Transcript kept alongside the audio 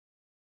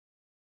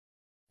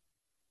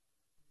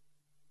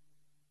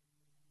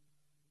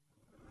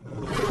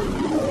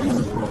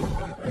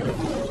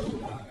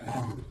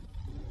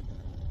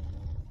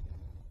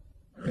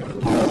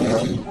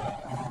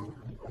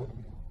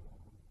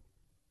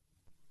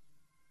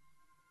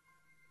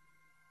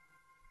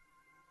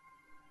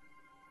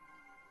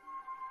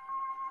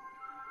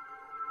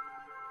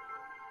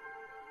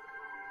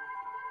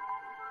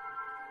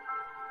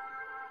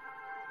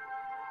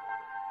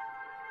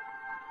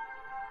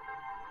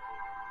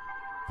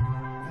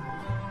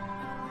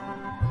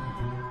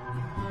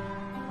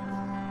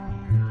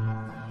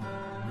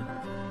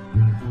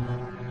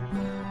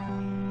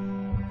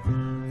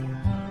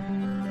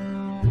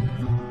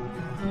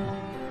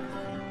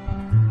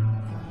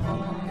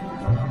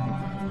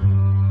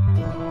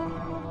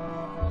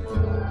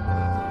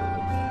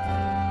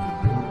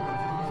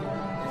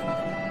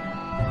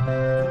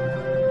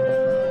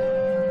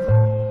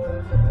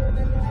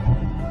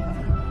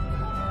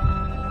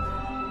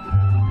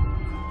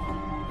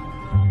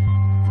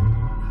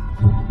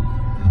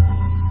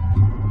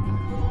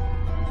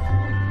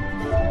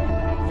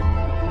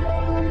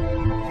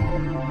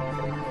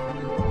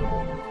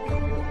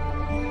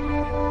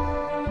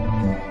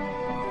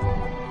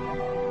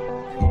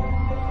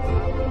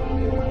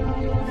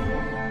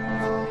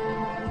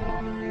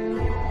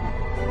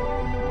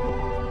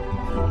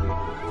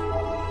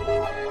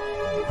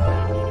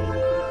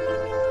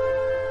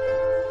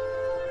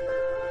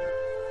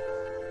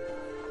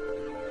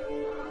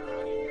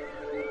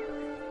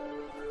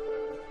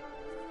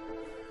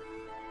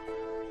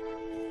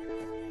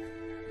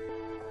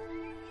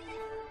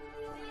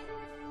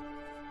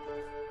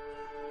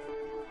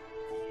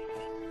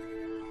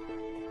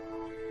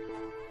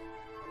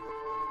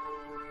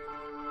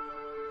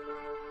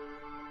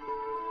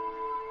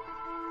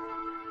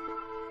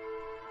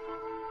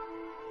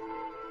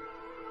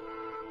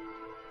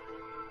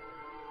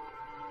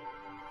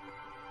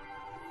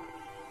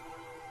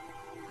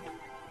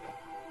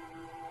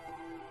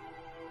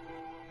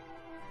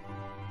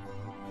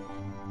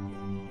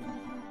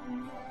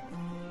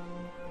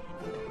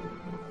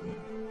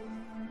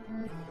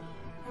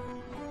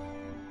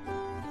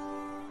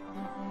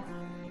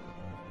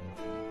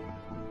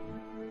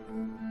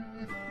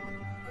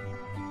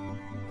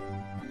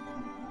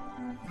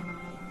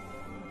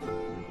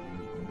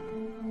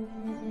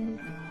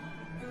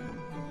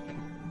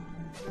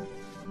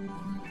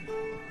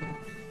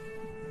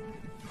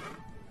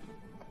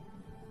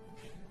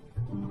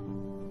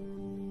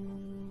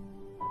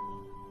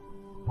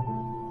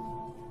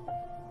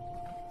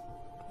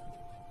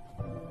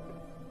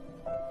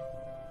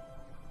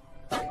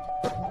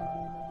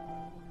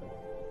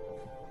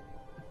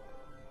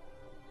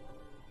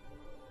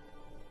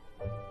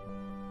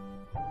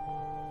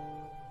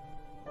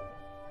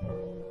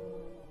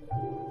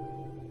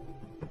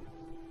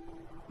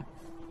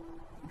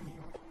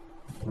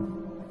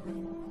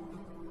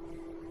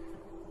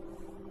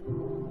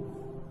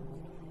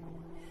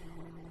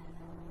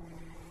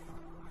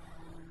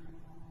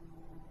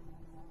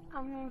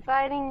I'm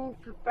inviting you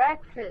for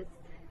breakfast.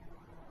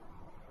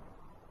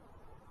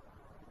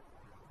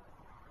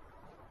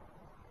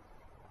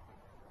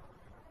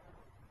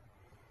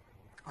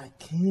 I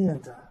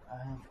can't. I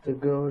have to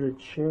go to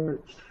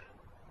church.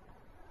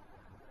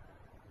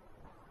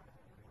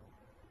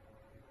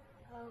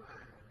 Oh.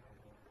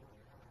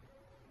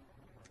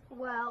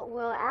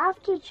 Well,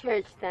 after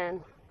church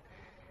then.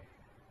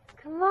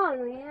 Come on,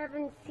 we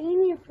haven't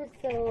seen you for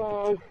so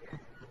long.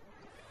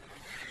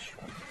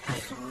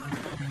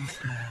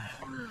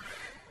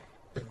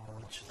 Don't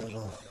want your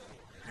little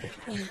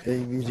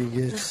baby to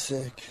get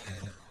sick.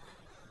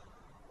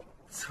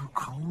 It's so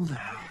cold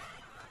out.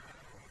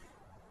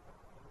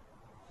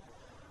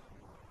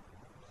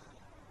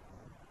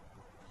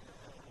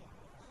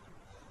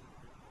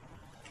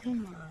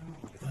 Come on.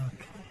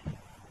 Okay.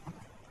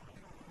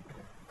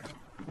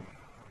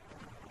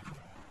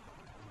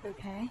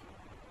 Okay?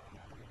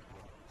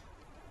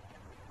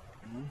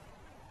 Hmm?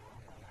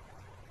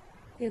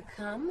 You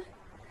come?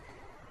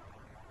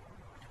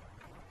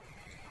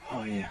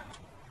 Oh, yeah.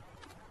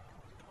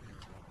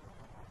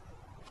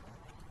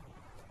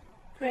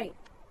 Great.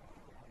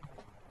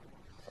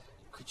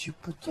 Could you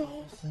put the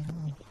whole thing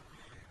on?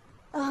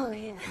 Oh,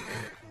 yeah.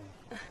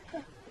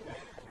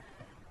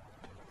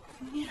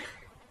 Yeah.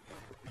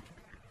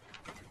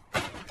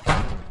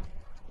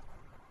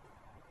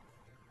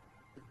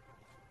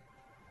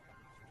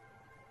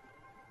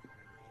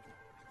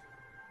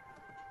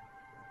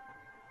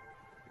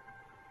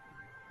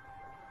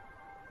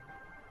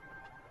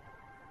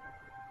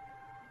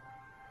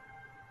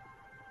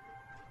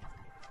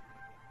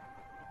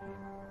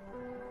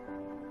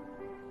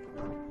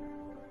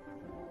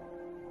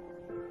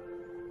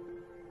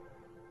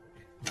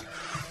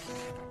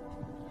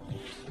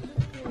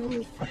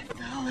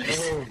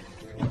 $5.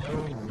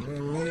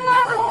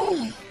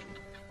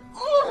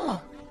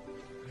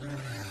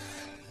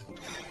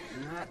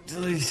 Not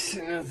till he's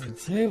sitting at the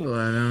table,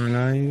 I don't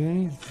know you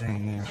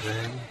anything there,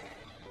 baby.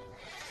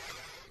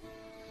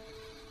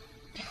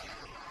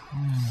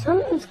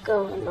 Something's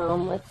going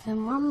on with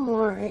him. I'm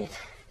worried.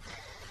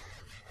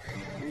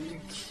 You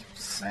keep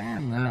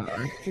saying that.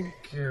 I think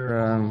you're,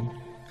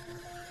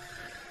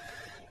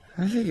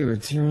 I think your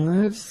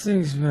maternal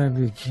instincts might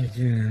be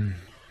kicking in.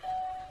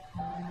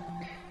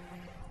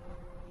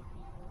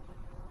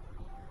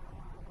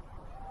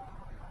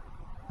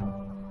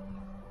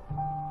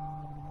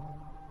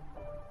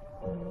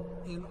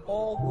 In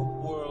all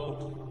the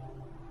world,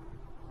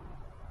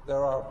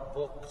 there are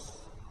books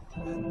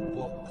and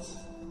books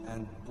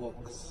and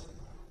books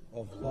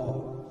of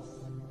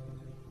laws.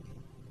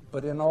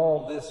 But in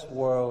all this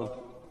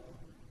world,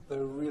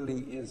 there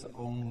really is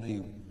only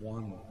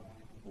one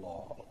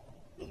law.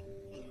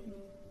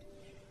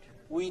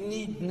 We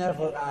need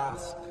never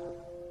ask,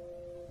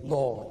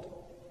 Lord,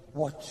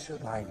 what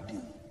should I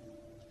do?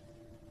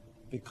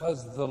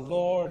 Because the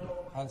Lord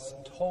has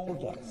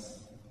told us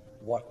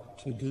what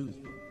to do.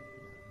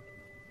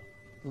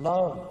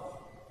 Love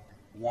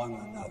one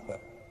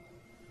another.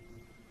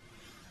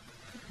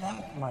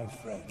 That, my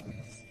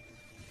friends,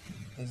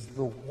 is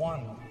the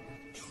one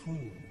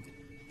true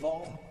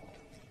law.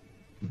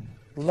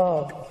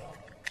 Love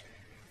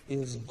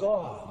is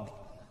God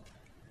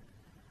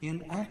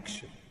in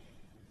action.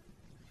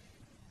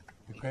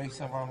 The grace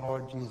of our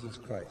Lord Jesus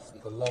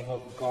Christ, the love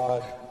of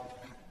God,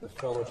 the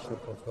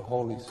fellowship of the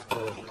Holy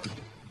Spirit,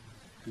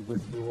 be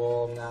with you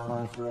all now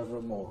and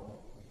forevermore.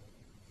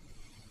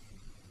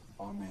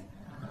 Amen.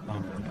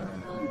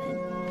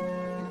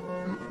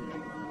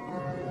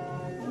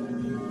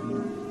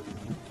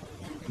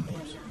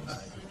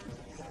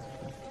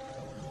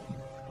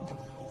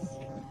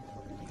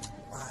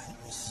 Hi,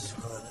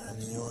 Mrs. Gordon.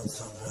 Do you want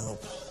some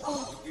help?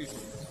 Oh,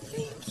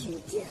 thank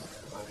you, dear.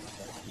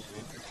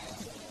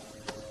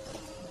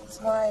 It's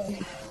my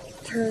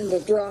turn to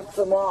drop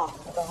them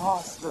off at the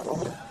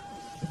hospital.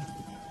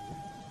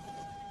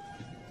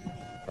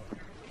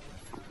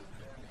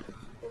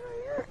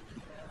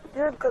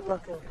 You're a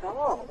good-looking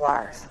fellow,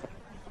 Lars.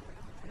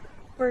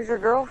 Where's your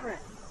girlfriend?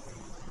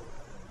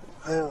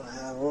 I don't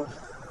have one.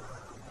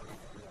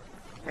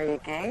 Are you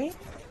gay?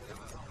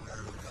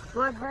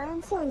 My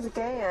grandson's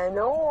gay. I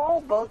know all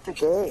about the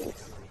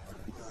gays.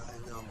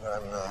 I know,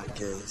 but I'm not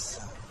gay,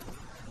 so...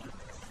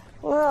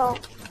 Well,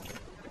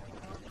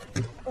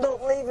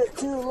 don't leave it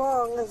too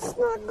long. It's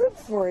not good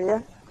for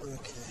you.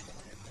 Okay.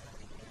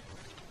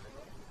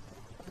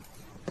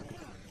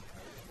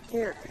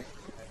 Here.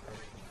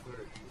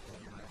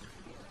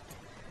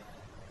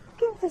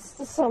 Give this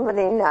to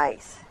somebody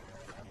nice.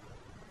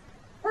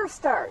 For a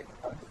start.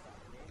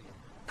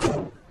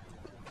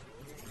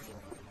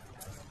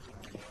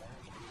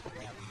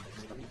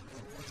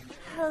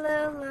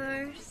 Hello,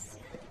 Lars.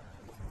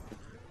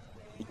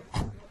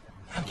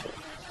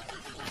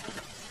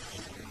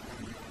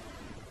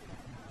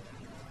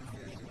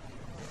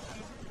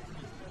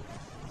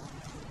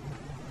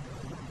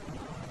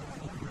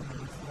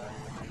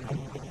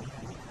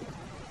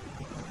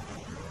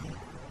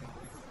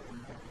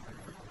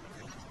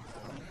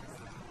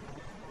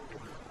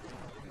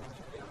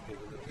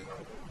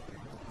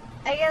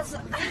 I guess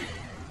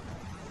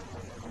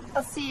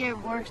I'll see you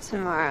at work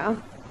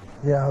tomorrow.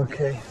 Yeah,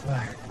 okay,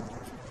 bye.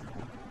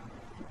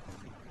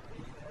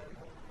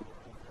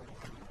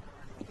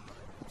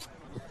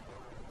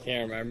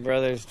 Yeah, my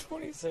brother's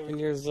 27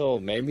 years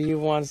old. Maybe he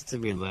wants to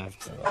be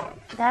left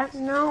alone. That's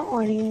not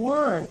what he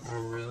wants.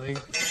 Oh, really?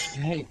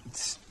 Hey,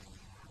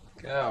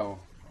 go.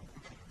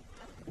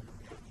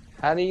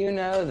 How do you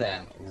know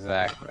then,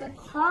 exactly?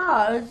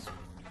 Because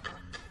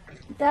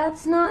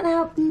that's not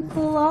how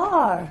people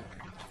are.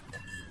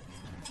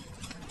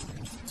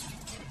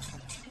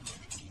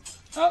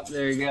 Oh,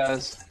 there he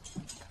goes.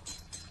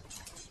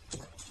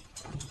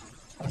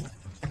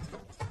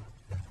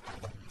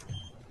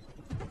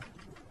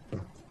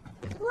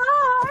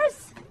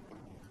 Lars!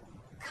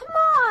 Come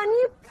on,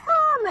 you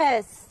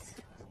promised.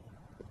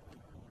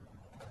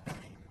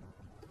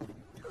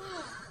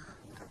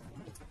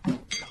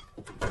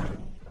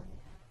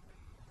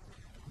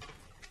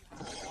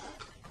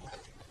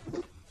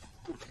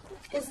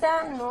 Is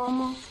that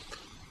normal?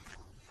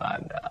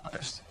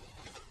 $5.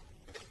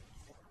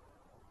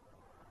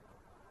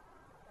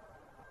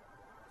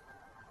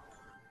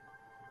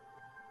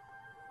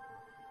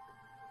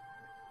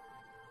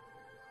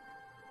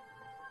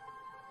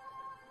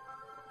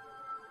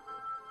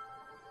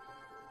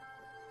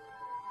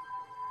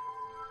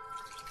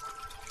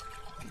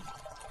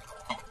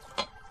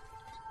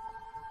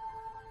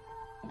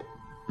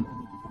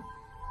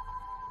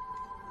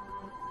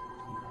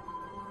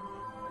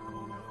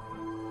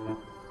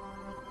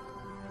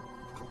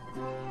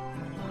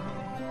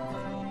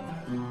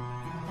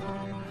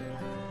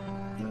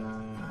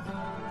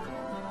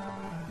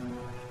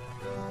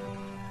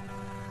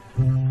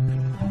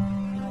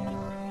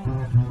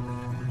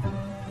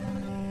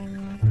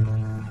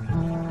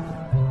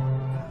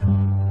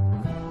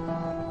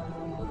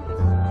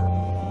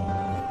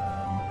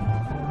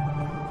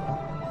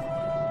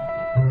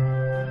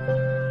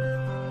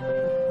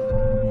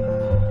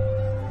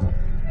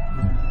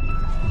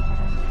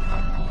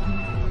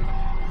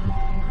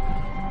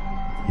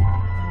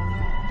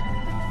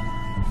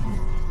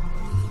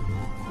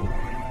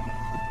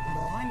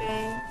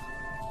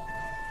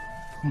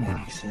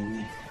 Morning,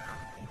 Cindy.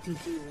 Did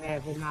you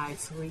have a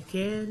nice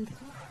weekend?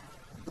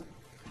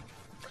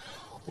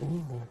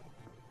 Ooh,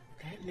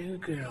 that new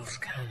girl's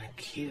kind of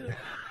cute,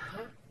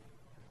 huh?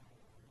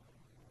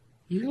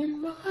 You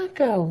and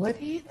Margot, what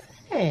do you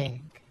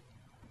think?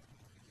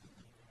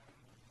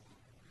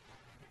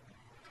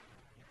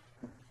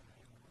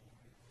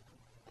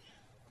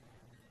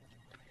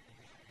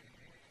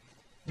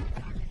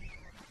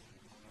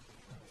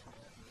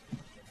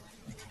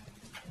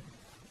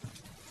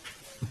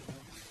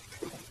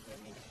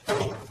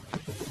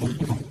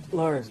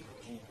 Lars,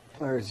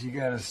 you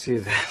gotta see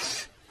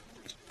this.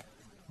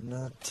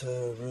 Not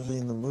really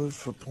in the mood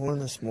for porn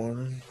this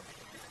morning.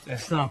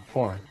 It's not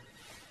porn.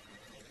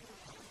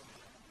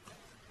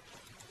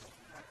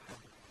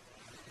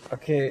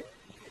 Okay,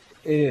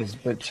 it is,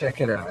 but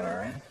check it out,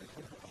 alright?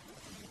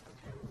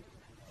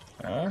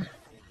 Huh?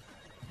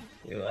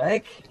 You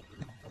like?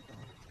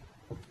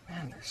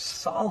 Man, they're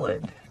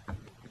solid.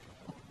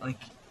 Like,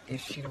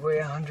 if she'd weigh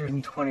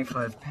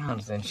 125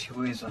 pounds, then she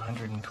weighs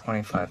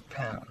 125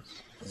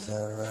 pounds. Is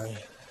that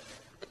right?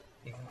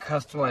 You can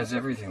customize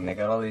everything. They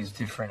got all these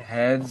different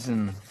heads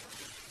and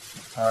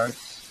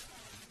parts.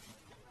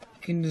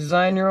 You can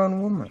design your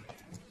own woman.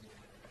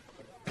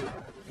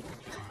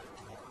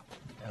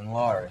 And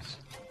Lars.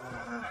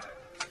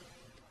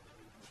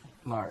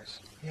 Lars.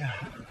 Yeah.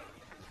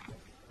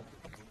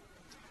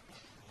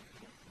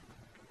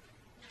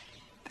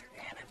 They're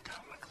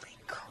anatomically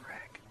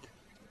correct.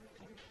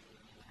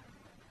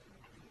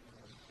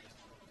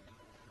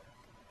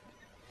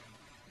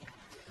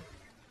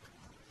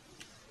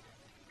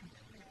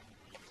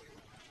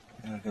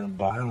 You're not gonna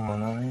buy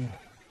one, are you?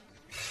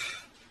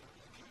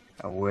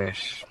 I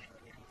wish.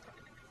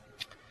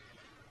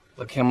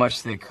 Look how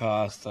much they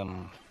cost.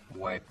 I'm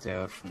wiped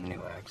out from the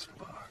new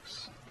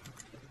Xbox.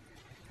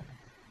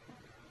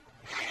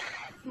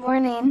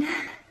 Morning.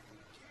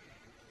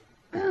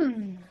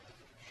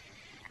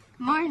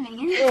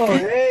 Morning. Oh,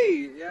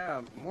 hey!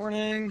 Yeah,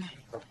 morning.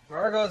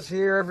 Margot's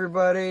here,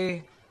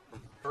 everybody.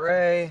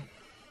 Hooray.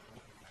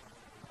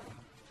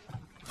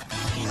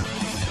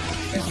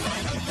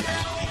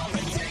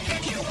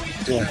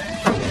 Yeah.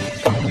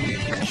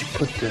 Did you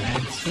put the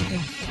heads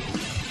in?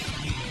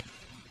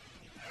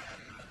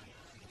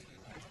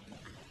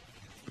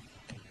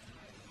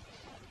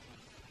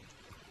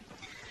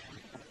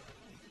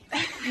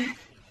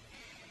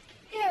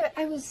 Yeah,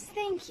 I was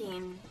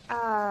thinking,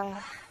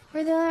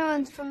 we're the only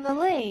ones from the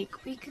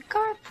lake. We could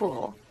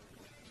carpool.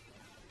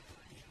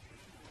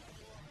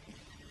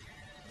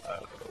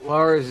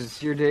 Lars,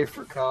 it's your day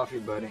for coffee,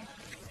 buddy.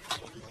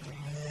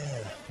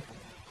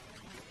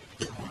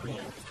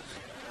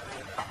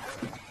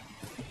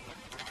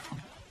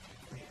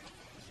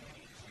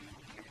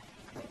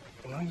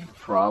 Well, your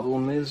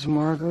problem is,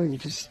 Margot, you're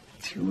just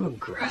too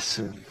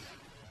aggressive.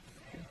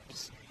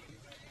 Just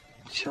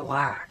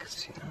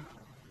chillax, you know?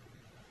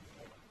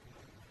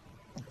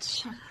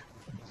 Shut up.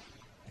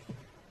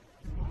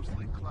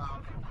 Mostly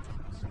cloudy.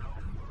 Snow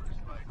most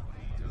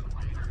likely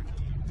later in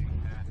the evening.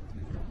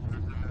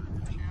 There's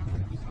a chance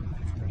of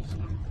some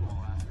snowfall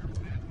after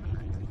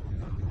midnight.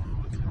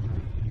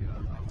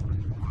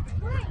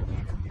 Wait,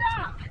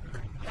 stop!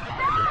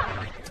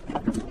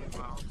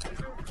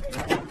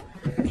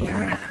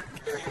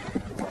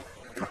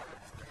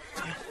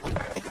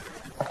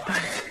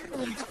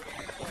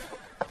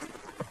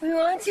 We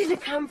want you to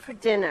come for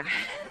dinner.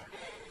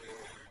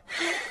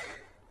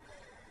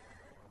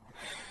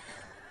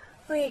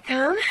 Will you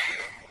come?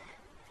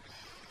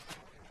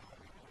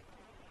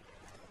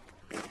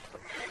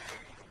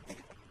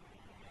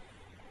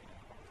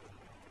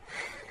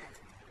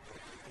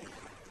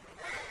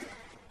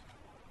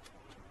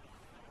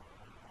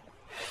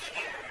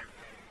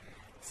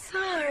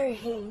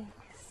 Sorry.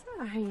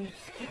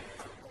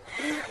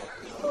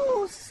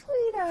 Oh,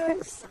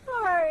 sweetheart,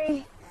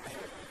 sorry.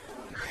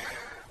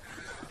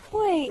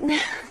 Wait.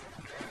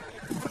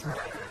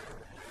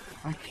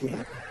 I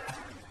can't.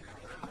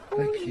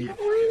 Why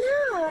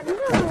not? No.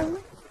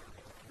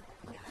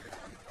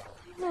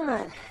 Why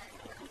not?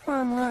 Come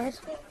on, Lars.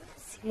 We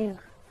miss you.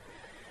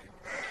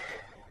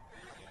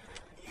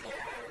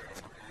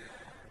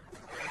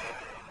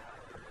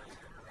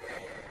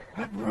 I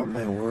brought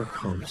my work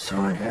home, so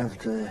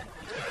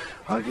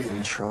I'll get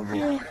in trouble.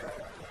 No,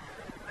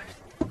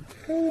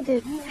 you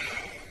didn't.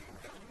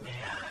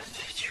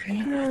 Did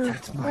you? No.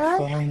 That's my What?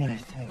 phone, I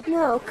think.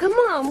 No, come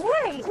on,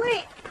 wait.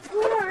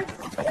 Lars,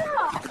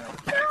 stop.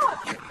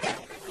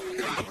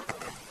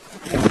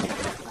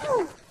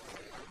 Oh.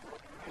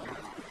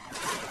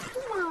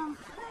 Come on,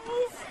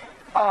 please.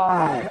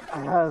 I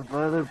have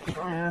other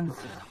plans.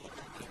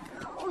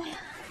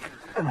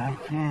 And I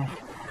can't.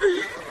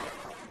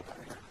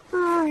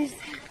 Oh,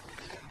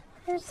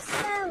 there's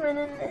salmon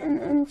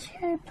and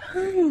cherry pie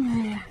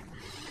in there.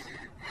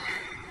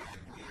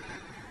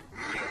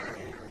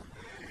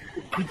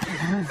 Put your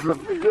hands,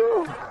 let me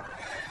go.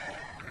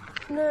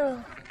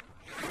 No.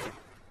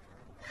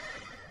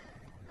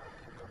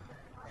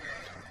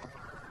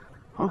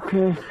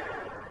 Okay.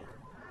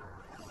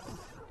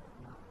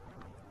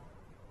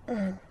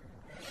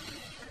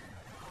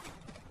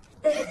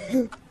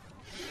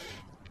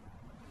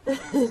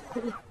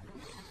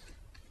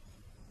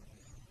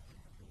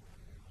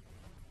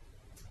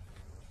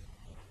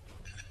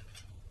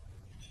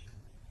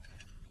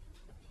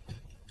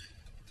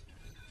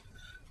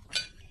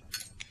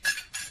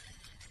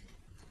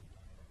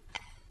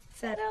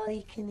 Is that all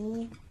you can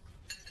eat?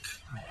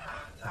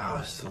 That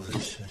was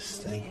delicious.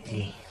 Thank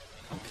you.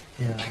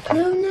 Yeah.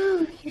 No,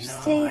 you No,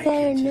 stay I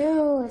there. can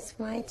No, it's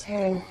my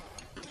turn.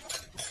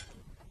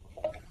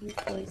 You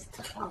boys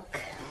talk.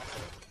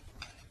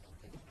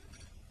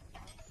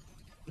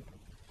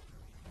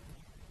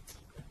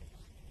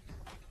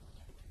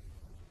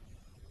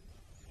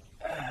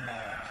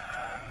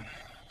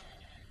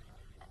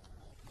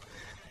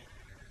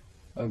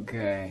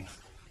 Okay.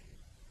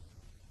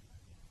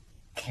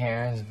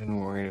 Karen's been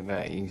worried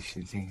about you.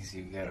 She thinks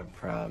you've got a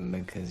problem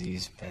because you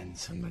spend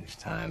so much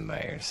time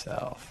by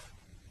yourself.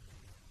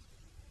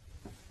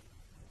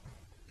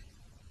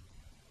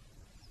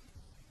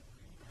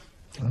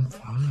 I'm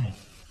fine.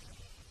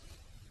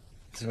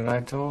 That's what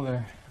I told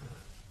her.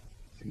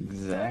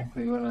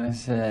 Exactly what I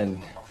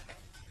said.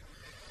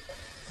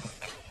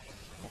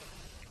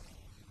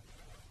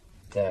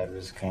 Dad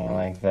was kind of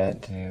like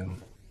that too.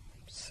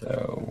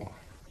 So...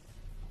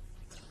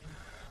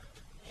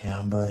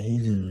 Yeah, but he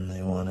didn't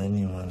really want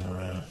anyone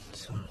around,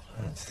 so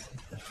that's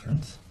the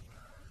difference.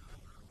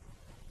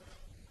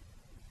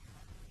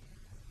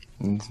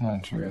 It's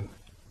not true.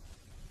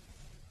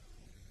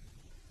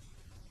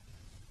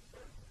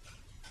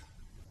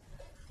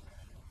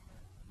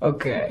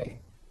 Okay,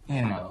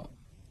 you know,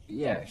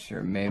 yeah,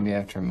 sure, maybe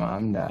after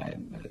Mom died,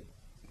 but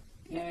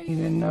yeah, you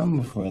didn't know him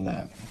before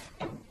that.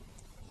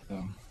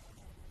 So,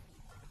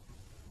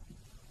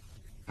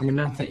 I mean,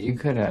 not that you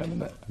could have,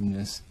 but I'm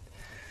just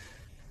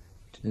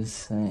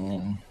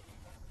saying.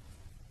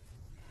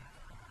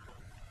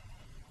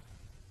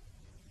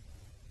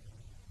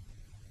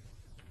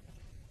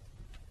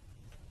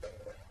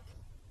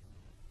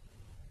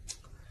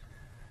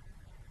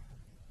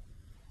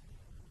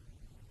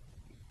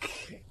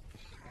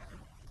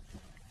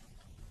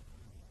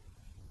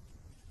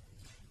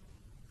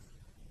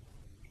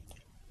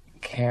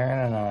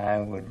 Karen and I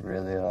would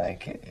really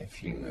like it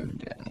if you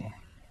moved in.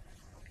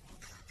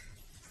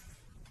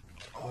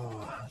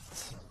 Oh,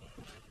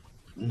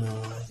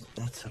 no,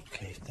 that's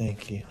okay,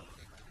 thank you.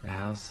 The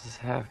house is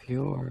half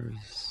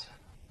yours.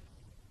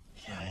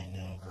 Yeah, I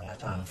know,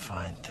 but I'm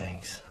fine,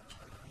 thanks.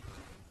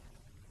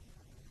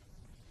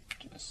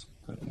 Just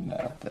putting it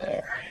out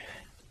there.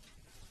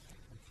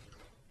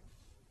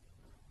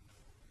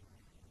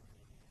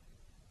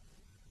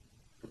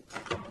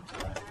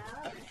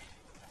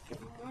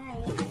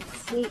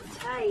 Sleep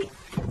tight.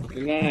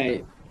 Good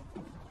night.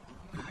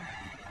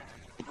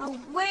 Oh,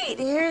 wait,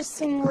 here's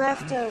some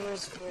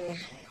leftovers for you.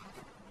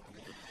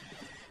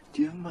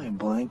 Do you have my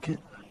blanket?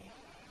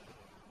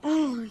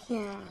 Oh,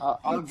 yeah.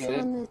 I'll get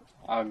it.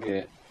 I'll get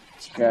it.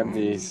 Just grab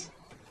these.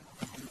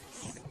 Be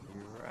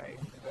right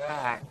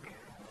back.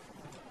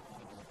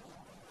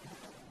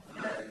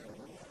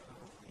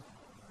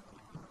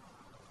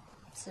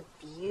 It's a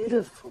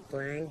beautiful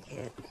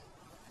blanket.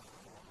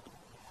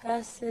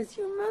 Gus says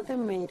your mother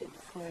made it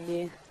for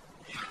you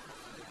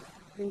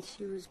when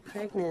she was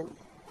pregnant.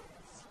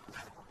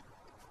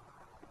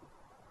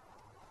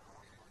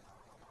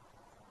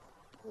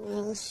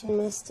 Well, she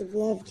must have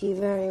loved you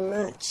very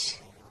much.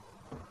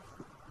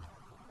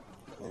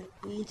 Like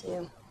we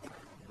do.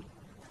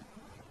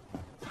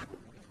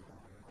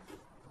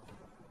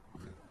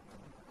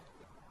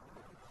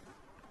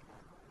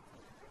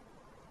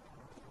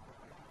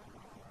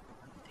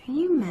 Are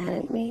you mad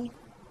at me?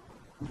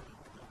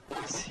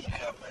 See you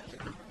coming.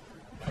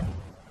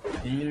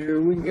 Here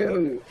we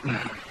go.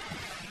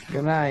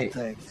 Good night.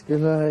 Thanks,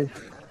 good night.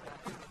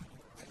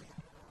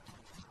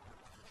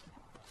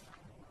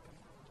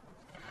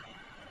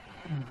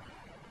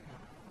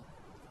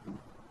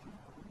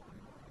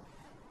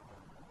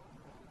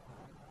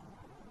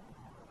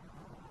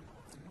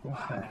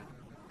 What?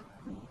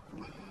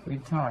 We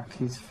talked.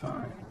 He's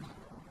fine.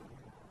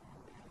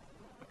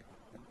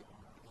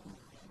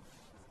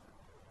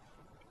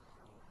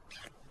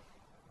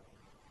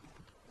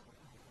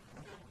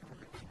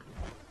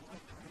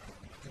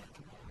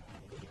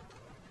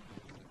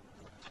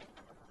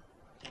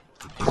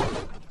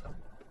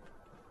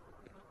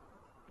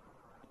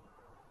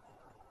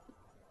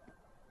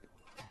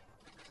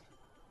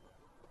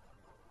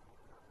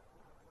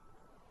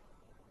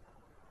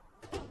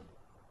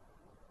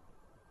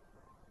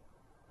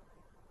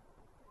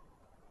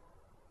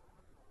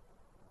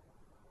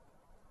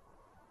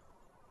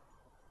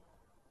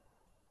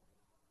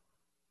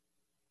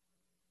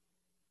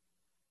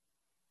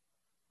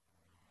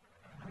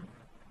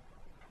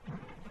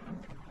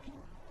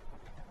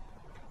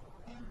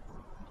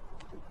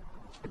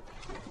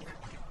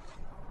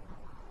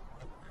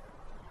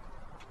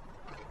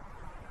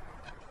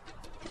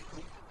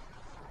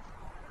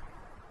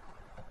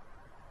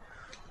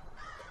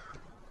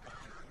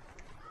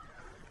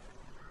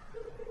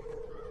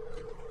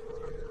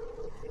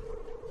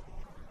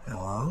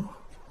 Hello?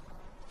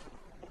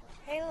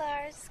 Hey,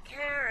 Lars,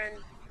 Karen.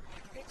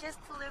 They just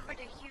delivered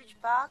a huge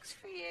box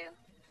for you.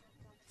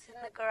 It's in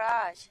the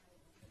garage.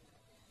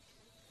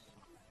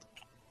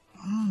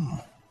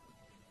 Oh.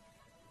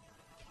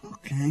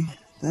 Okay,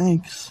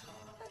 thanks.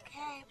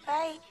 Okay,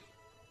 bye.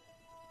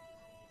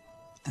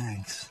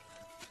 Thanks.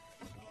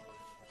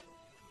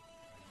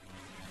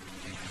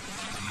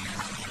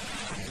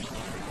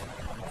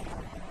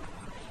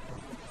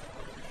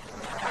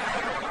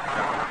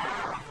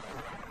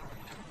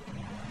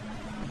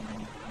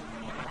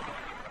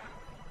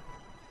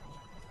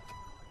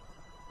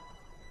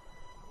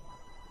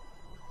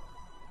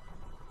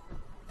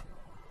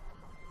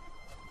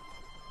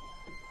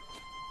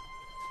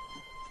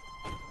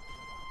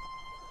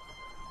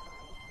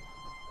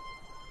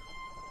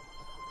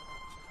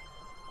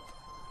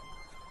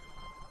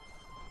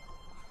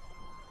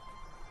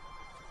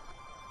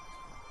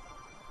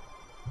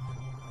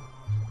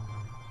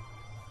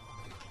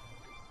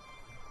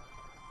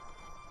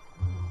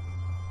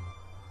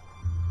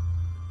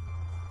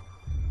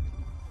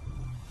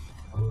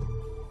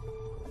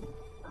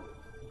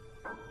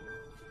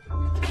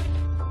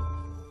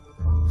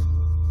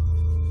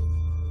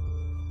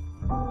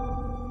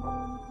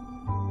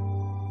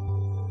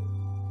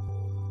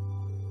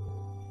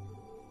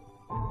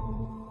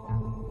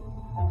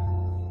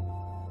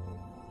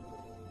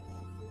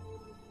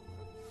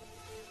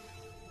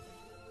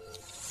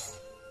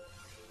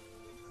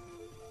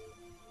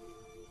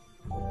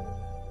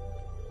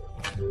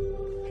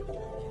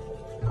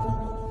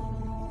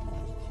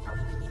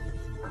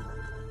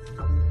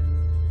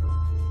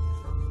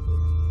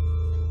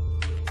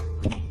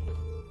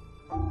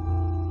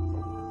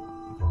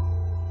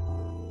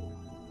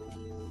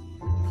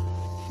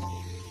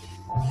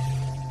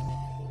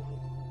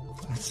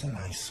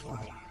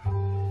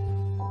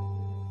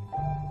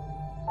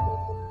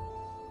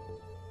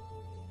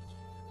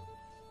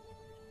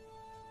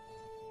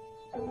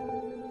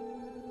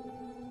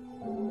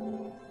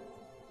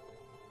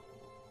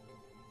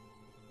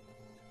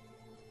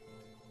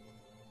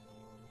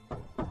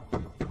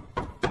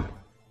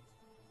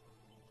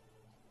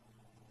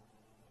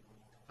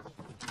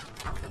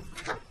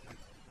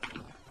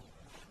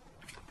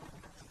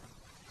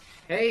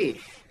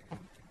 Hey.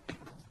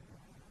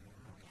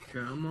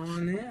 Come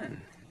on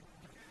in.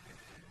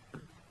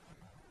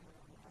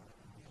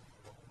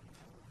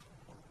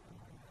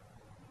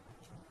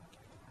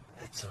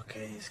 It's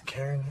okay. Is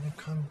Karen gonna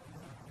come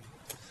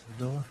to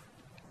the door?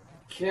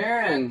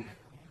 Karen.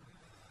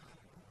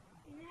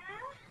 Yeah?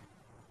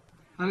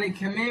 Honey,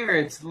 come here.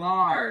 It's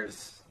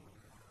Lars.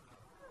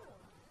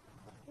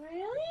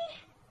 Really?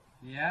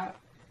 Yeah.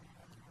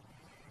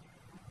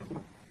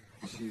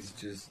 She's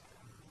just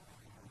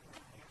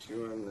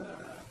doing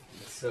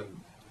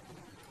some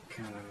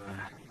kind of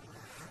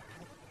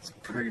it's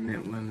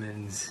pregnant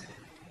women's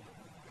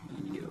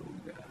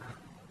yoga.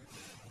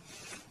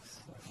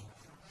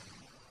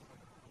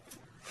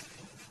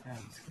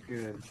 That's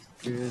good,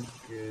 good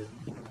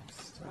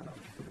stuff.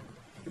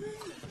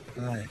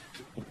 Hi.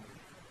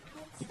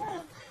 What's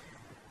up?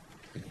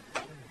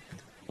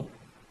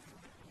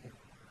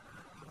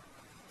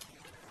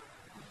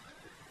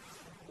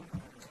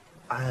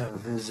 I have a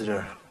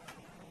visitor.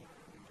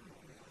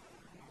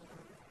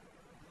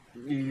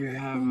 You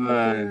have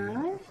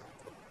Lars?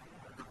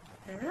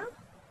 Huh?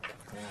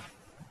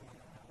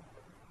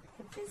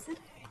 A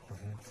visitor?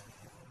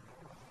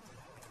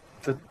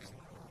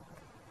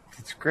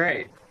 It's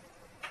great.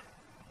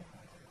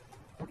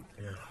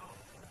 Yeah.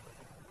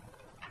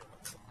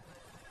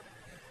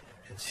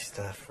 And she's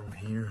not from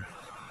here.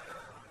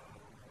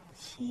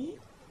 She?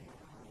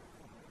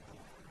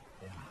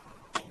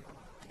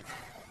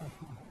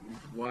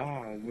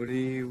 Wow, what do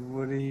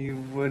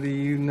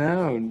you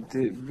know?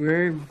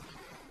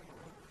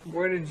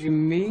 Where did you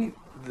meet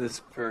this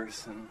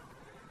person?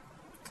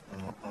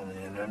 On the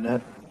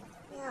internet?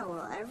 Yeah,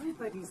 well,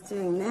 everybody's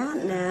doing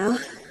that now.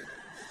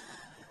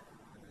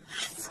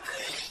 That's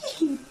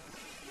great.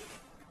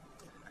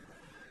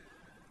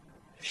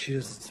 She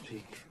doesn't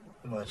speak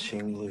much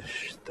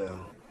English,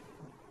 though.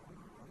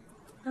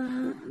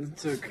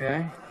 It's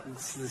okay.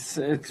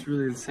 It's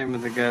really the same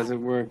with the guys at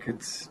work.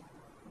 It's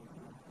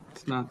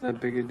not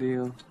that big a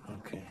deal.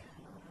 Okay.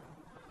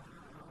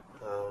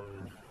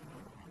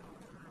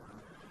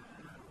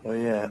 Well,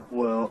 yeah,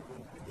 well,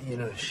 you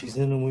know, she's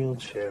in a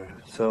wheelchair,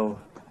 so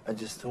I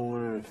just don't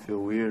want her to feel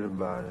weird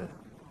about it.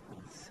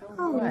 So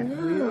Oh, what?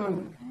 no. You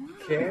don't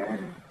care?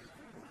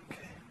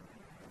 Okay.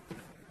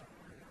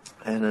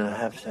 And I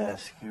have to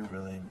ask you,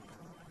 really.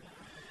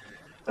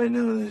 I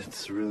know that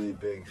it's a really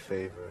big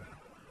favor.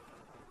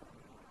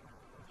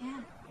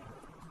 Yeah.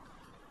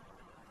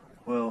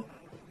 Well,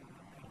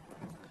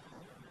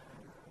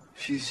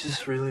 she's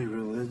just really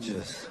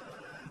religious.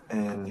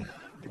 And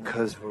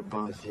because we're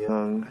both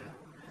young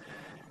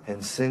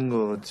and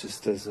single, it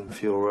just doesn't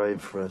feel right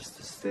for us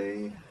to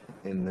stay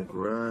in the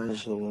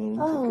garage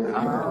alone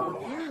together.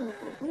 Yeah.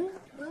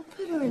 We'll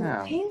put her in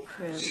No. the pink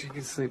room. She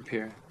can sleep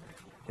here.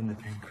 In the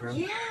pink room?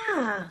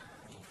 Yeah.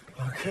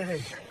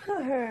 Okay.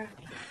 Put her.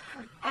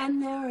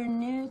 And there are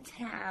new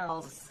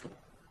towels.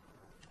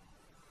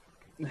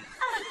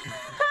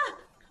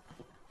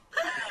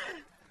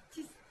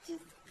 just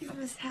give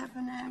us half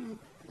an hour,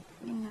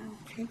 you know,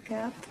 pick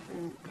up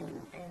and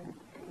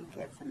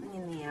get something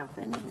in the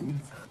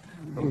oven.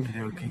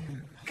 Okay.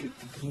 Get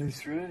the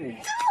place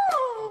ready.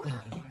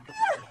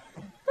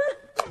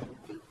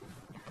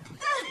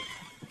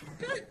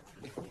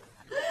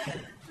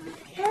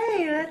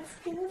 Okay, let's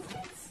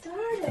get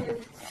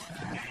started.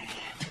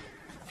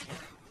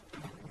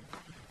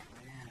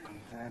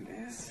 That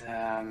is,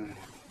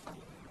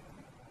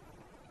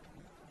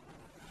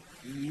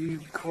 you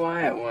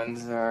quiet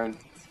ones are,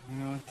 you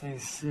know what they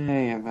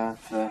say about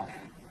the...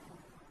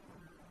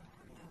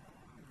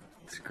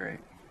 It's great.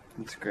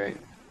 It's great.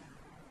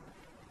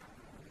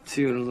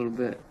 See you in a little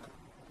bit.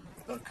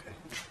 Okay.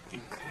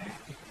 Okay.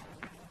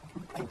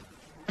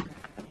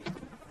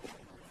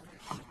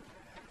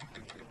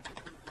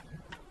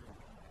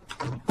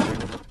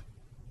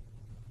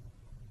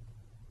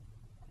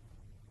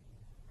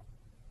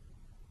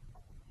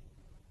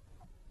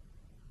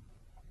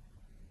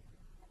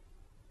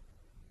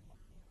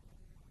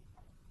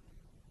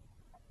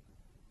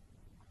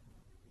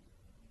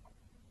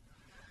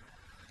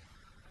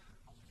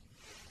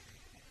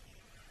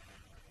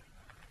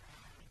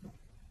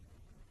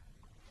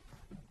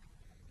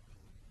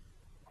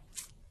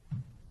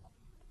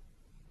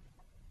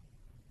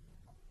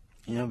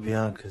 You know,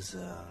 Bianca's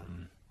a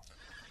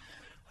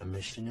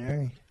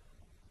missionary.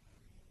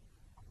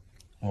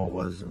 Well,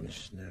 was a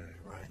missionary,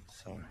 right?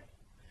 Sorry.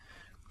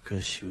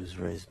 Because she was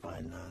raised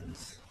by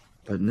nuns.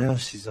 But now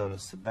she's on a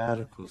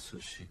sabbatical so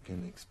she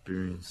can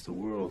experience the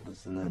world.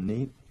 Isn't that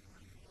neat?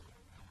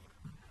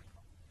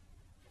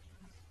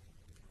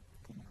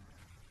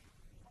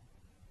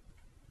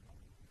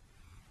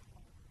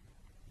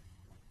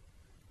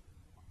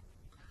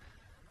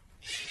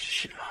 She's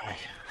shy.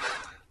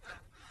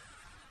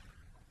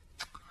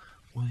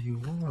 Well,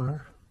 you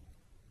are.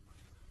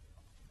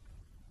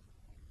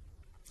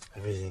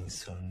 Everything's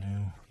so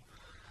new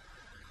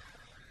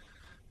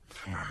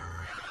for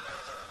her,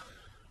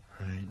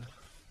 right?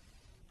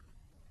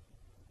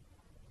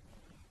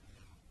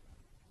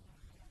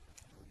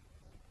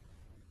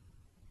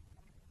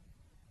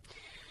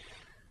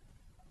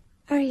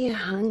 Are you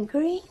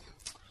hungry?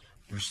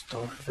 We're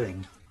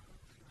starving.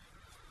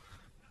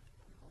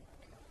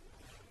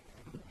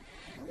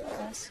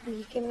 Gus, will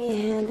you give me a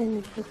hand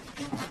in the kitchen?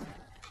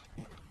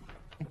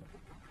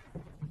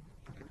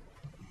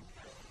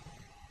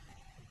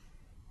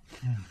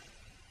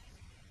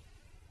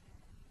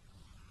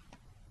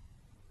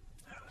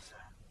 How was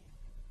that?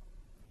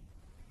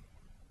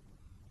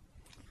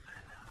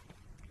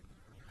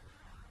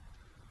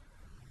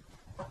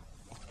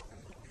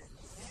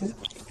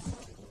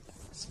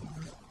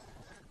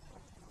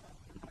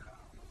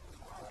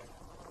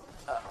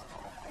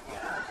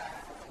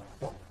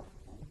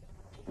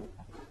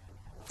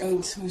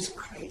 Thanks, who's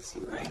crazy,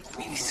 right? I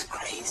mean, he's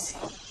crazy.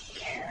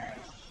 Karen.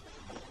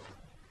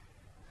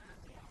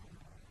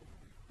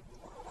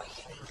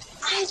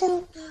 I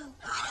don't know.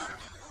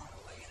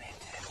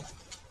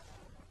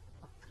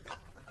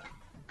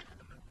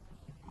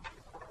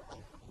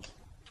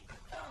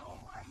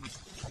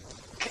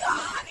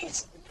 God,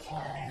 he's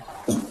Karen.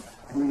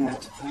 I'm gonna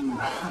have to put him in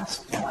the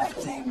hospital, I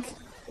think.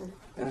 I'm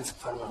gonna have to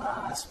put him in the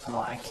hospital.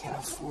 I can't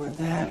afford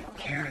that.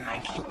 Karen, I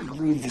can't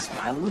believe this.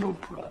 My little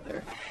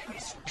brother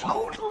is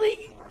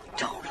totally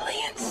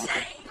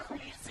insane.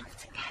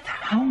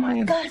 How am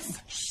I gonna...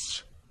 Gus,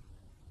 shh.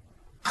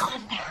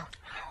 Calm down.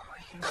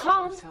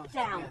 Calm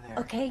down. Together?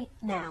 Okay,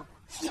 now.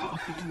 He's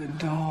talking to the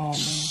doll, man.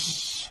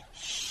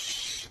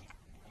 Shh.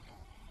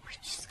 We're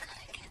just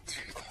gonna get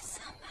through this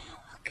somehow,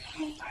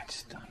 okay? I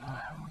just don't know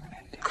how we're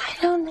gonna do it.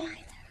 I don't either.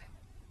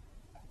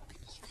 But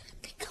you gotta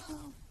be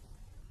calm.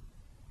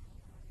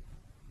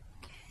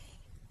 Okay.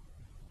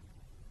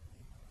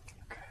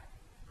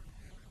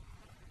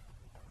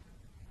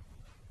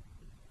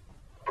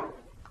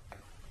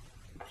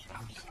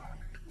 I'm sorry.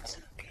 It's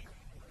okay.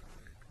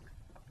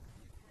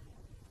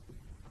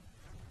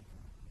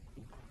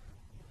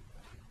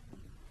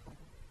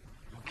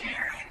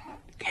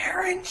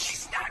 Karen,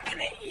 she's not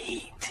gonna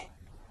eat.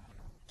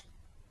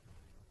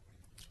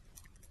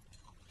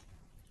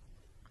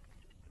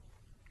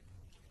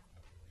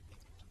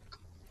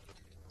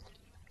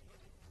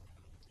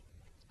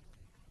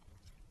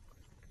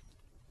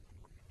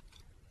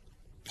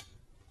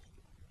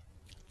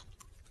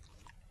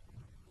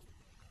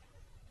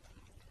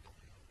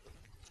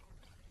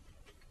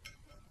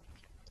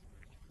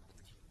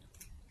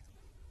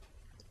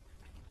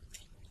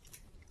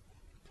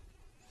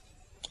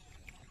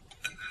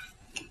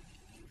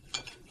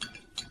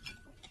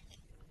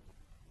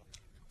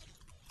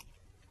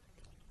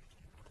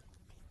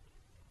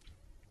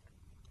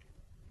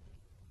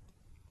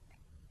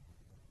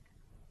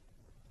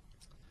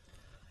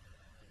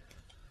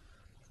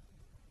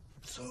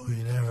 So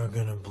you're never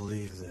gonna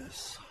believe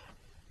this.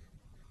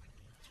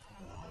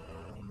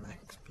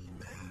 Makes me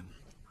mad.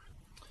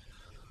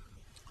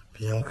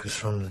 Bianca's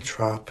from the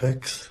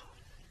tropics.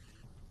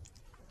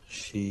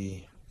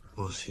 She's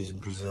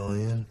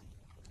Brazilian.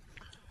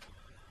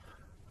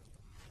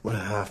 We're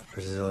half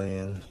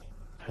Brazilian,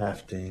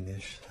 half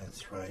Danish,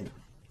 that's right.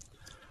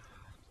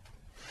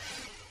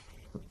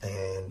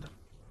 And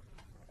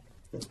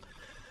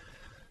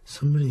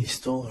somebody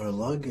stole her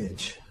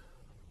luggage.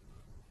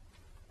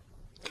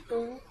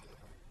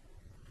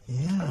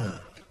 Yeah.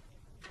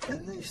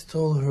 And they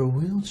stole her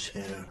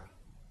wheelchair.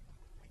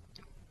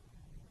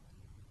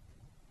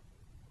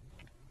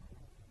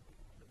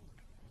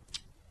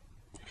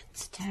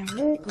 It's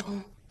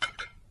terrible.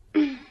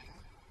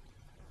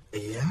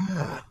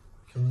 Yeah.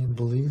 Can you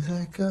believe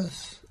that,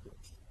 Gus?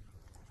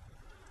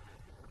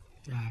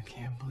 Yeah, I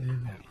can't believe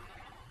it.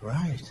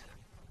 Right.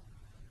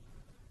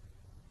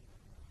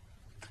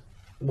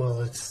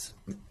 Well,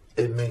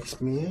 it makes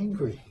me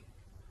angry.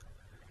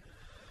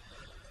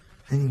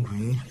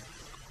 Anyway,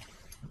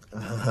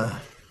 I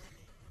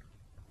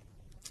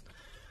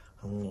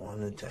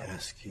wanted to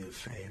ask you a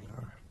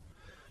favor.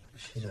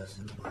 She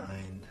doesn't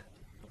mind.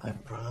 I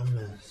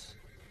promise.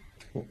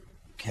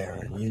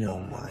 Karen, you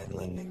don't mind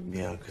lending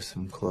Bianca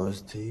some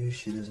clothes, do you?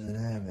 She doesn't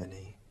have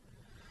any.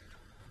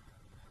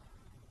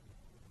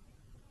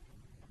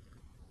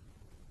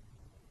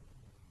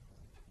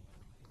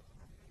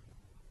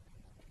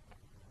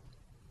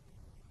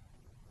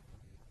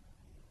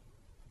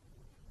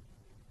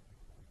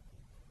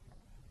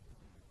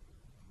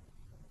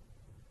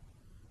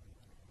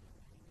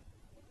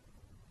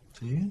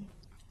 Do you?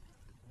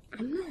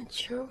 I'm not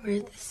sure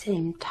we're the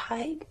same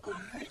type,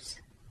 Lars.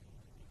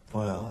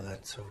 Well,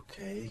 that's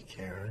okay,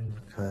 Karen,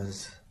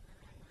 because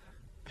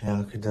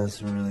Bianca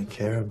doesn't really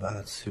care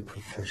about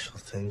superficial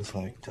things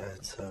like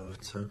that, so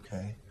it's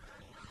okay.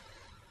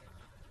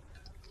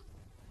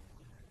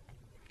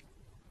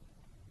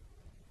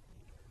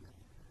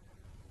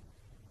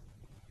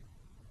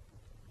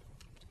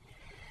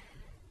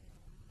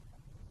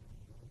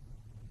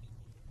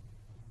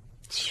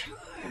 Sure.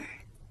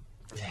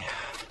 Yeah,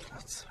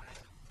 that's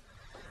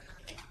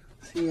right.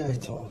 See, I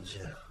told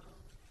you.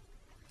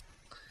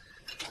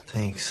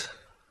 Thanks.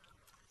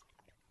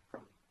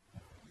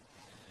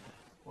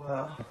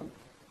 Well,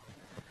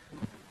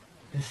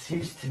 this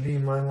used to be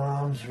my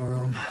mom's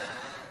room.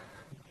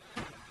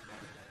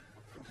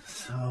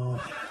 So,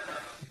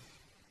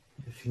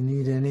 if If you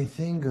need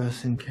anything,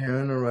 Gus and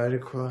Karen are right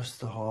across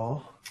the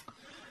hall.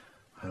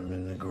 I'm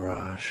in the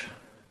garage.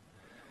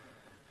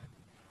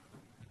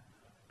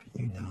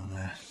 But you know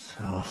that,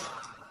 so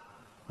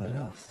what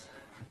else?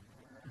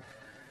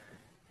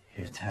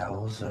 Your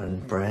towels are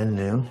brand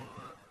new,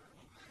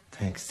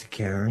 thanks to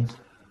Karen.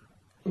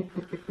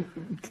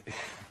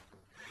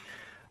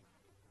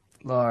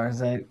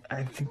 Lars, I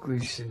think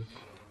we should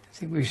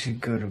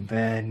go to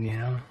bed, you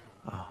know?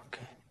 Oh,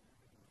 okay.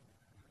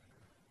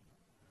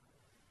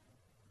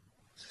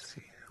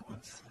 See,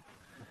 once.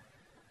 I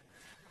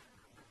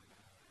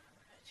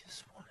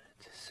just wanted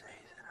to say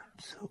that I'm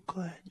so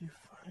glad you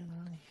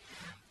finally.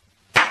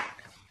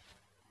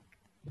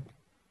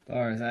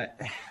 Lars, I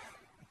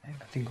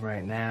think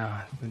right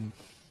now it would...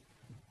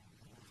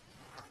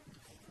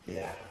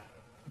 Yeah.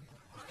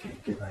 Okay,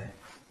 good night.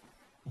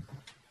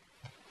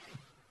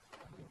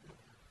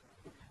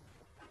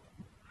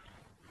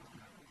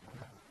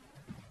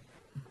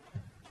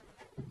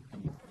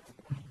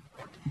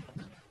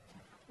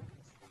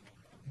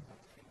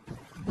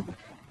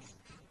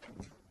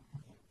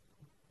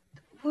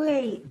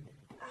 Wait,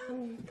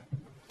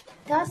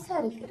 Gus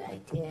had a good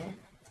idea.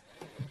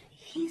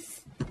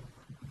 He's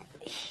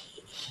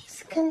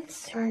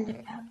concerned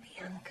about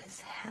Bianca's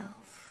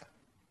health.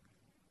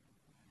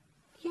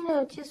 You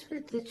know, just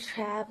with the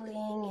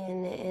traveling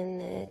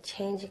and the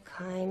change of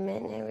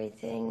climate and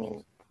everything.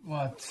 And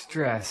Well,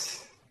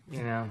 stress,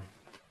 you know?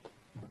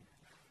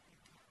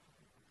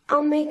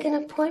 I'll make an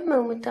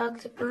appointment with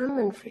Dr.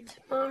 Berman for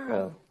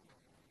tomorrow.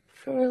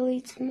 For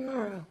early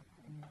tomorrow.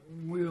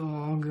 We'll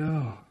all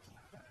go.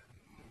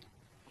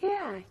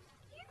 Yeah, you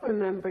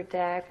remember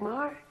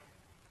Dagmar.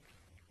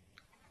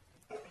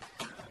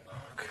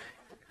 Okay.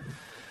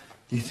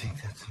 Do you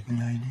think that's a good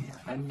idea?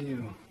 I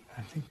do.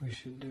 I think we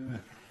should do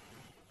it.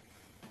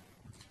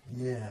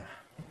 Yeah.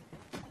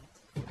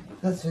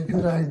 That's a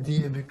good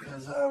idea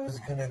because I was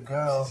gonna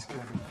go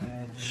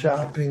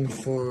shopping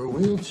for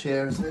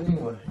wheelchairs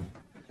anyway.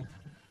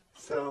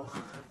 So,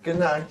 good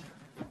night.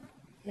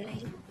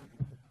 Night.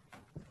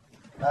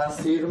 I'll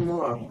see you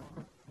tomorrow.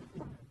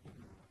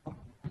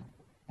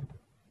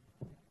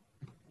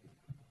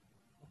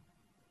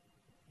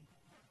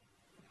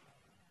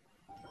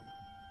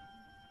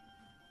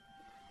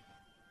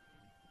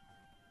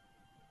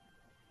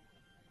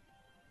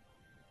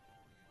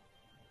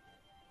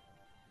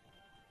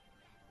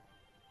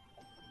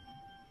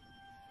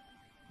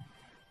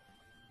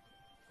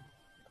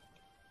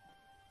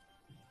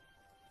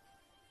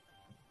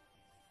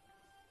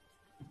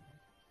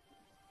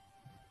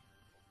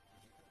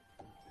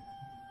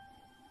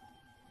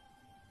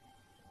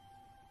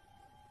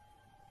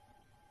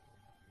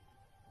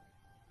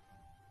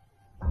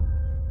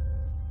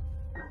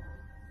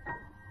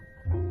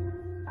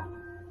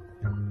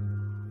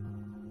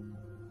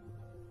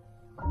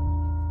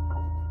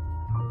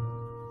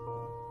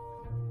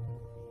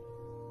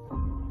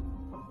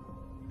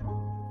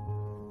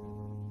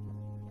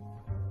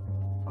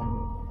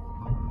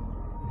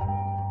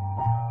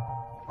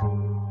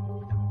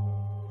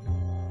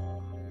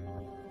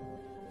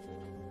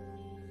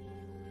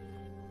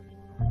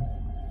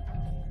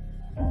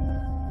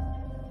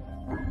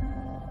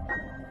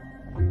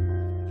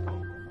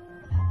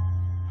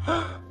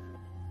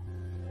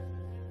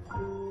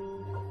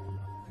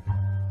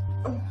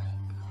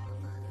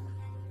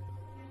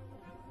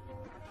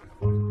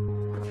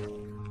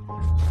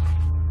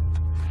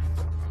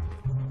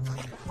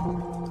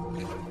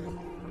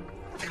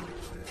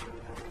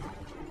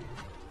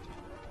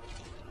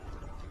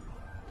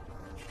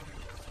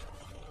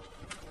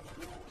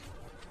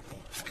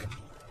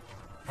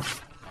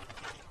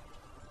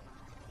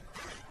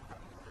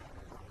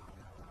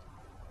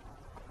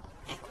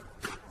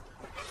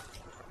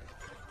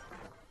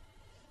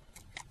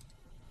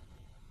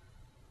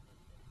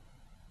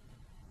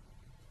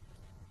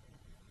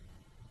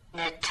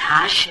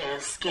 Natasha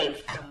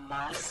escaped from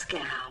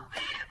Moscow,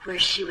 where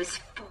she was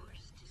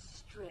forced to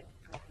strip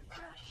for the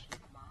Russian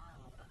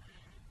mob.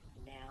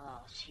 Now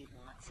all she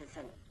wants is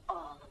an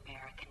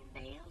all-American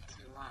male to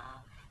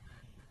love.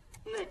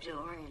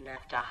 Midori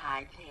left a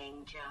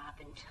high-paying job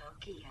in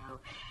Tokyo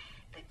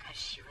because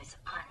she was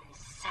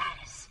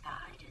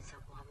unsatisfied as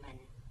a woman.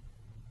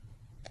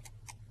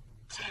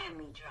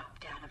 Tammy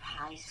dropped out of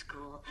high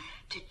school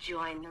to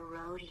join the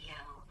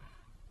rodeo.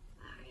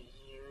 Are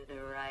you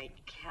the right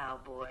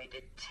cowboy to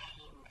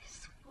tame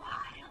this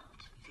wild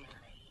filly?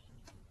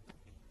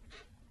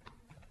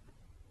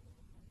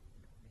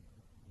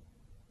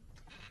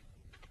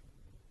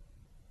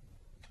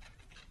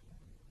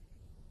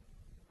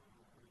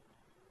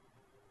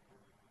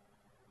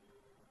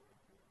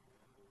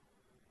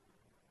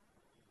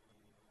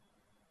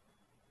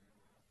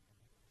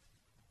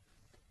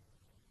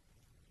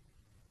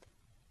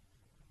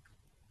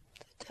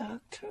 The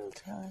doctor will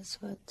tell us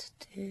what to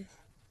do.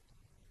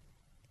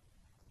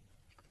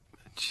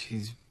 But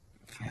she's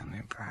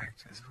family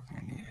practice. We're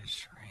gonna need a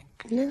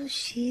shrink. No,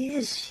 she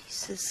is.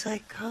 She's a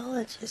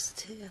psychologist,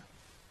 too.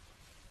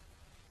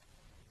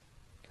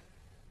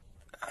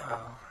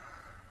 Oh.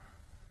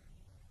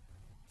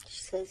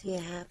 She's says you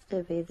have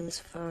to be this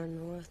far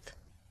north.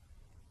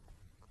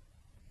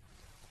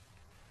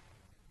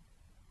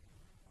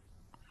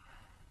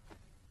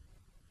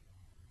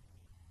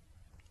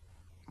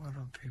 What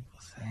do people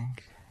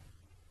think?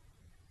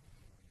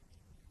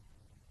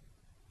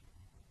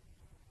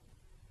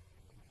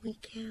 We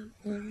can't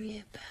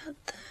worry about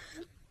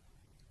that.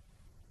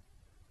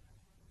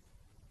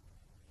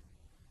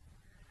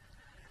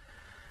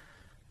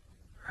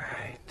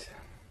 Right.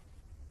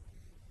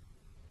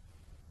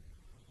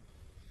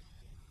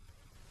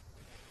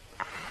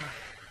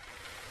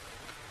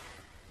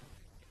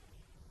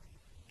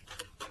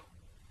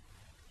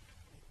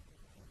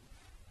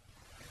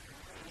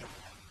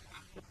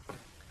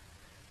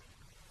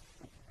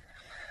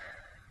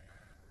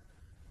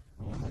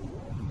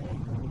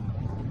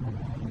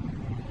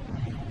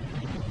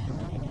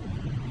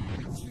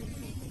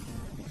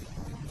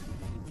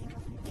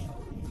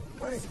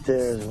 Right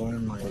there is where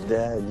my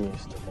dad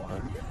used to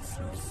work.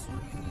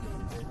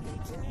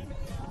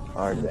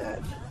 Our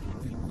dad.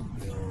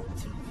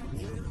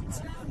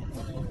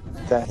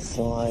 That's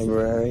the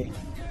library.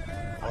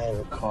 I have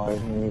a card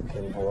and you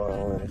can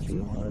borrow it if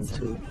you want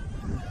to.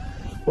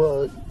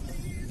 Well,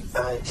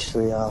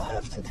 actually, I'll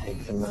have to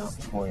take them out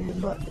for you,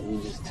 but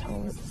you just tell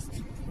me.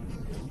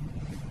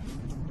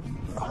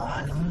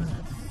 I don't know.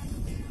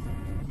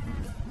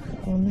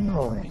 Oh,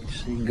 no,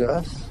 actually,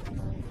 Gus.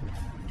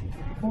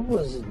 What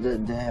was it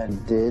that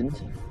Dad did?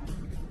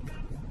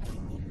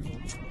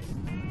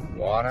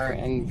 Water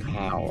and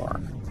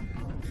power.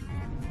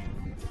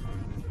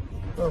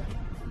 Oh.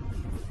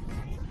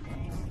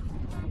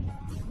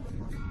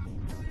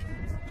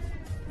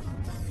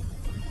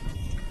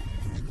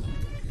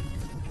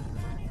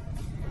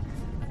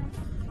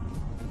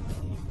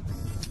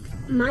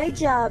 My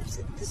job's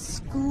at the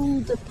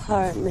school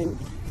department.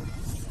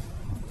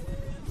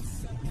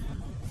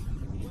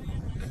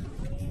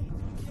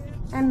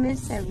 I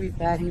miss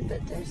everybody,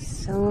 but there's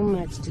so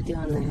much to do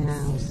in the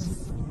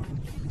house.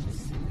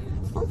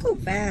 I'll go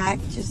back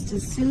just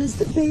as soon as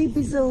the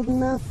baby's old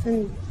enough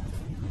and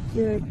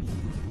you're...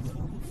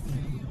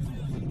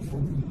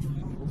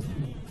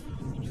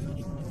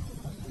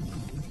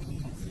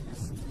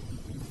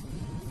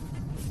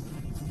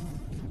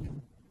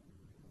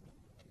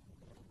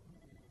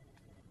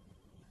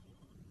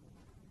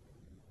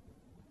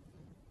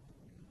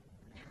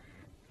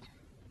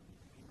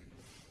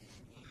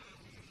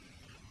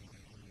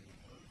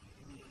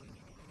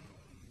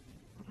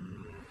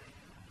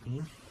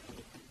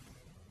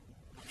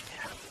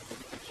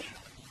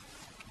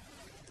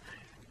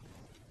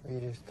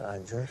 Reader's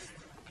Digest.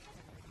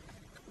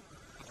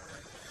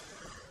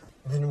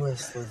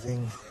 Midwest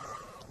Living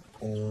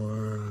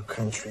or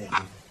Country.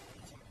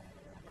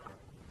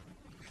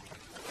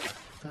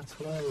 That's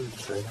what I would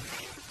say.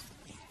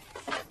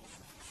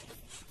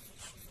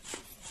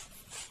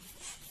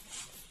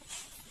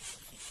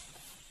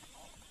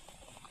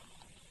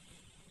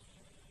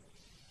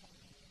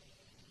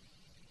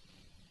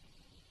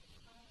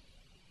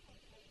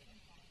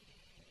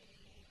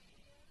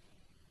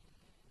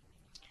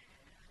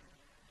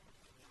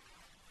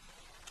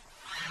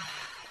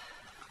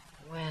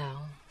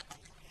 Well,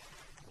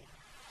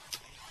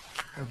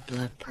 her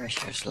blood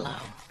pressure's low.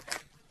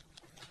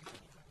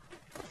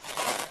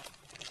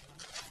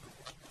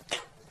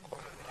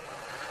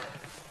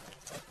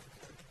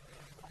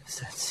 Is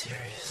that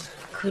serious?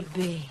 Could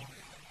be.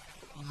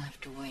 We'll have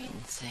to wait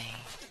and see.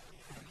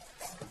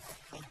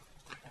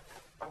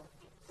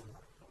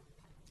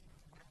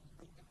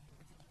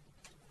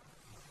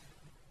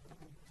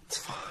 It's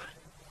fine.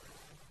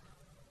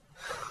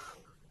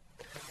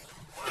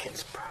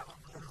 It's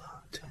probably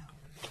low, too.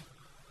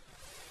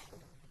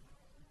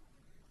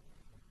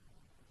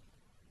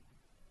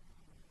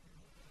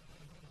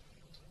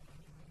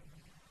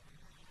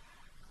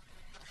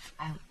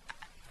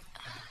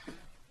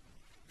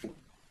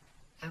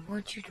 I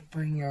want you to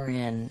bring her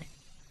in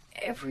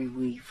every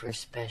week for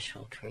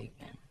special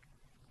treatment.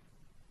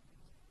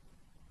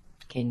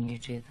 Can you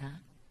do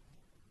that?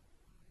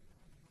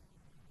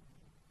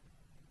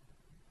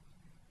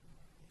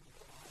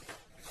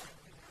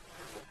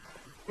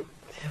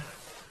 Yeah.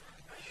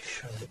 Are you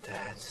sure that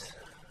that's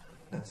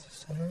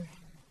necessary?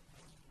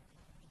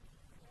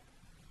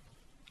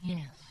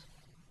 Yes.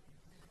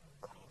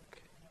 Okay.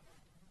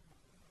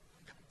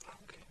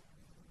 Okay.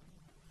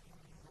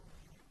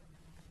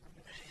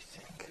 What do you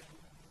think?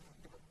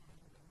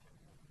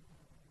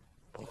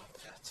 Well,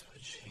 if that's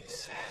what she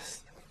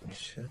says, then we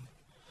should.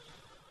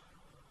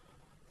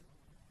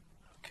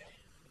 Okay.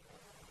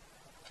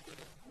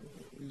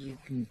 You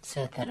can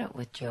set that up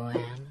with Joanne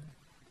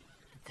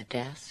at the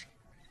desk.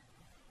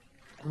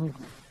 Oh.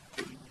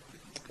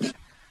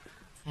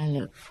 I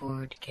look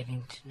forward to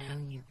getting to know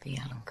you,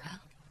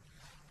 Bianca.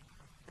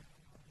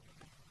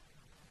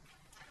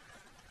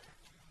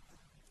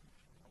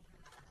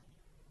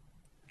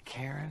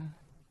 Karen,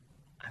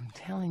 I'm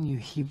telling you,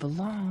 he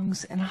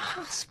belongs in a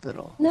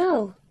hospital.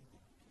 No.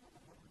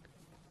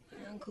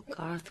 My Uncle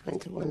Garth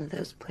went to one of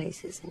those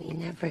places and he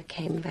never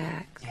came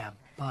back. Yeah,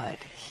 But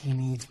he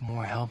needs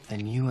more help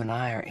than you and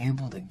I are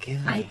able to give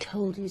him. I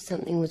told you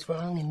something was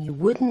wrong and you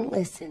wouldn't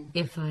listen.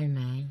 If I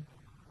may.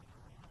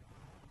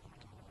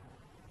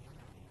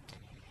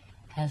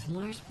 Has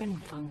Lars been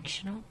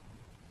functional?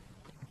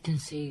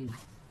 Does he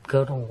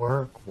go to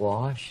work,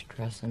 wash,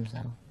 dress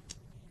himself?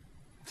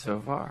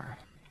 So far.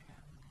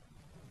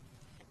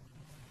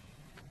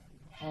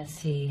 Has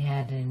he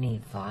had any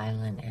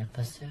violent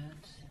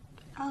episodes?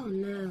 Oh,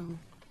 no.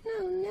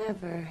 No,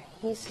 never.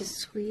 He's a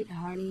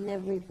sweetheart. He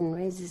never even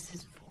raises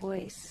his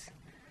voice.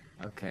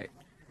 Okay.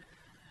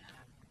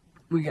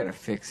 We gotta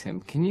fix him.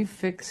 Can you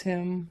fix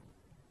him?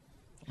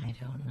 I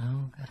don't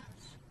know, Gus.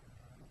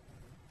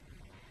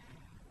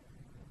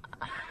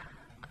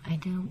 I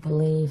don't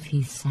believe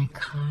he's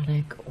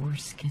psychotic or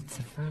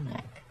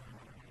schizophrenic.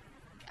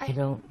 I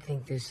don't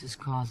think this is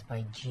caused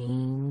by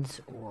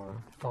genes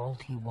or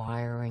faulty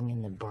wiring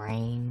in the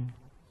brain.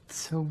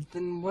 So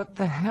then what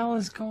the hell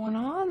is going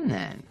on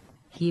then?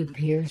 He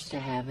appears to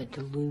have a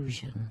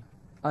delusion.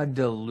 A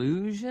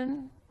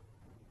delusion?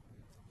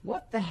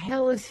 What the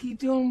hell is he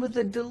doing with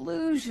a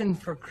delusion,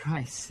 for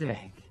Christ's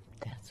sake?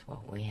 That's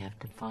what we have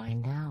to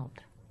find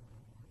out.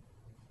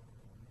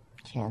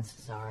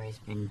 Chances are he's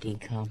been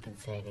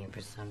decompensating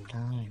for some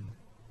time.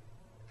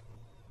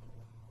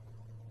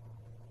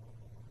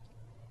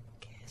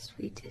 Guess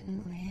we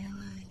didn't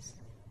realize.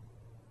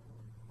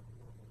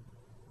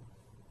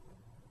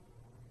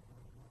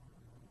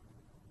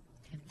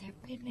 Have there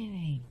been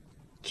any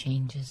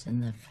changes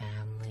in the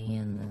family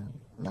in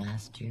the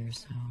last year or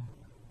so?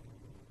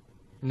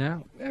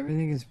 No,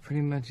 everything is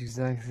pretty much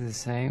exactly the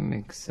same,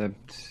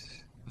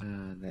 except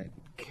that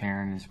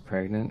Karen is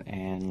pregnant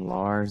and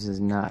Lars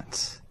is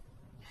nuts.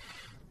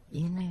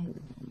 You know,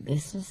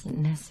 this isn't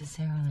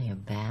necessarily a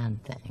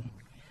bad thing.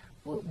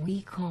 What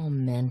we call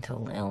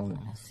mental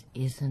illness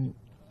isn't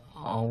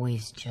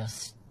always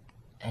just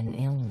an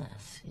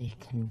illness. It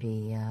can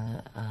be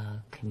a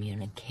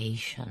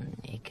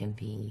communication. It can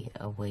be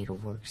a way to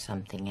work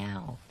something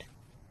out.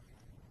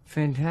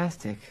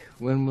 Fantastic.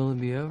 When will it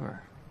be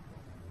over?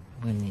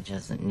 When he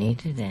doesn't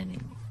need it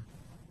anymore.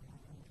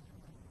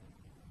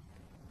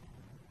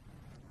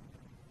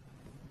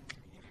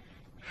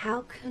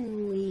 How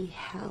can we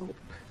help?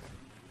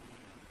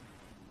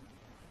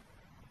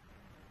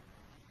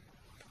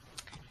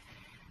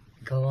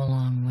 Go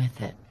along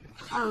with it.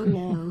 Oh,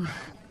 no.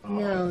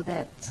 No,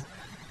 that's...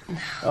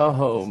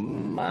 Oh,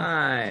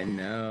 my.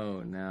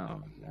 No.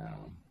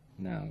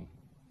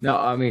 No,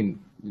 I mean,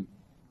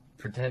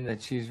 pretend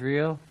that she's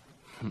real?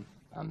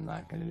 I'm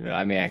not going to do it.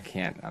 I mean, I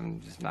can't. I'm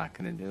just not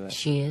going to do it.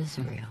 She is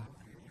real.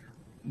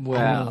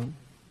 Well... I mean,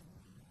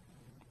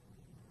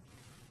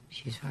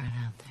 she's right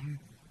out there.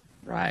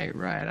 Right.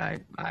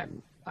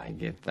 I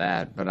get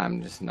that, but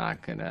I'm just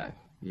not going to...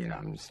 You know,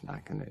 I'm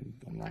not gonna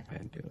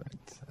do it.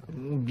 So.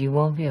 You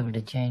won't be able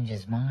to change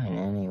his mind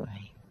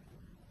anyway.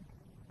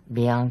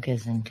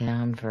 Bianca's in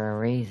town for a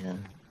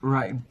reason.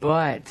 Right,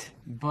 but...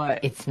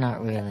 It's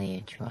not really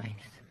a choice.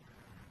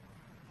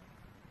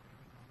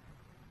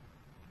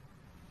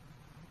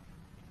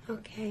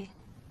 Okay.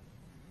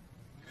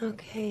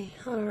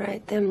 All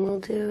right, then we'll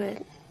do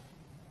it.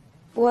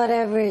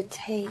 Whatever it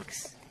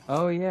takes.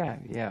 Oh, yeah.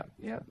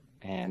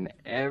 And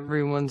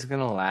everyone's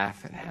gonna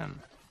laugh at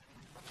him.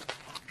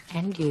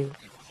 And you.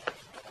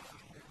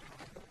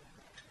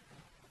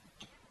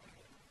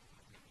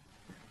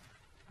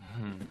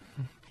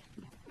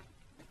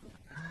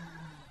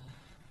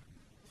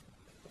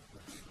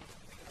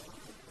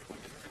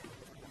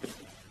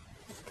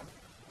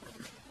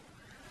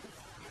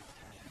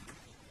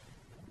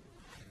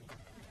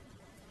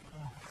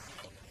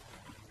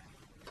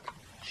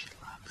 She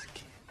loves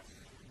kids.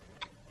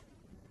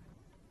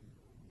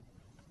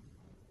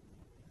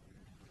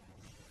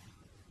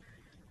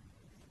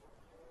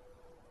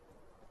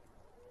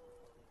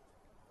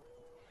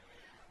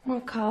 More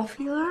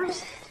coffee,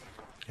 Lars?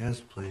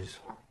 Yes, please.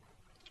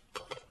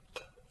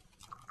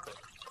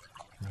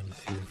 Can you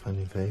see the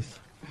funny face?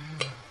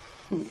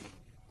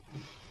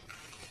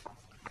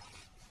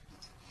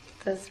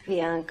 Does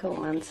Bianca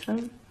want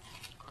some?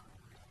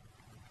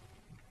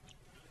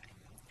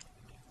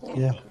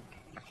 Yeah.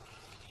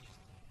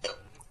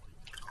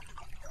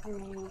 There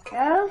you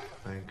go.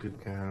 Thank you,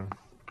 Karen.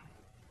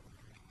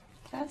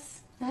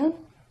 Just, no?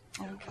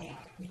 Okay.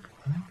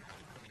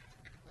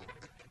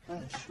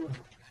 Sure.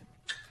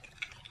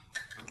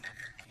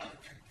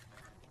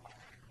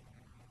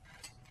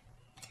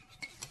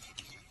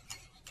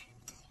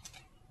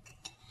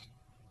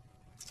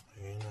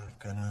 You're not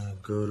gonna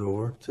go to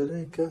work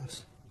today,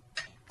 Gus?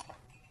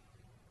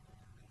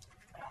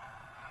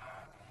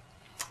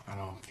 I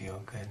don't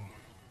feel good.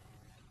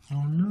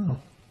 Oh,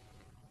 no.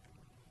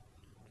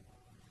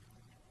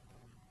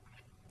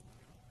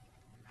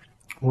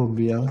 Well,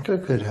 Bianca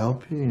could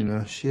help you. You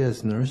know, she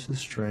has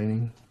nurses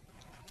training.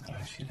 No,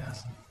 she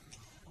doesn't.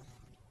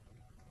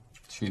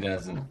 She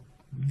doesn't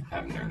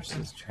have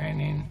nurses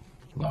training,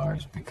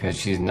 Lars, because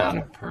she's not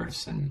a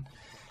person.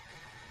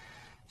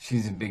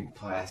 She's a big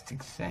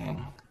plastic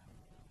thing.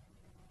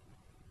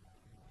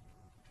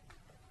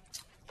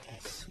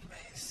 That's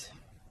amazing.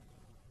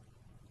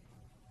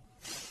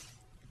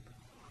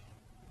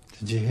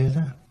 Did you hear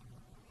that?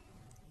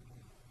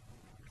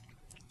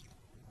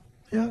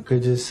 Bianca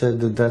just said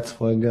that that's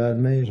why God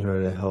made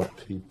her, to help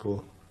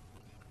people.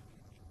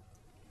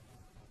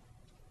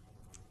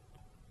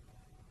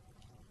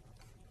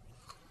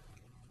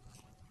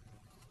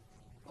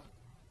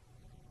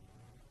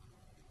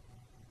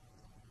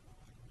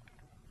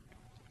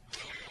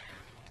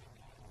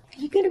 Are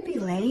you gonna be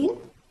late?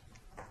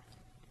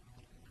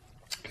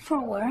 For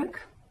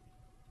work?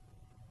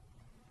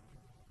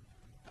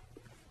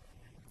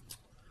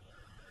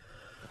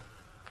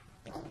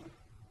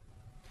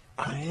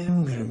 I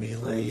am gonna be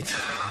late.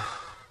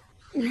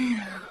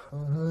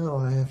 Oh no,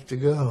 I have to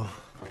go.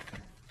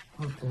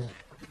 Okay.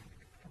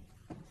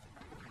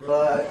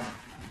 But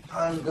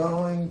I'm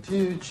going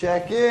to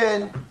check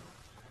in.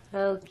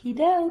 Okie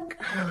doke.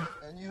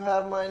 And you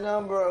have my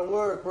number at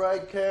work,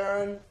 right,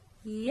 Karen?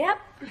 Yep.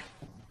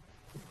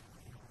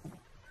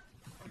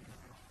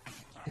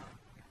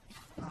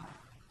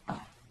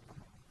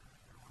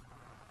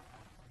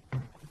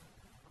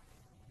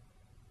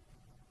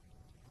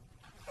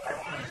 I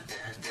wanted to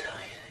tell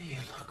you that you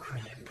look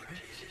really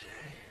pretty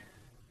today.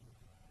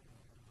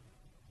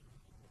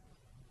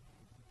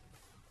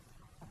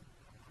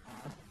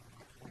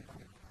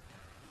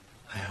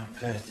 I hope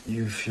that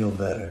you feel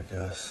better,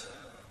 Gus.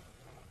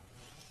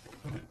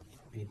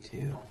 Me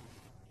too.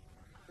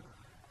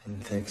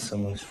 Didn't take so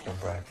much for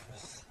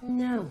breakfast.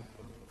 No.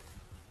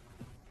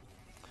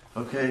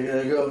 Okay,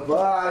 gotta go.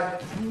 Bye.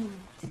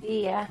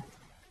 See ya.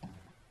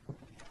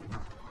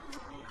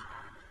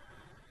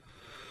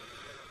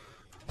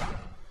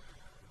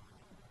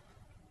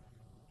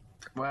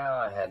 Well,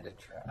 I had to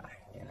try,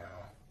 you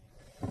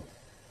know.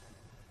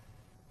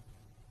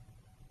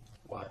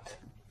 What?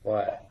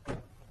 What?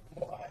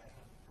 What?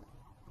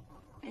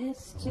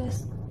 It's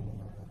just...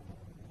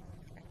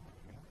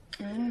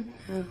 I don't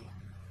know.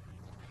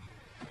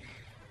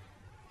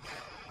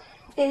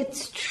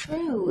 It's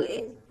true.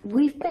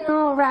 We've been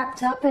all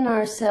wrapped up in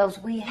ourselves.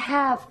 We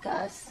have,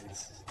 Gus.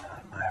 This is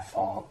not my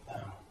fault,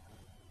 though.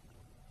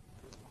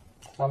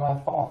 It's not my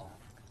fault.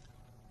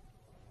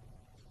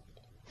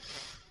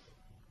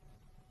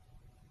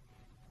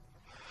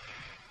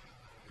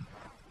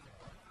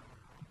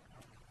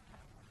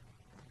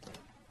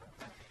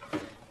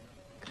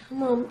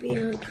 Come on,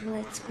 Bianca,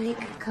 let's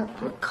make a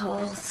couple of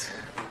calls.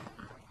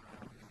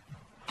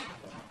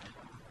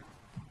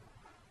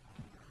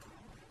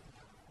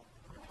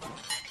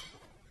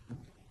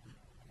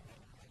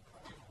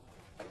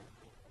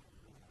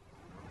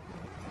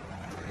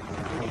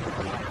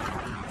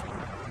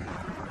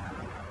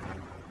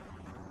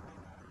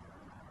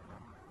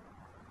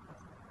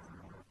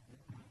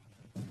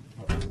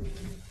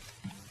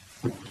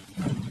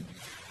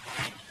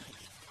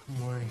 Good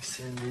morning,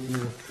 Cindy. You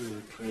look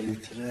really pretty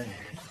today.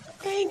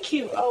 Thank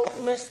you, oh,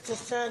 Mr.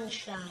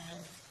 Sunshine.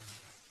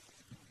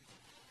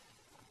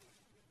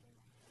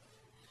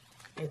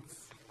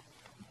 It's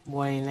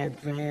way in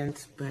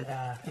advance, but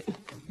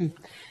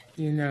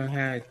you know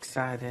how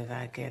excited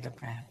I get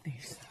about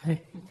these things.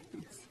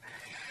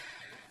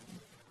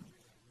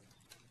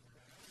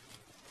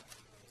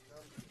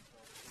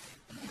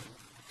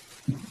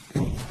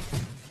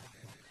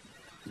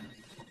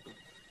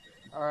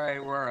 All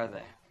right, where are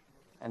they?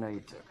 I know you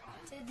took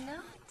them. Did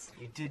not.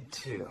 You did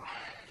too.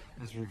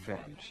 As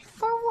revenge.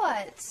 For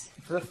what?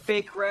 For the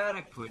fake rat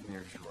I put in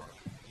your drawer.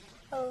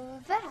 Oh,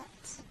 that.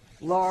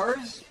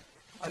 Lars,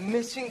 I'm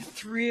missing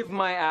 3 of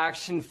my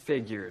action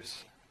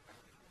figures.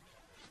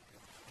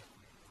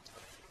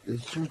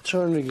 It's your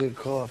turn to get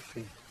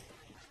coffee.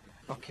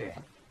 Okay,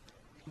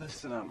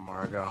 listen up,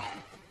 Margot.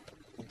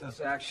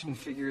 Those action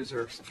figures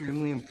are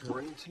extremely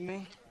important to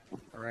me.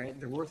 All right,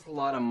 they're worth a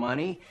lot of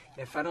money.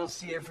 If I don't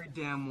see every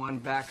damn one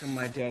back on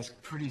my desk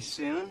pretty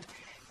soon,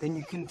 then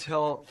you can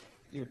tell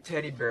your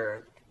teddy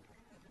bear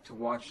to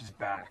watch his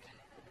back.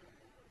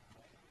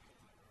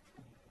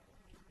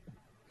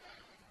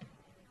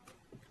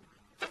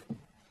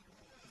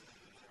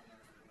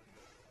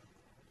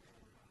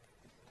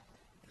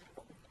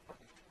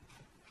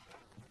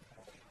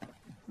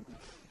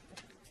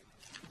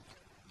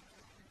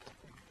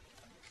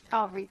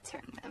 I'll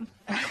return them.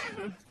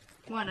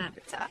 One at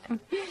a time.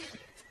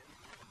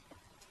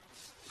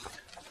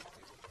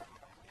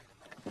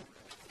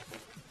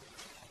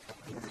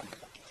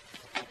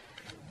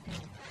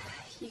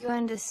 You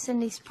going to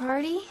Cindy's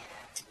party?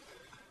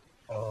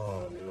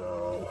 Oh,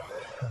 no.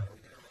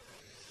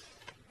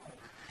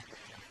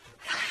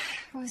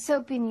 I was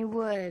hoping you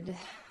would.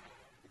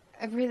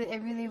 I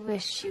really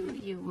wish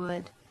you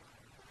would.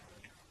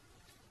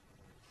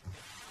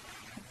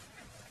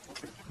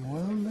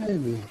 Well,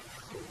 maybe.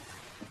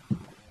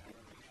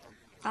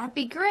 That'd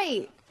be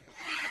great.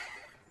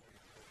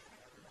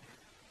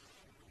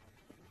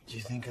 Do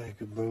you think I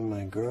could bring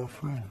my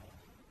girlfriend?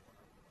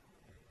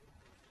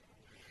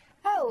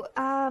 Oh,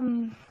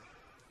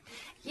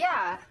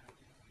 yeah.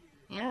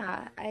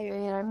 Yeah,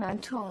 I'm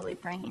totally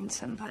bringing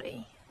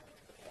somebody.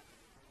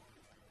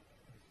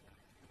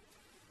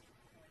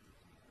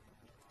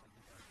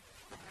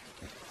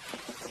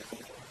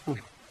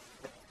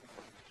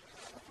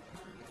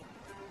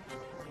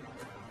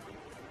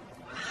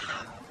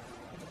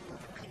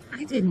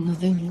 didn't know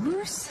they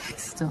were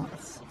sex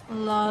dolls.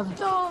 Love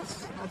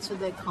dolls. That's what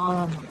they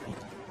call them.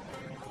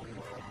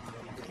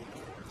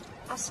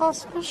 I saw a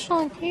special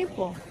on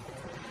cable.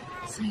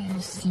 So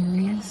you're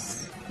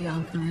serious?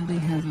 Bianca really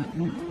has a...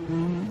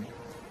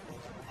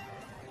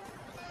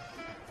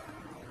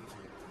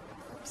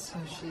 So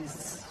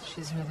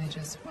she's really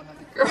just one of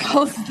the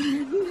girls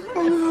then.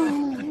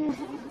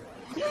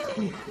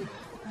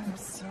 I'm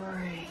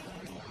sorry.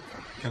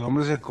 El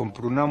hombre se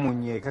compró una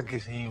muñeca que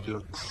se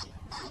infló.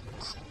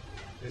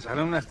 Le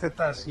salen unas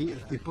tetas así, el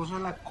tipo se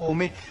la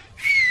come,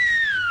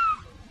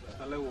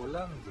 sale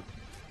volando.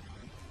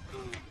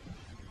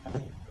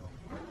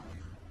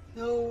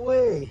 No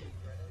way.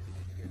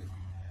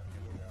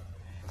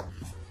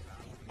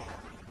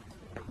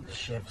 Does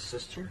she have a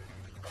sister?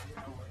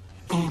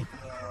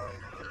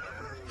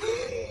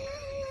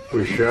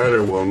 Wish I had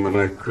a woman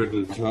I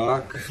couldn't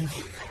talk.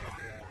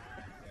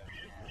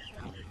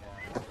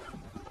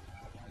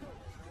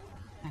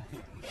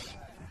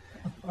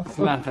 It's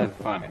not that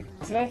funny.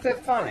 It's not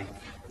that funny.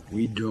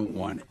 We don't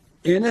want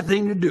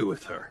anything to do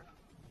with her.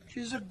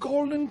 She's a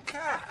golden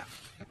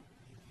calf.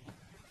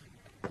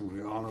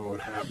 We all know what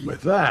happened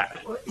with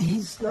that. Well,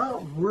 he's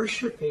not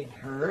worshiping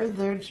her.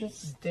 They're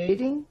just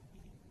dating.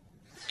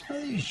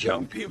 These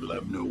young people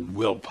have no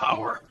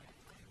willpower.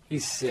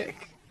 He's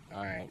sick.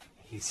 All right.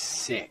 He's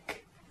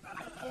sick.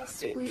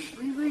 Yes,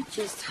 we were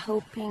just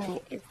hoping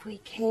if we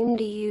came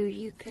to you,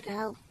 you could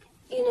help,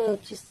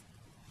 just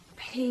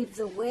pave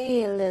the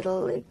way a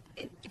little.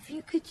 If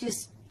you could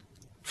just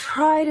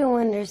try to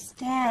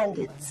understand,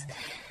 it's...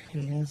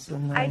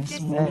 I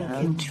didn't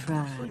even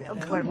try.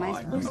 What am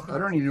I supposed to... I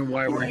don't even know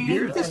why we're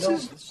here. This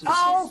is...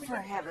 Oh, for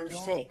heaven's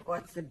sake,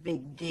 what's the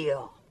big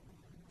deal?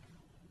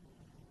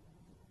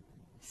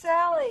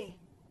 Sally,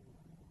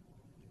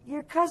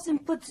 your cousin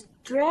puts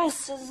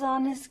dresses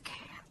on his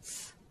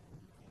cats.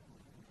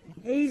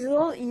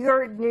 Hazel,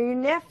 your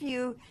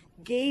nephew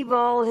gave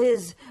all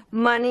his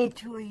money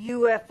to a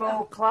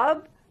UFO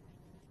club.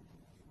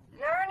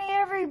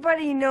 Narnie,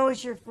 everybody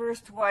knows your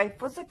first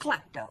wife was a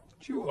klepto.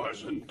 She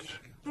wasn't.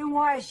 Then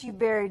why is she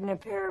buried in a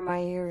pair of my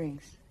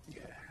earrings?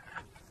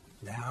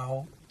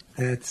 Now,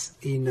 that's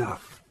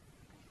enough.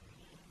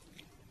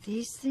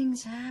 These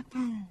things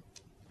happen.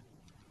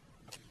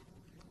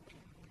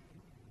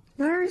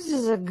 Lars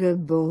is a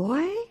good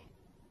boy.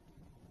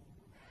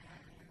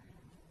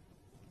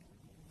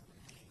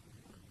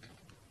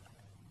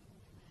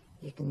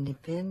 You can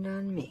depend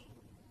on me.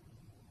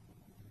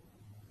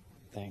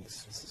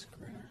 Thanks, Mrs.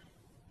 Gruner.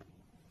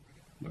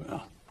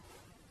 Well,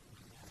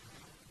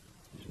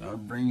 he's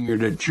not bringing her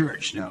to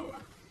church now,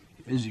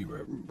 is he,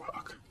 Reverend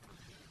Bach?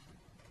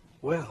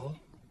 Well,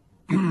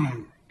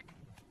 the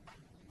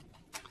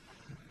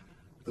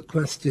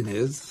question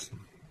is,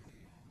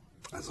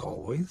 as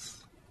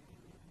always,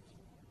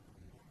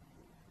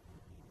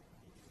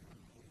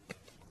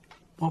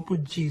 what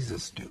would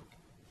Jesus do?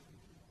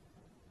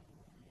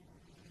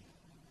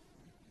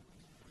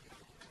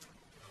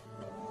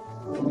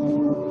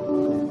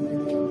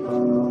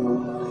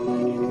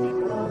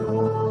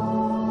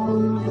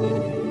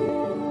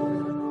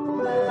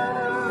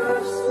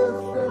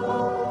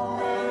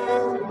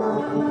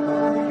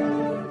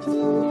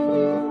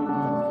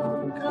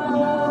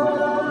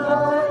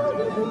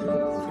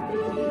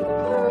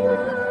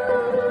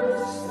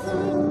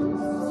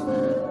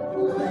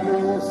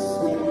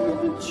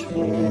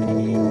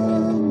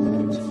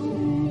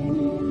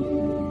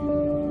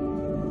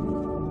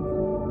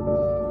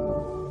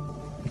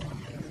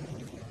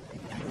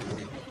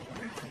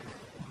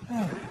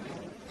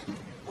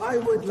 I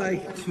would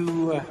like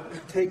to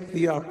take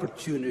the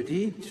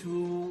opportunity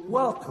to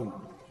welcome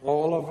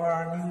all of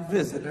our new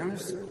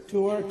visitors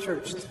to our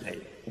church today.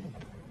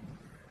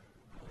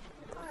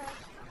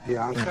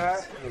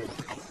 Bianca,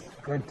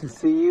 good to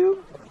see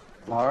you.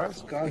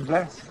 Lars, God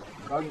bless.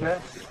 God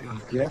bless.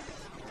 Yes.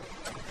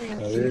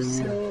 Thank you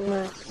so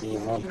much. You're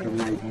welcome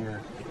right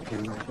here.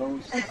 Getting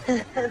close.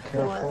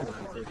 Careful.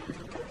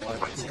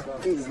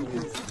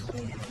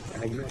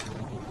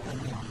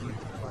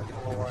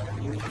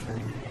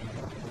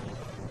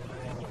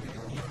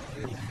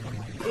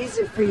 These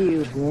are for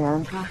you,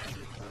 Bianca.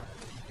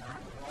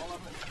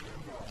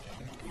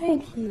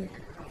 Thank you.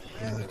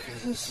 Yeah, look,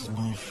 this is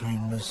my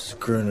friend, Mrs.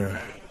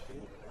 Gruner.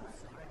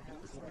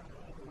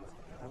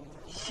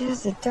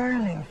 She's a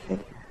darling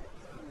figure.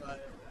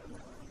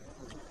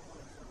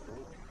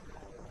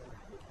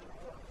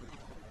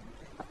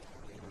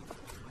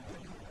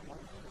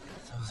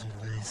 Those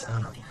are nice,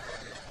 huh?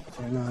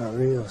 They're not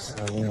real,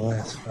 so they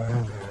last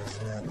forever,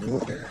 isn't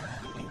that good?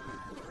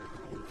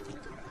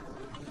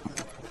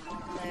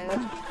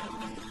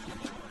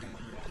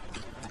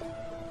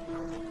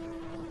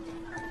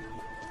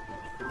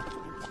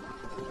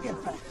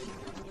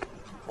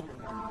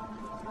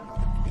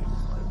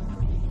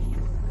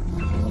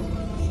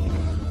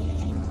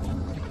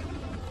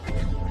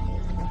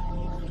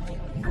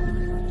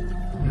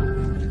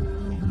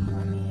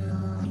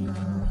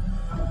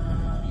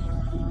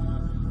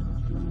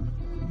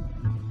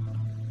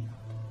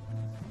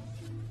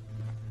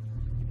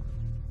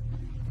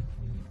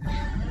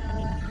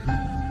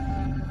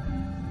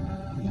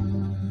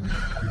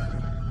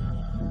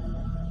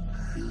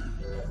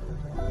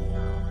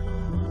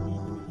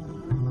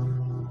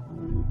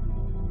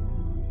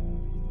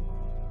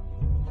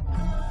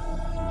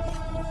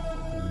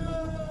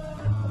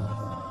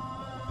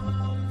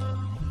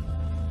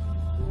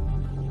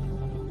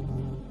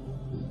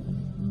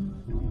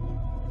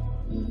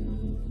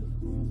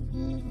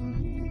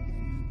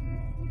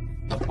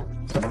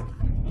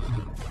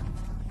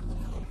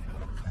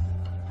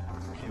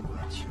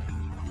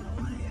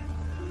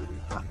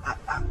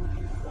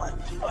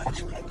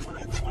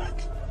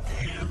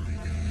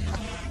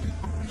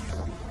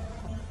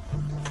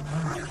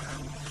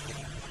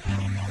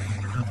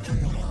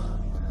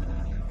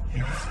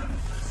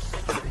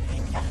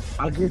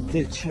 I'll get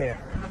the chair.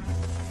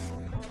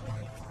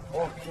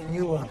 Oh, can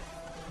you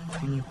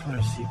put a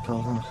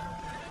seatbelt on?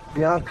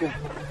 Bianca,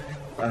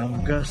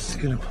 Gus is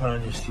gonna put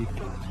on your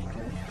seatbelt,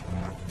 okay?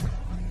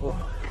 Oh,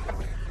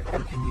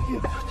 can you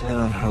get that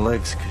on her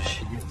legs because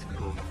she gets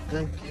cold?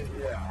 Thank you.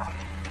 Yeah.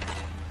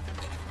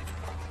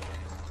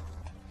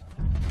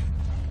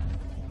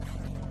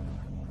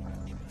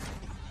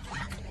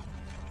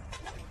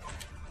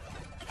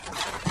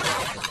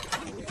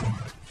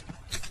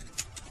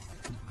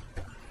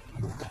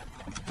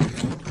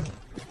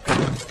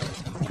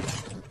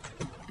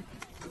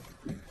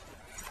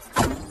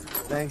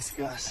 Thanks,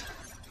 Gus.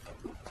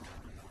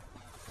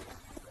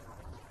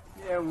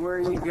 Yeah, where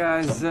are you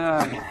guys,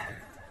 where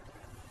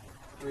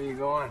are you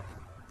going?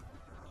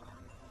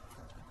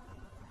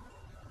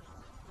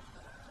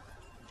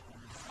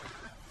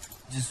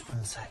 Just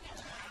 1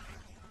 second.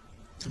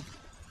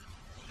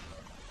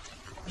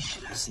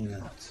 She doesn't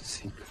know it's a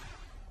secret.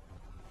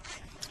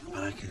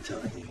 But I can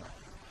tell you.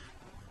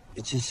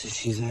 It's just that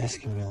she's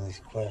asking me all these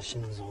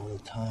questions all the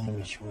time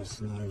and she wants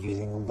to know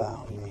everything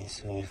about me,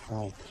 so I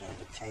thought that I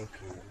would take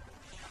her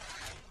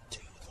to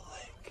the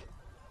lake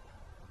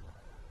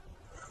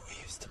where we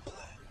used to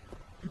play.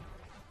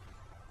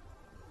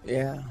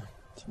 Yeah.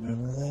 Do you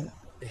remember that?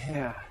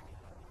 Yeah.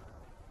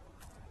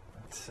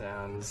 That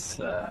sounds,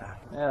 yeah,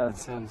 that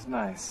sounds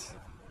nice.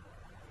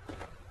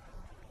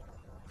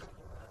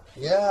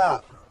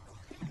 Yeah.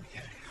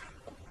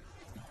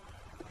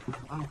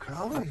 I'm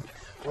coming.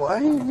 Why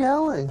are you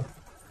yelling?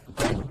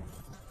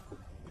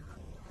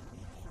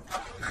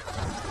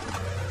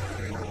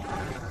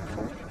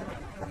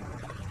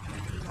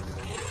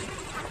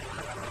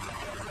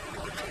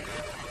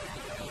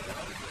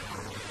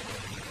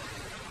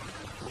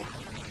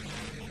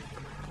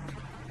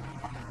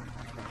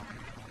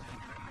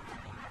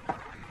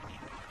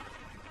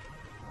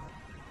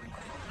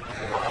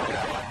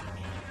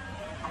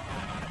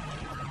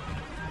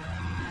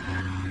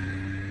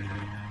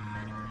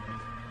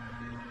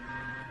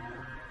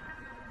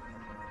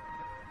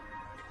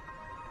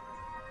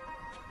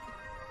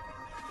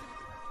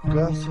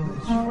 Gus and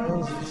his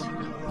friends used to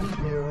come up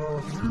here all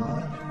the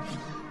time.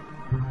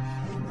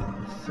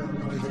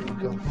 Somewhere they would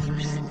go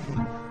fishing.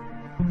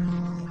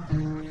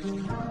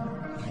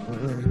 And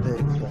then they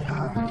play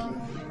hockey.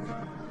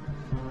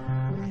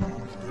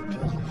 And they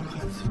built all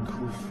kinds of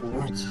cool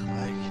forts,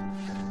 like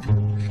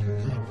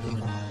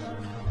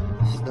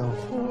snow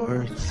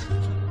forts.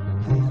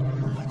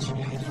 What's your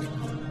name?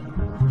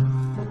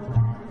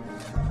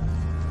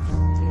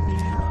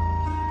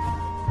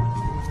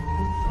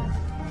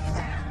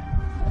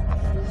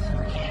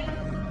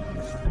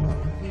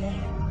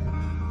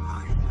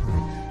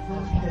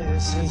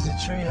 This is the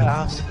tree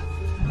house,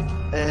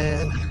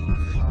 and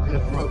we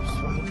have ropes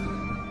and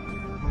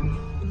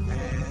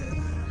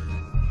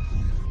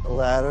a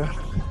ladder.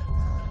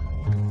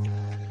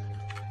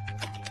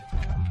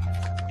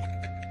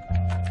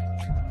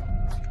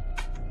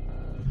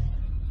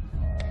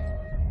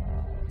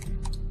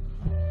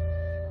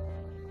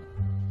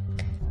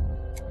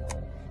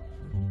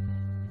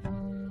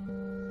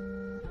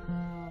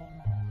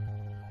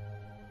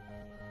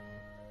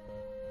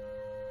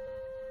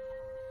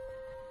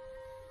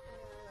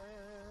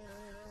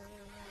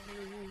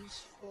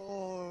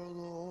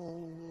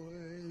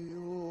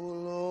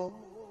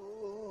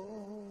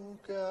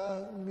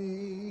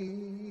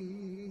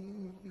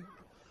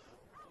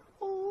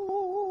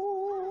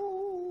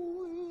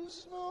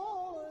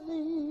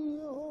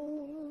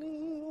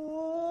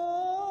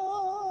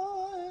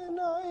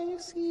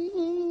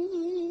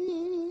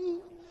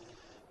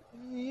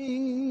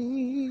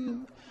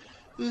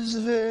 Is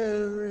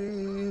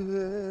very,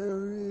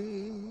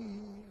 very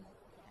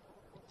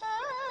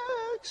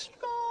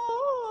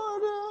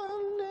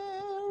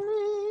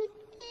extraordinary.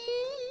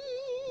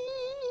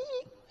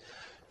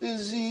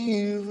 Is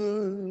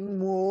even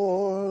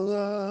more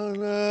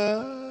than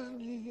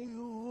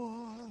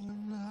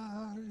anyone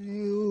that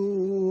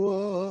you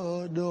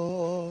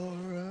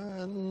adore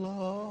and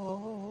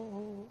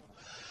love.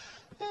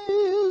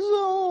 Is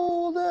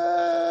all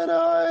that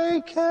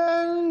I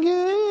can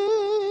give.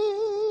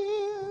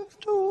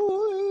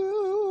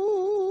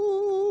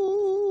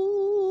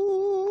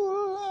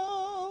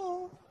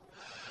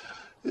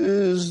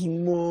 Is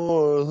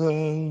more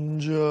than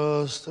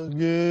just a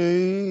game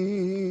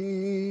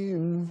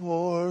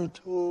for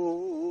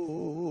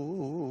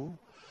two.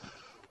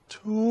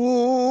 Two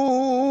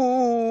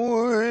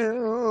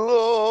in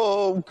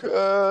love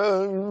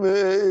can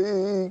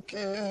make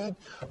it.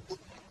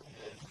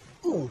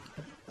 Ooh.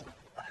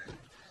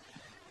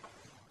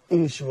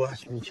 You should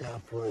watch me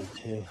chop wood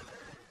too.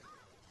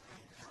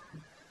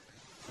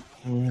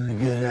 I'm really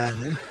good at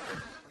it.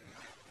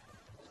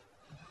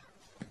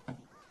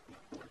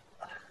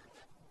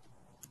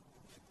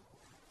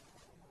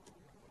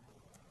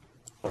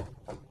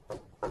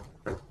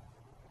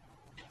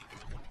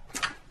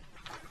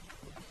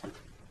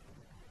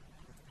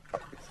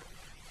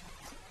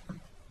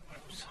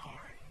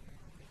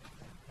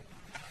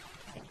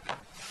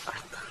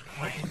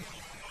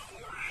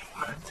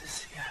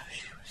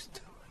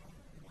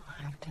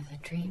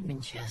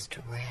 She has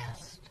to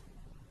rest.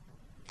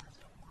 Doesn't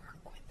work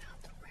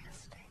without the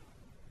resting.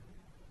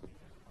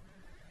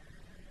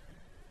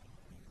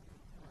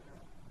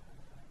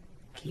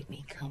 Keep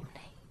me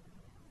company.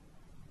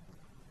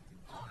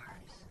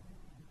 Lars.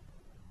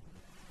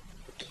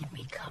 Keep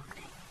me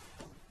company.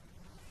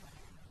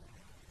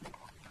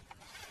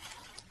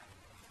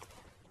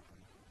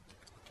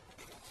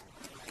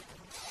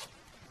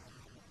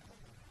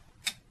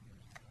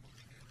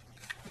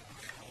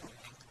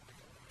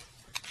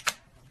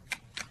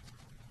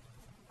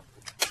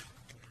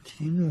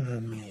 Do you know how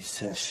many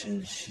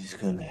sessions she's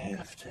gonna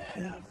have to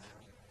have?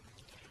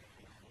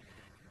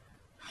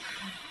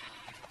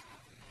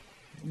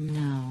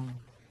 No.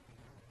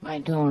 I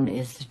don't.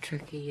 It's a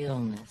tricky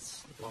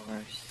illness,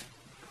 Lars.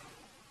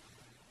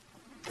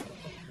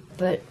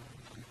 But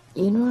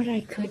you know what I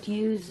could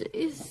use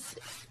is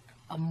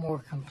a more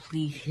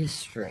complete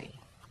history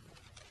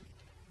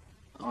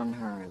on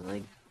her,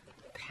 like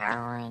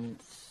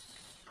parents.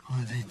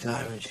 Oh, they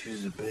died when she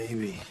was a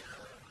baby.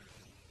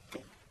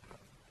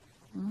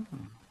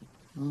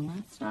 Well,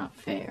 that's not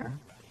fair.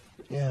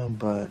 Yeah,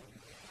 but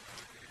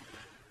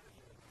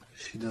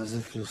she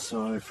doesn't feel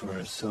sorry for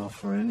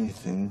herself or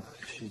anything.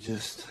 She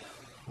just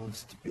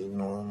wants to be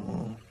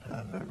normal,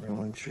 have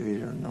everyone treat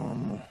her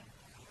normal.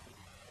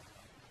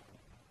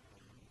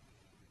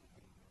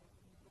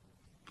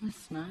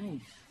 That's nice.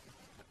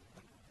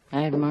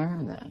 I admire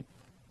that.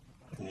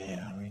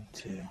 Yeah, me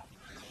too.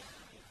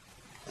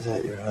 Is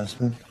that your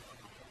husband?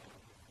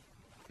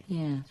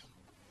 Yes.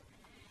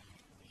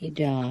 He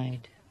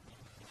died.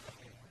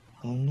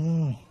 Oh,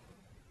 no.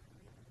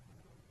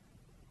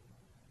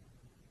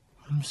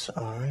 I'm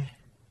sorry.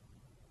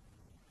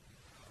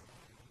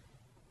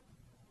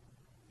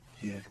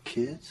 Do you have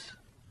kids?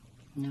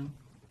 No.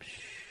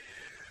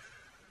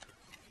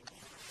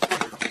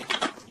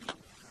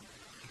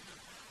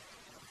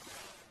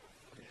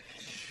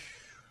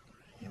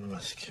 You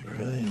must get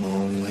really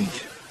lonely.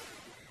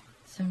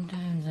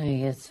 Sometimes I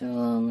get so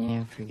lonely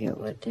I forget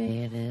what day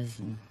it is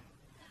and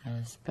how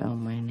to spell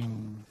my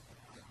name.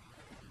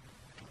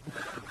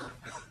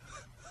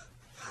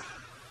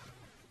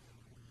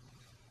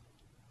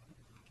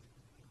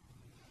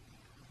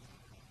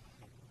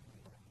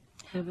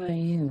 How about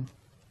you?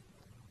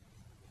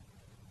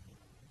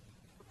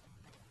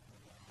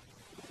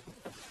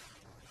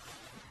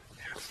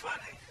 You're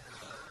funny.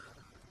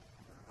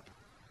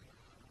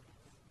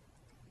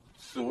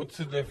 So what's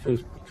the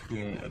difference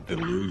between a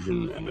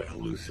delusion and a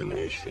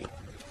hallucination?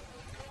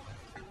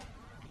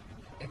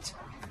 It's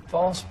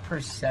false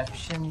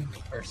perception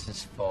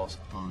versus false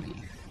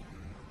belief.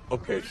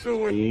 Okay, so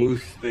when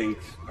Moose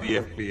thinks the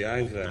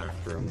FBI's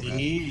after him,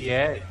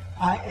 Yeah.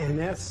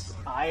 INS,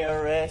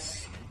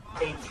 IRS,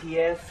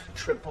 ATF,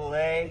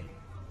 AAA.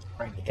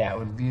 Right, that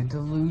would be a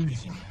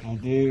delusion.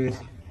 Dude,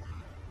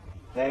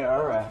 they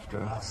are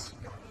after us.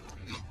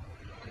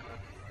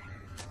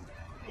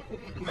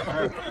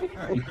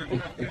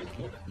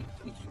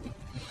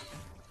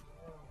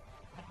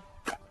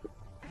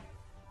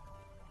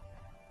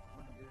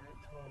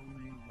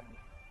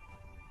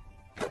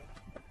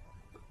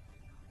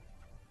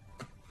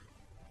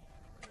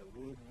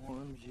 Wood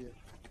warms you.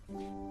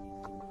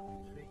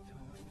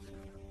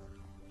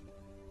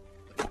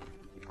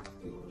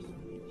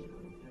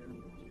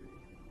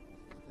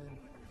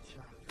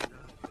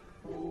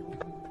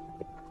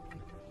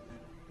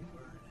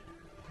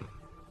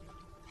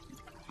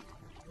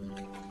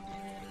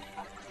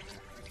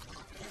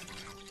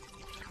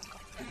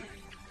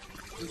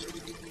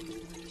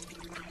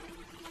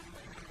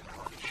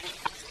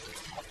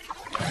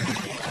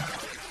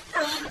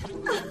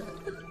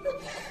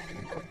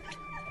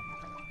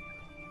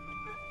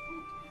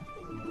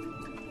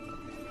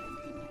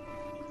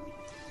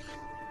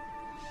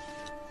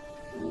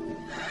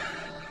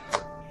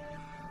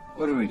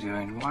 What are we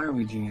doing? Why are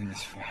we doing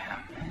this for him?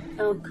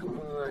 Oh, come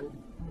on.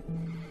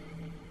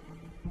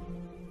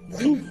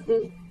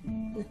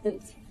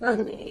 It's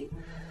funny.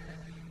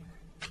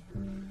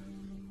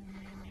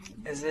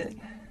 Is it?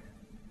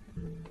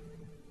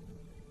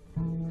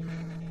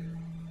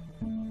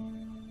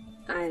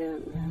 I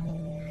don't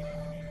know.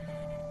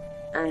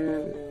 I don't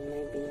know,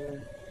 maybe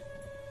not.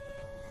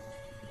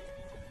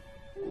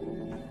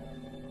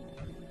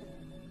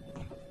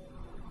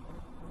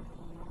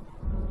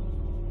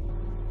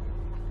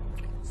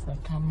 So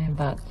tell me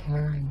about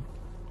Karen.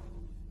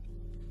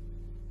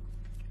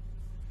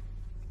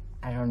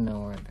 I don't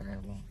know her very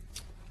well.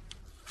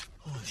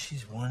 Oh,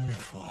 she's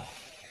wonderful.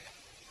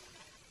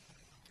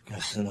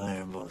 Gus and I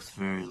are both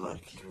very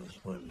lucky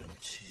with women.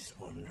 She's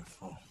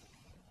wonderful.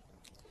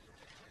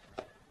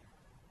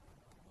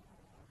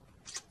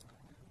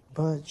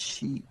 But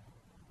she...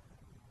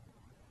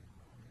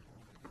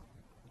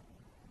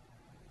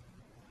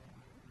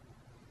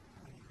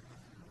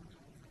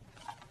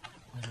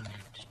 We don't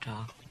have to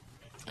talk.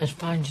 Let's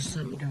find you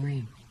something to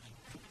read.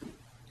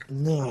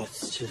 No,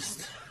 it's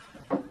just...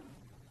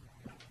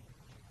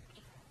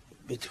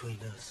 between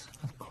us.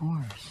 Of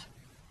course.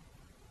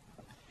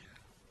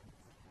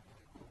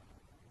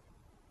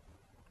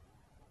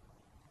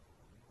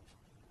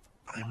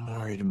 I'm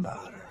worried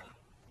about her.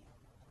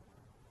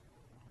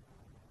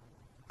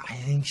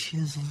 think she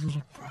has a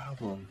little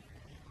problem.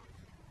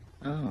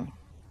 Oh,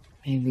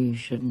 maybe you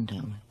shouldn't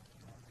tell me.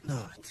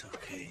 No, it's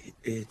okay.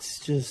 It's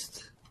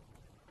just...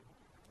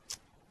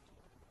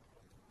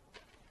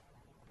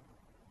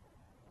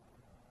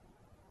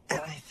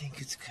 And I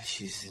think it's because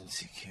she's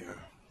insecure,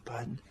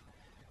 but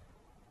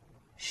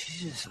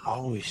she's just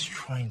always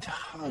trying to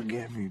hug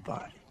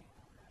everybody.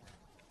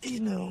 You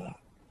know,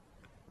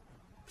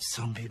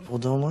 some people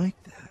don't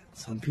like that.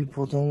 Some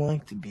people don't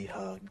like to be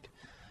hugged.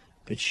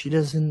 But she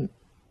doesn't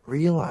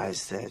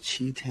realize that.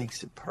 She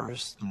takes it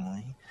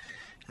personally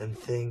and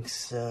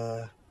thinks,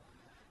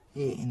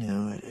 you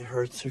know, it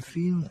hurts her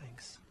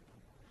feelings.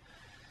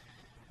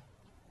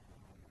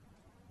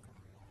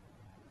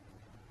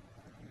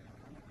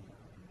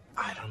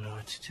 I don't know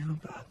what to do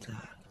about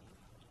that.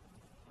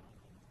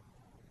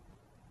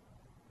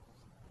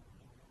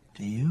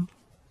 Do you?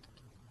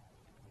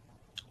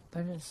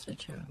 But it's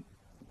such a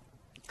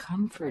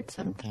comfort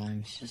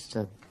sometimes just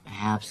to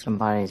have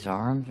somebody's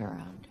arms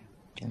around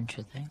you, don't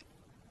you think?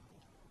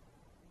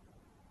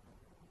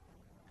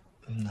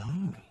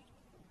 No.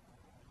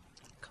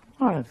 Come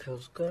on, it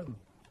feels good.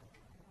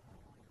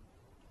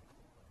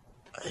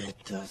 It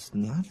does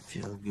not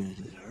feel good.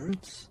 It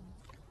hurts.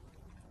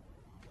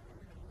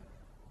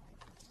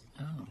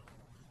 Oh.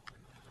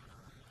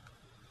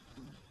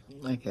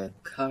 Like a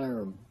cut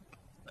or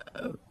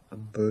a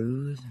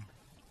bruise?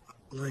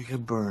 Like a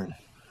burn.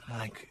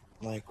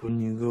 Like when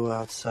you go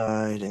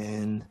outside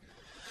and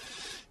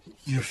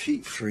your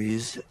feet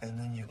freeze and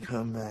then you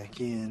come back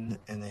in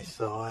and they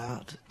thaw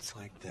out. It's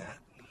like that.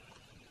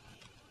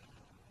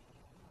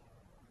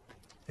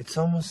 It's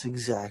almost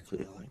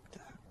exactly like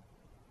that.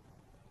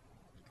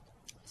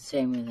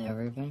 Same with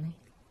everybody?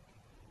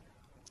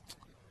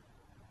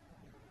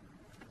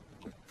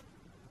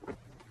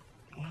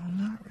 Well,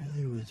 not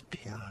really with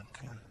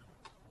Bianca.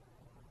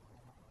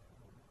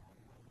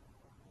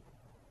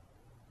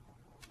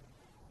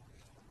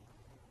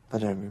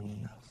 But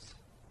everyone else.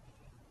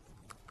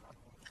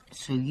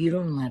 So you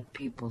don't let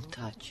people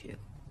touch you?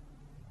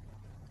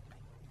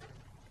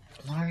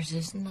 Lars,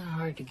 isn't that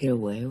hard to get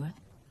away with?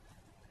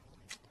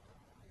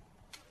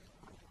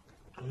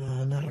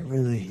 No, not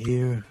really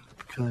here,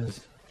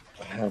 because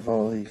I have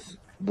all these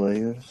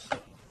layers.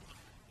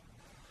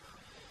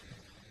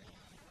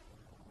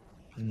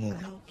 And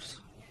that helps.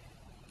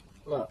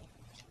 Look,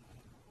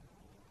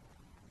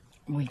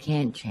 we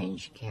can't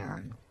change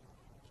Karen.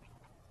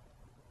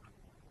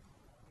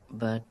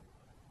 But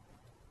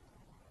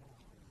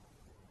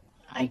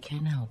I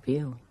can help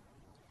you.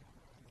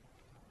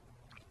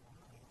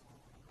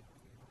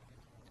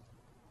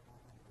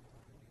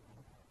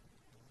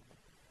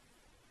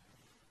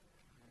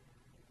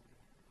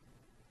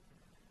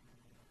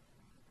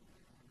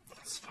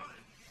 That's fine.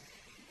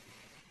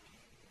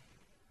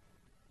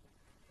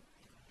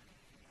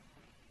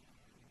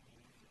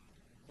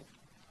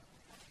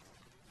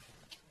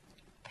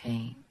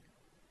 Pain.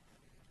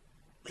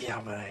 Yeah,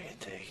 but I can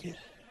take it.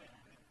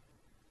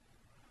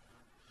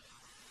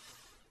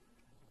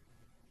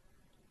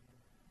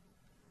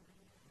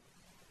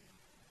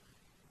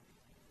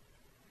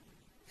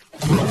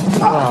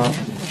 Well,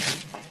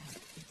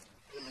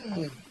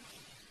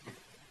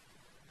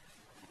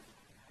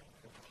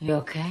 you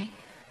okay?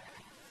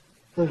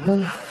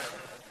 Uh-huh.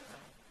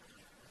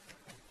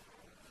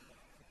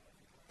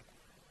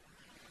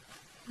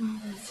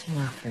 Well, that's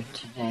enough for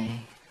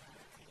today.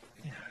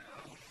 Yeah,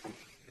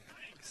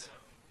 thanks.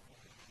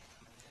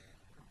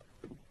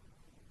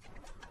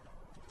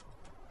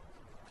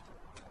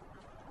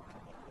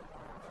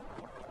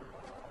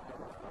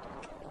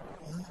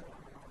 What?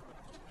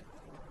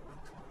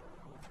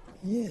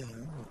 Yeah,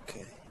 I'm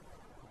okay.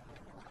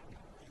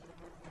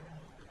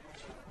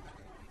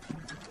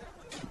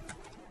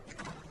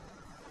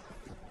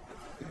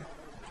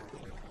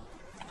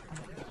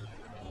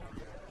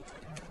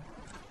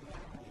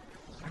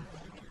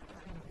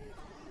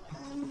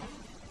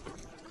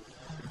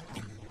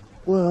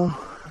 Well,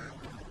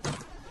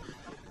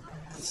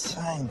 it's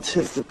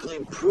scientifically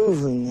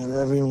proven that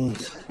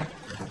everyone's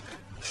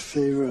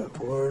favorite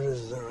word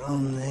is their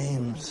own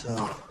name,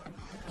 so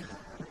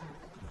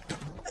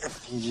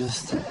if you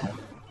just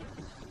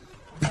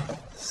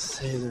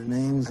say their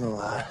names a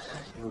lot,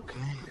 you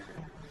okay?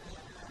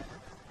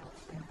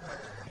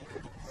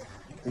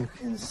 You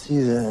can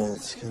see that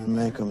it's gonna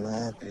make them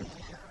happy.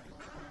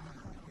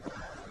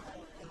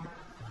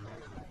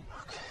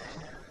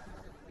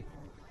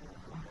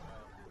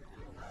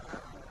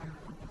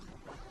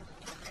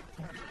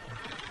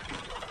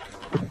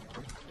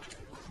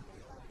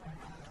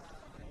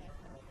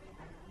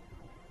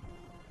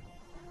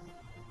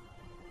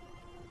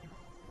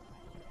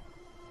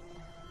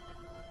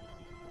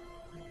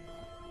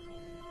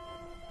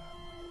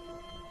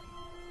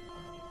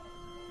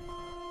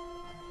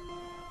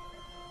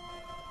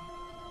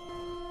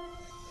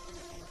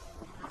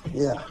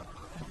 Yeah.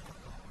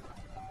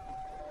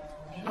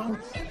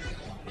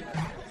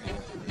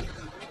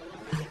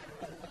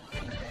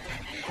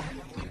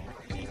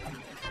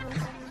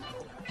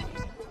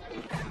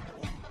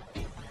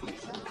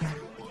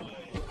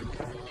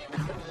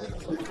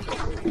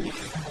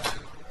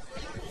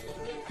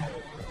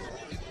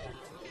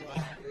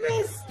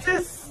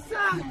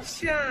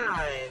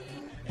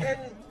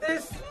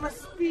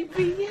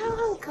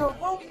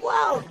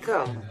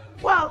 Welcome.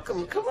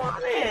 Welcome. Come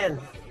on in.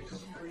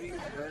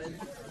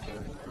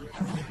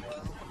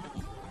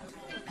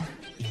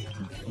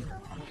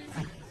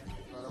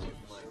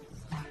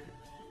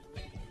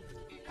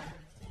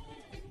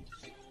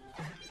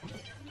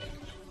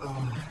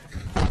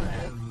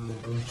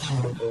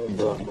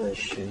 About my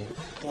shoes.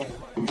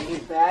 You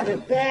better,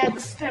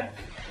 Baxter.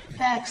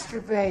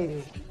 Baxter,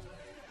 baby.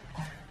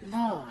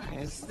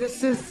 Lars,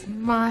 this is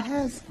my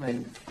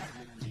husband.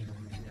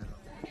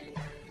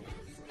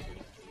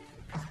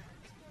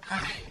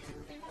 Hi.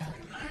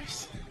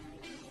 Lars.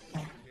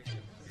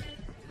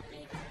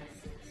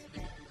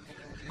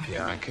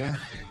 Bianca?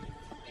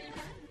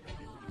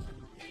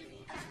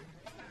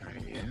 How are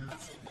you?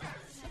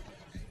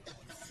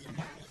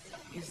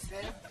 Is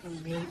that for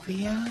me,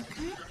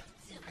 Bianca?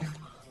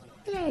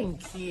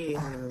 Thank you.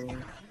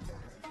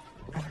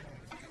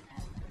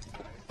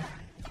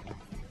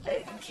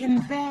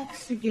 Can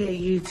Baxter get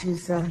you two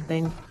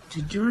something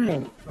to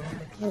drink from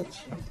the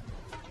kitchen?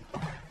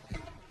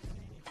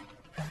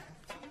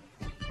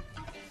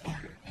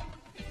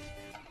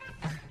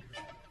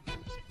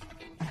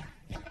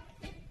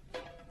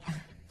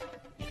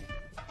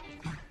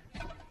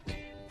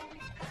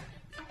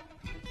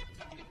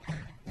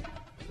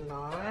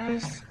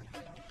 Lars?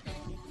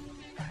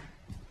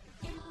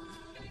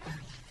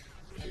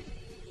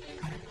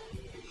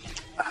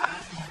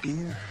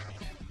 Beer.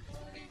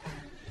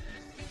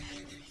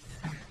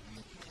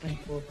 And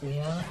for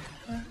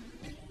Bianca?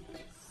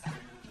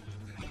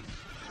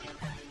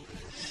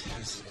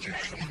 Just a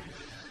drink.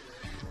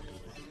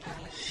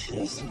 She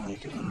doesn't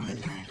like it when I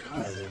drink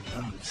either,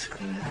 but I'm just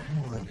gonna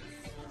have one.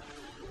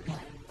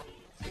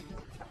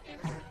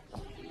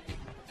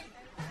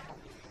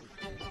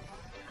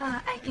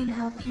 I can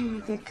help you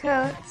with your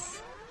coats.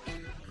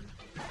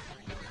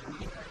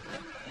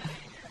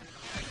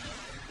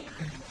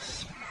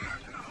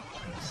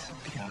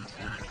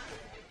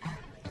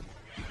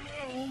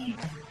 Hey.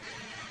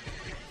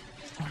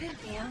 Good,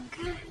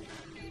 Bianca.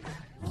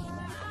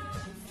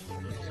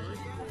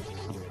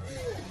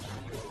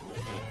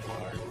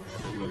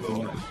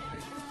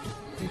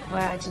 Before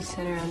I just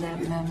sent her on that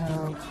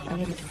memo, I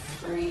get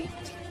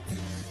freaked.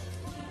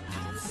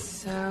 It's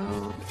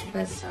so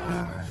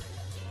bizarre.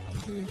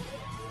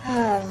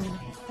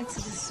 It's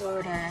a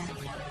disorder.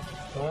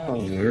 Oh,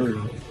 weird.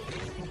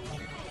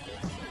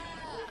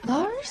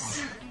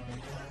 Lars?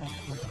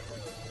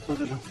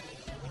 Look at him.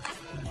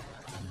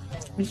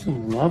 He's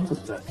in love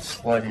with that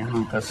slutty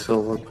hunk of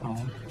silver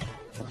cone.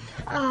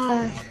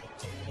 Her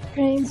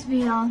name's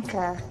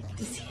Bianca.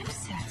 Does he have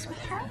sex with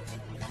her?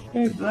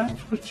 Hey, that's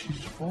what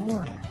she's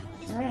for.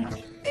 Yeah.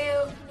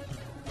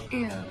 Ew.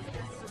 Ew.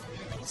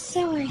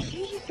 So I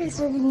hear you guys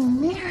are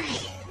getting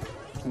married.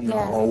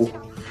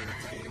 No.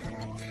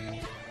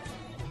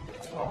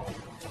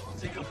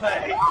 Take a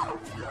bag.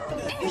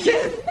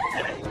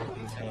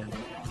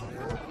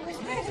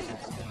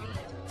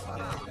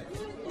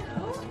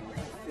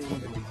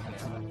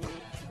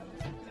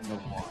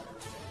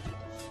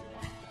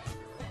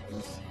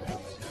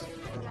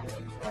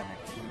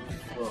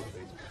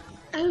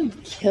 I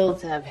would kill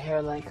to have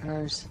hair like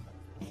hers.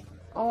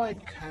 Oh,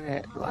 I'd cut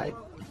it like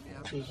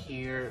to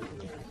here,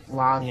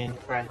 long and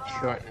front,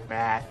 short and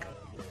back.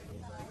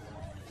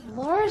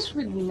 Lars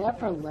would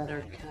never let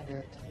her cut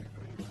it.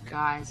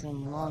 Guys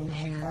in long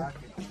hair.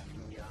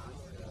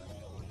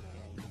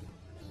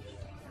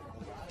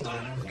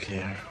 I don't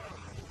care.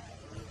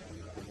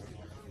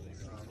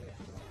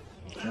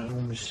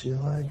 However she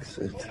likes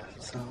it,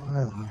 that's how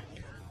I like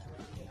it.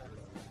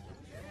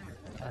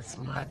 That's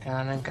my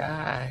kind of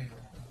guy.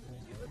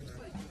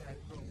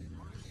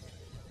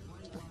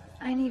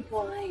 I need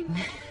wine.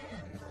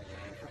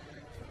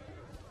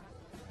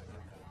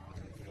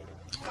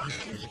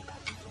 Okay.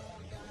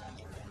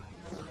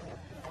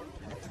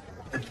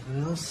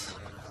 Anything else?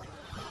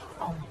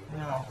 Oh,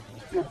 no.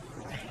 No,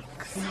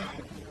 thanks.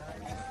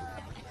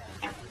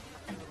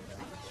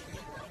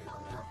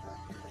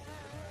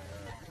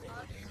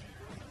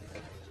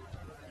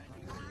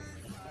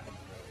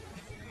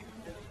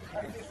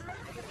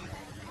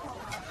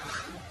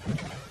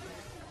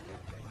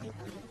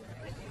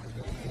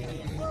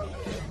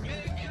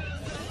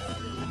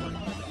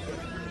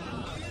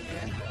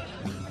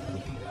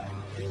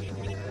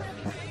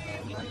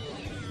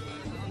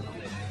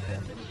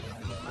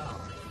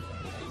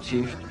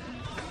 Chief.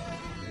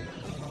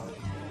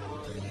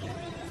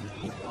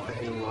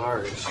 Hey,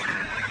 Lars.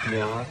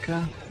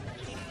 Bianca?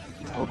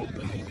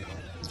 Totally.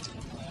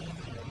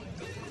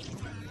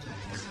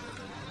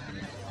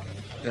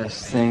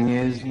 Best thing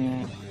is,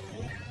 man,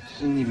 she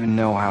doesn't even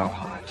know how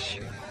hot she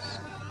is.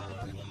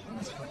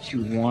 That's what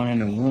you want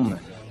in a woman.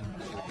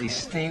 They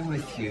stay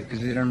with you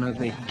because they don't know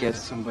they can get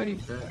somebody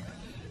better.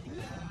 You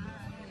know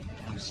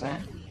what I'm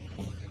saying?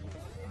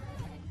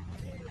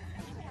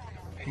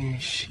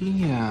 Is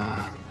she,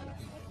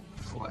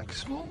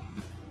 flexible?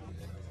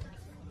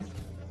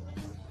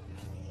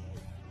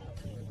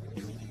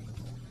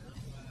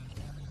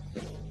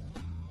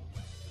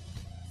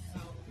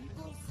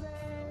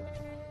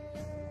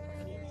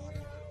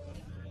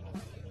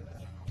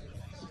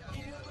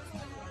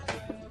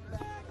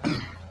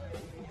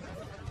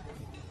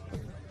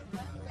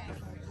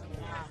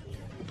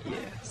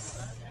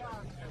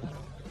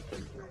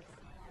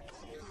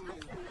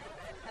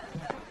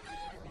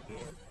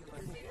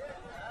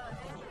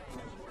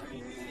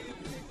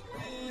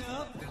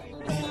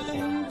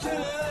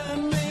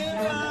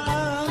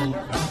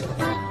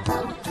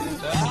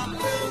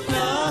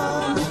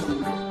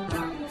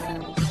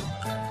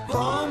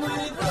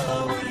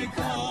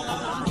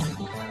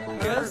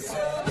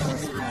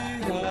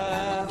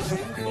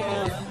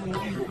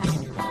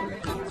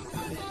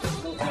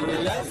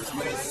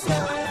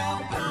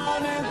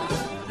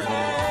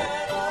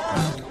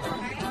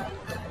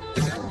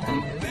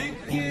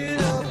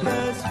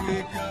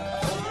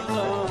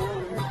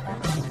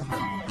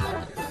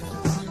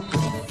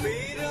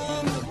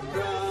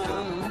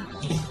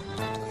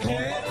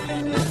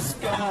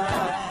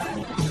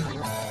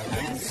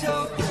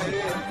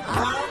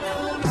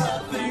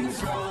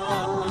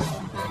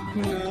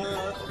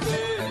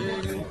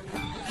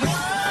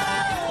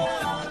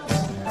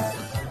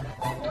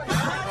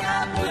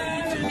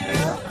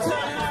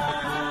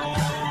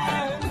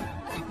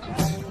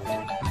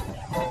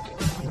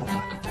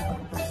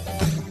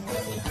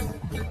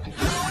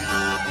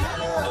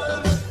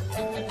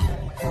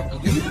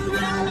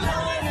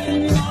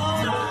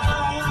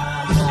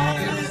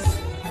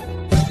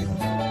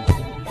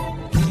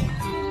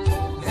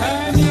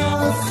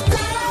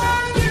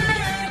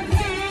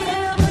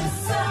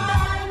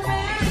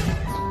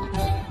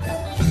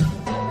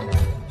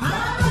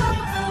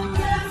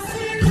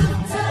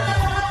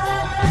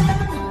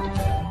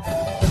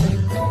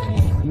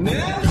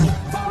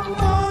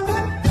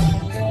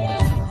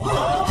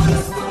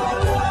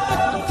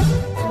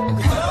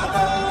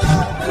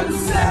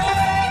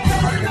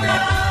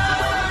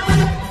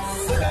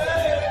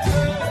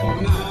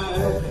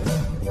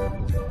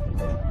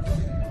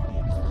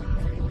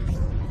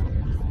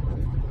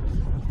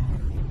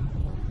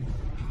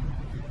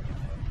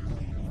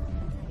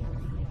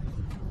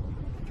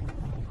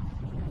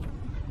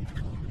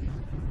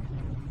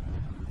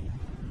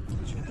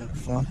 Did you have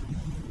fun?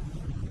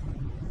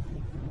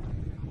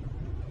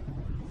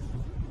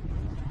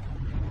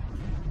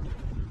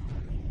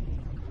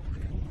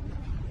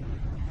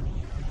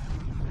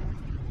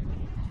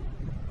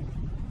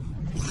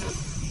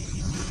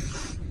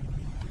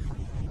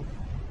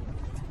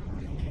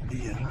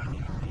 Yeah.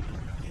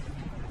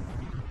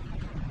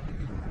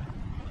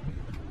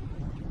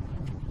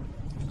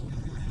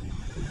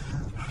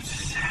 I'm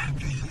just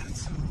happy,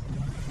 that's all.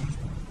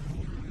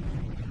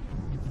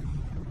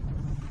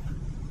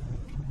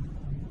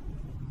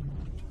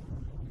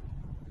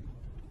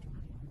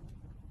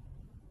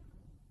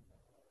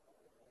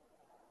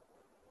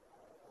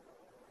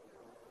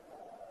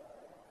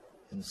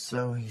 And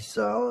so he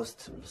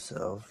solaced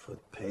himself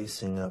with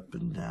pacing up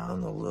and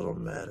down the little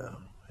meadow,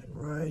 and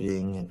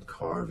writing and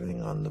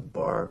carving on the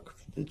bark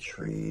of the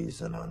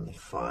trees and on the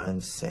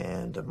fine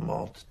sand a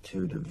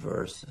multitude of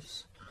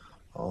verses,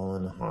 all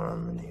in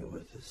harmony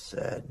with his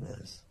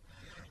sadness,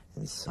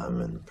 and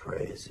some in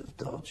praise of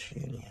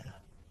Dulcinea.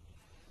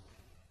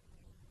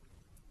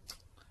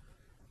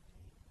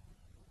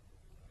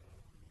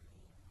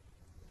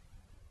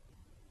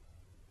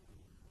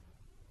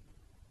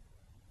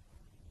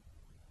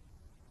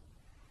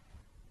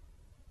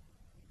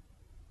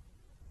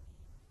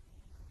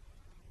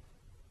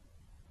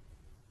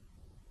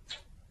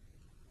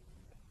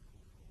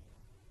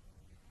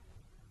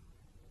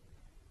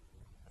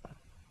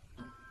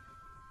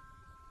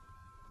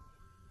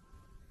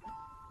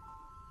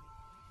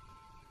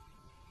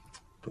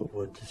 But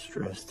what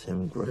distressed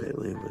him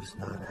greatly was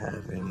not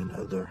having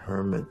another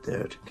hermit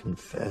there to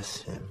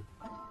confess him.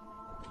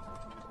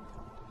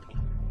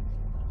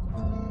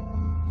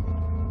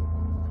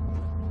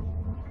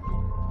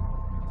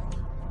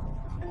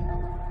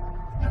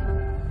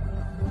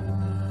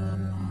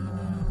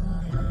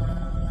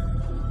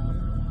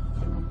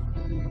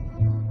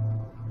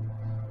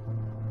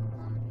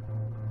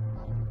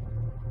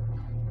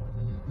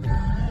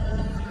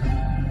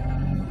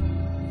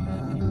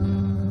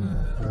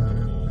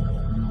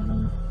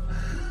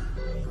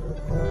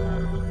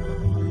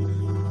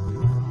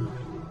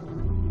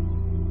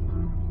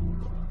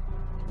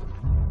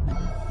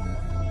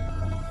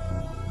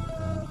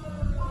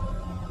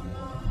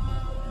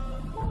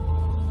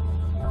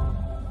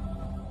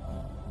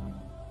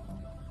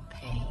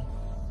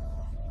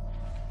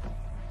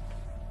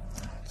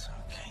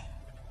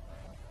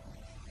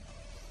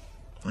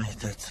 Wait,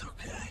 that's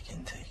okay. I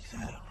can take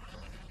that.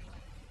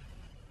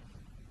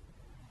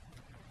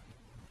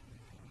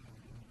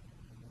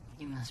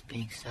 You must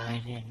be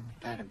excited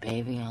about a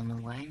baby on the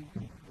way.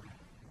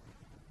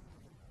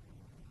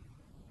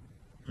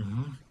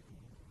 Mm-hmm.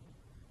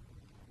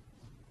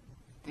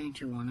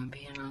 Don't you want to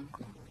be an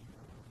uncle?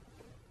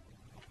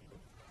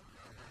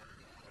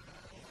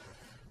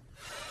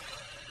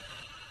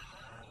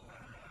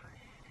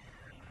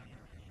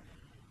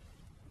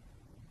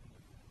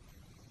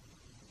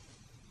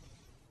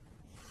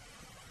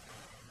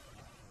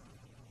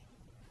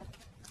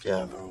 You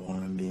ever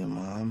want to be a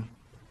mom?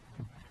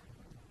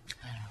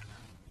 I don't know.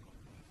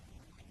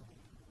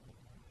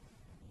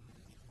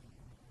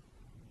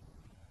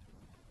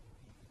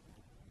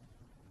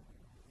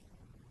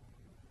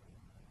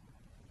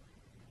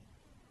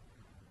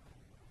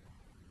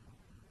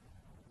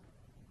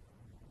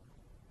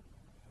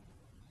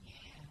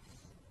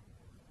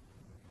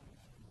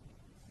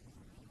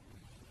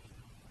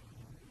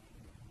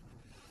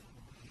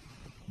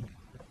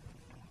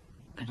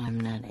 But I'm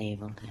not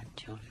able to have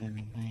children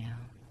of my own.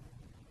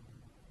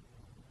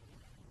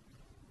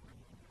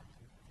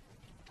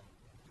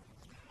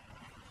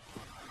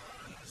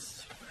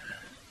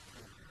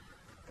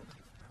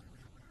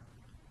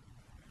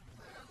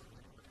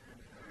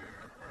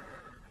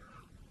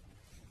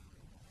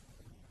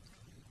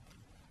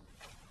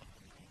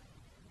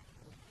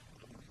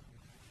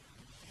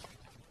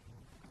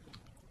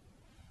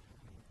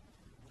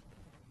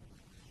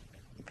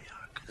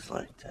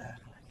 like that,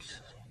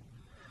 actually.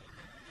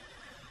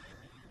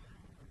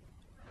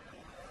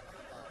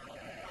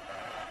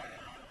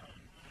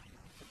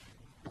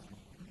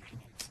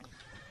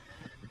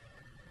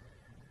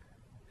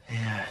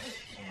 Yeah,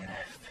 she can't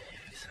have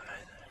babies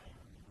either.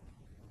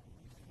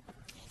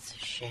 It's a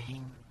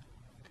shame.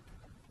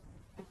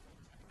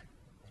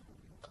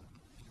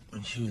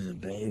 When she was a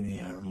baby,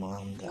 her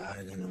mom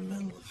died in the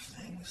middle of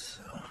things,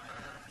 so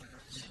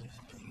she was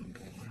being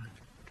born.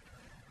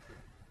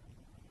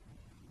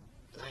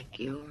 Like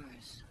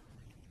yours.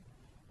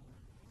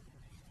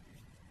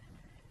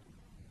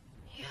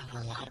 You have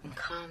a lot in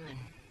common.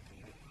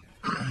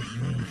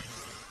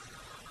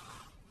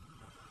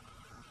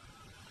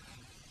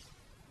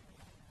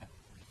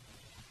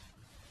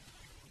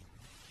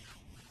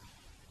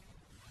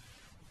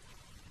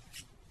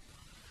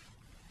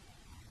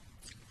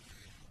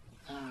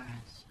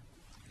 Lars,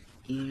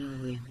 you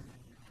know, we've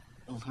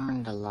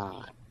learned a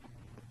lot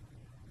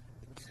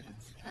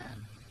since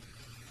then.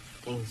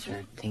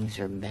 Things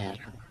are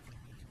better.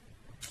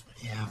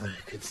 Yeah, but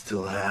it could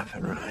still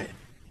happen, right?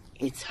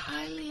 It's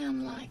highly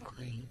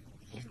unlikely.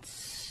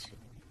 It's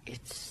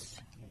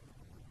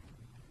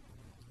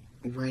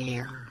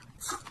rare.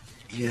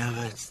 Yeah,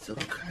 but it's still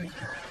kind of...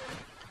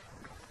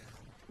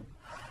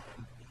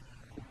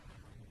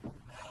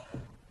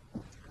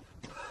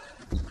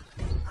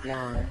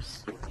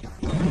 Lars,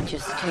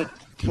 just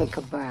take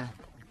a breath.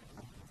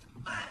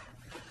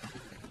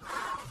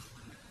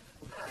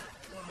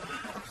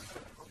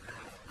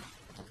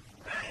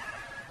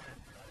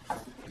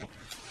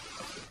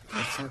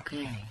 It's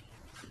okay.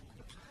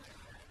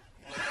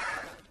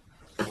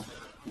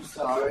 I'm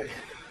sorry.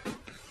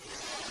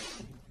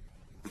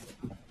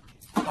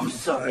 I'm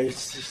sorry,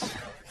 it's just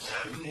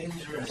so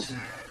dangerous.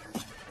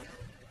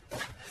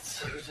 It's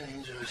so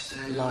dangerous.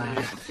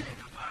 Lars,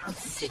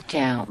 sit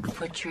down.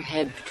 Put your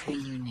head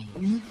between your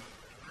knees.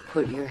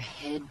 Put your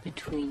head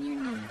between your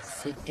knees.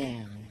 Sit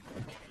down.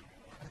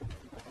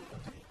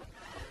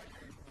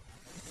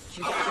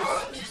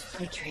 Just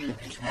put your head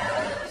between your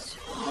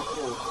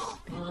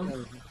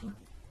knees.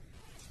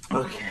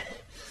 Okay.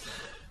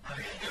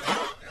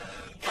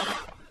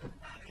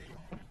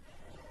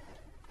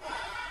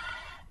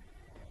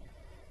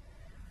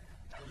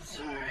 I'm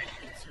sorry.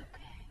 It's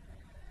okay.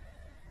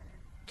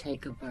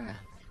 Take a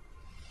breath.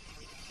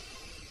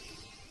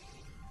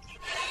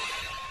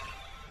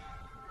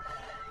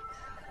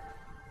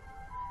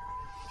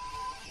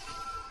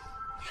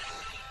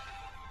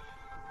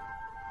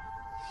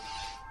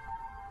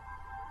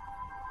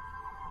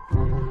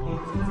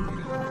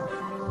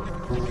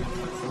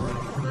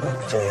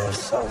 They have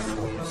cell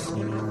phones.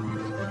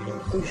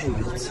 We should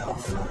get cell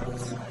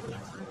phones.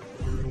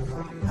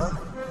 Huh?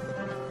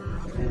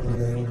 And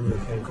then we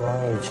can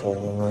call each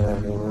other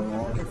whenever we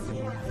want.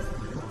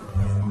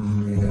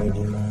 You're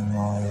doing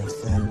all your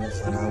things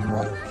and I'm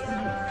working.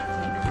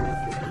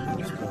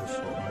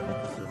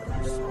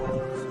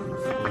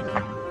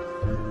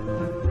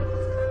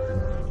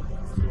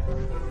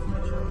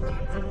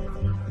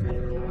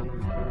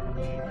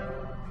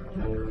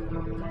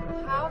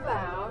 How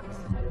about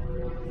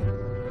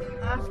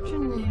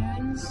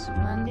afternoons,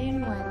 Monday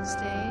and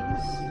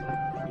Wednesdays,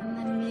 and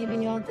then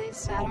maybe all day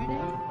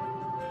Saturday?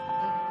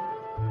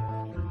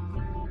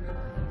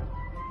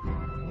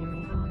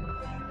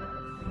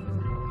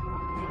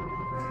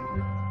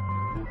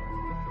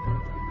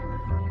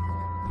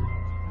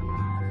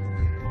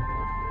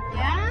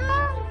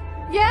 Yeah?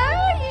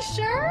 Yeah, you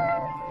sure?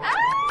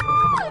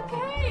 Ah,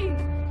 okay.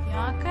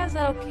 Bianca's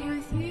okay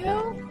with you?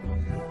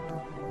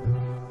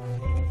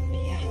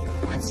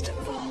 Bianca wants to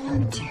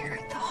volunteer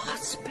at the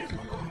hospital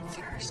on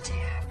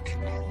Thursday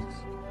afternoons.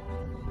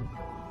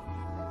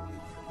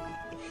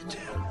 You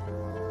do?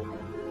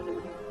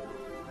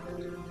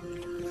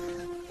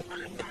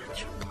 What about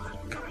your blood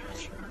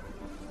pressure?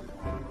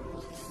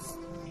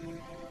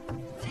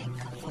 Think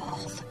of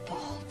all the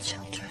bald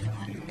children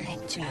when they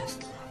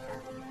just love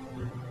her.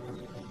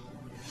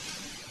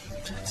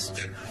 That's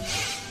true.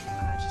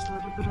 Just a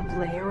little bit of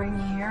layering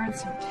here and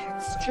some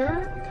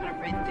texture, kind of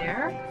right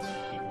there.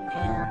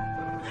 And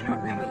I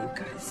don't know what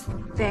you guys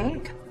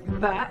think,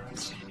 but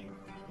it's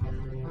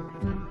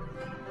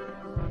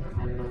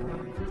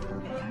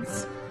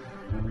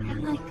I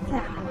like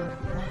that.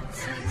 That's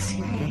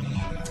sexy.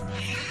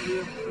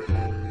 You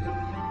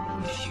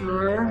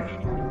sure?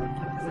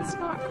 Because it's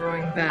not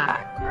growing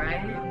back,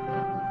 right?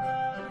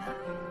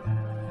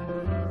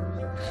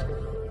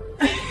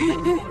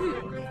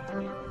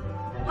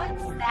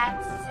 What's that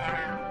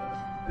sound?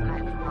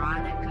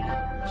 Veronica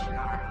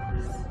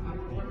Charles.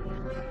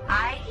 I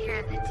hear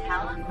the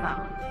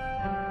telephone.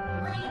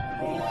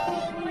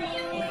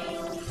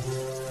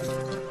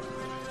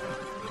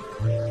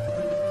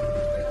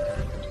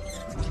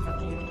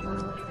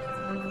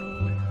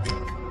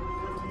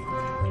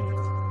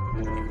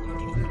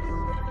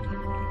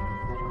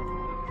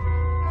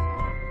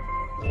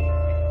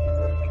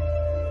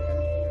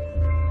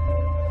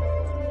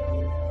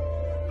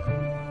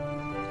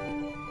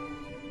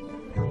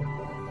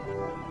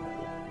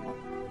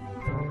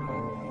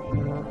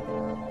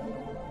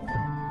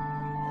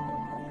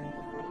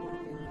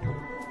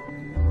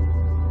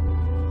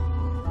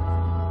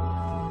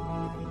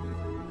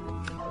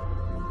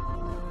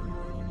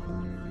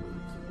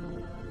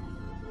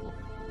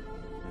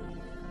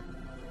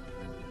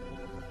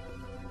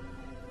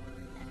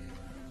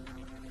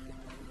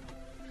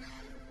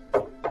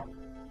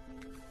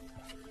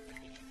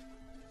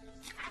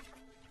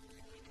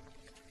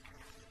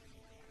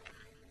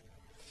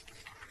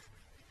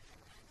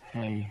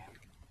 Hey.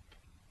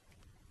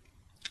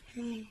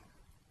 Hey.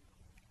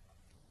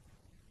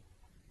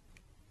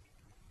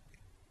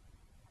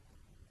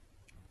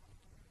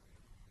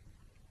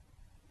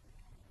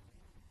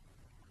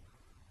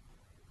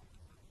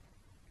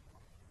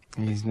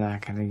 He's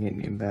not gonna get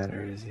any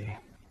better, is he?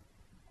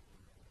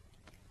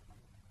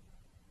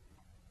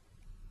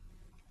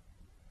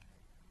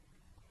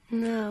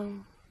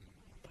 No,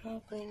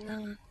 probably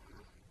not.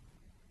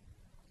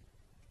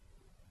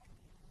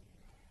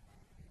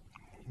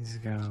 He's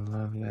gonna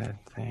love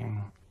that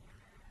thing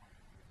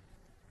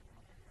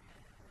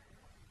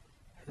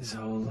his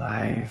whole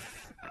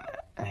life,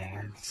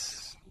 and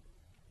it's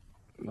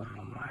all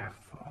my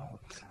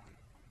fault.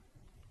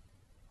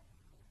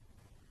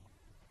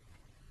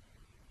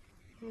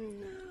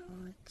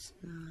 No, it's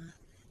not.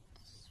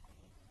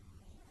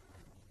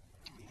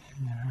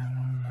 I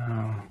don't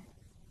know.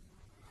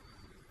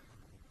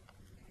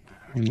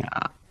 I mean,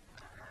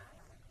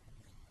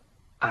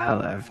 I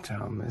left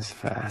home as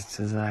fast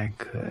as I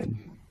could.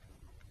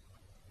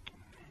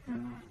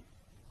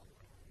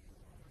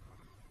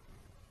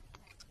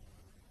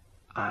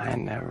 I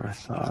never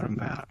thought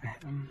about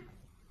him.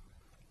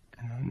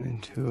 And then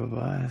the two of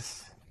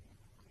us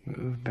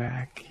moved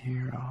back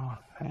here all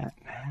fat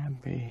and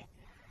happy.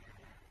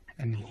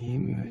 And he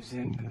moves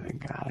into the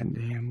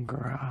goddamn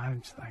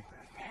garage like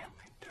the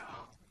family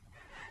dog.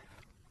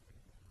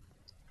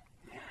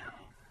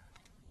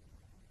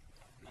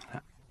 Yeah.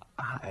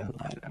 I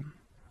let him.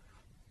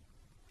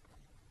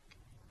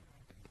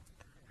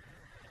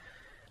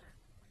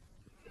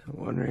 No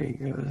wonder he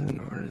goes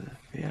and orders a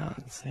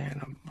fiance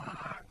in a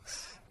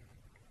box.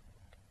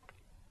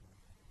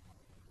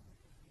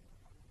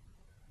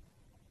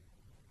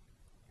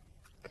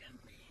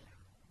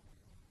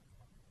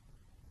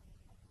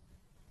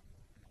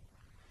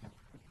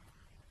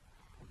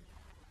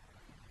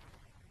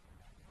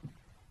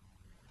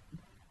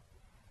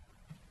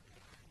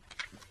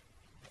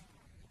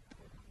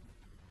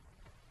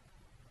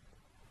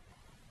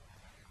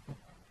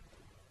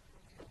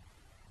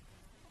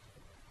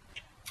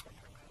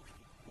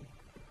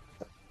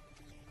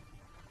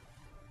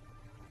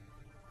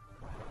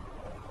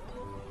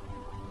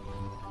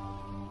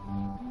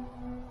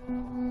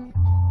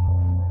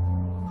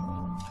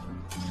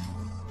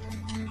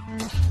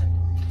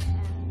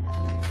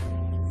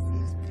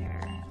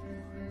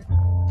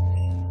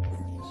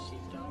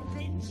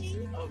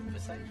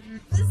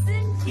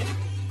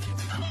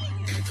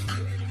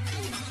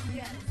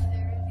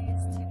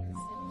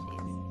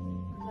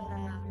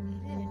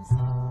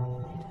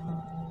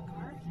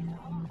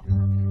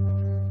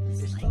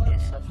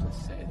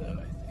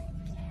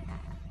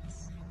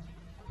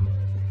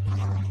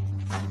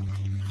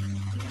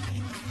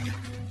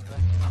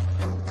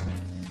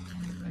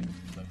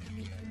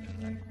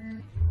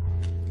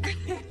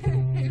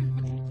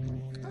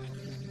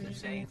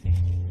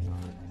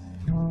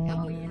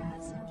 Oh,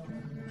 yes.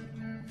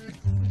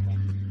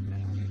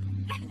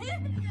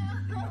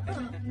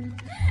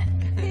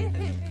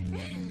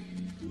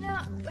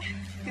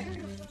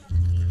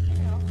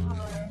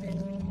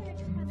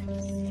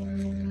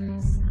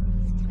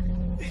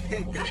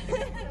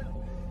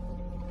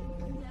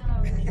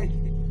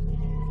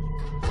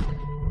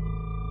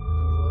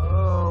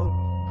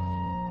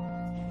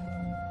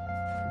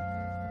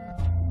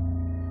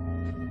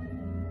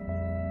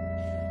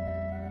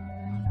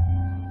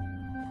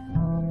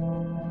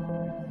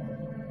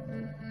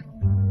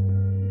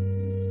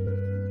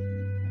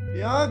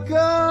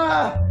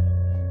 Bianca!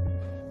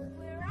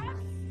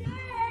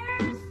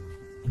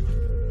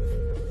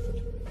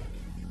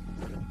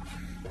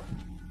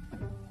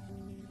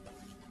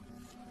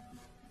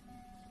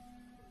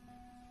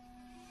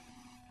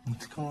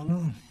 What's going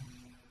on?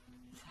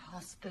 It's a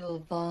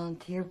hospital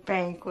volunteer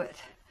banquet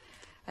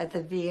at the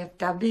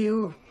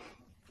VFW.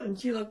 Doesn't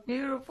she look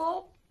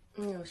beautiful?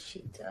 No,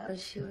 she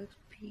does. She looks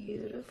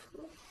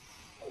beautiful.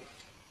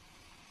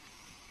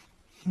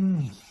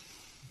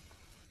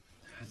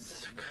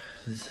 That's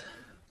because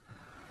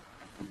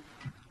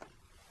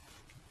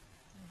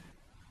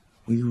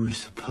we were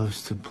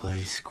supposed to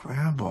play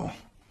Scrabble.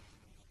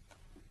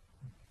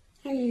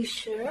 Are you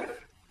sure?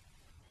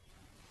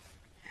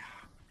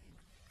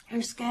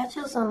 Her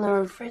schedule's on the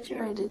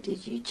refrigerator.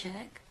 Did you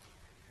check?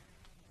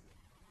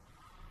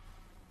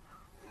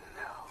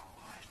 No,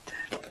 I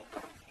didn't.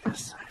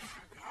 Yes, I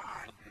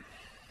forgot.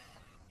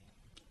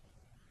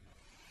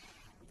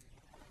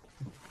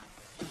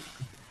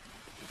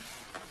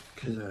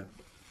 Could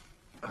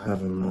I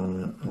have a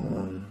moment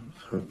alone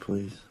with her,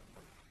 please?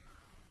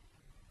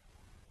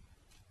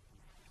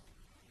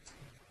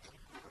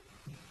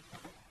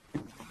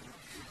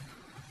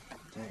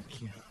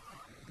 Thank you.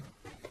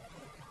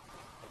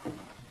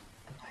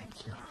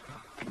 Thank you.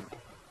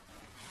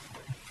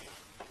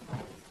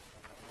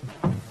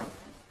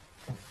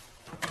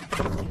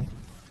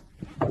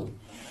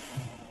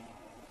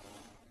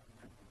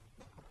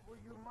 Well,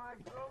 you're my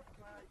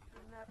girlfriend. I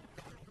shouldn't have to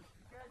set the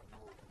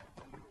schedule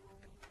when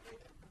we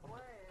make a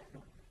plan.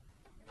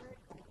 You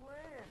make a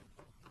plan.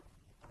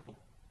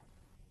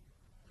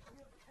 You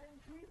have 10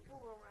 people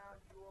around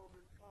you all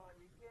the time.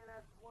 You can't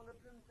have one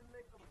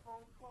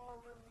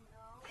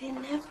They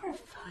never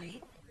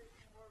fight.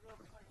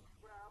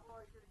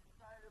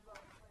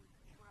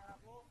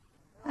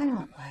 I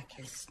don't like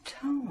his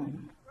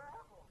tone.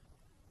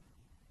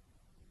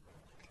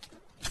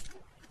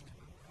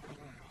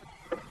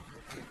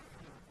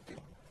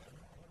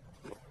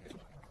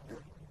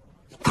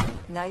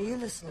 Now you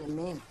listen to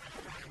me.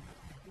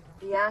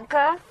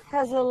 Bianca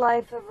has a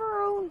life of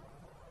her own.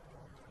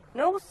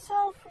 No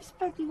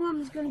self-respecting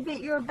woman's gonna get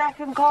your beck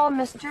and call,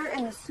 mister,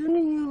 and the sooner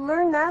you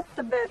learn that,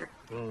 the better.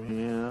 Oh,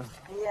 yeah?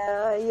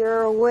 Yeah,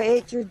 you're away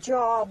at your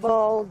job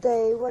all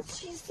day. What's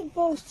she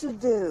supposed to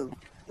do?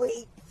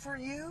 Wait for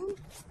you?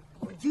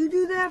 Would you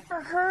do that for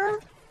her?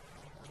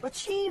 Would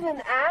she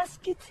even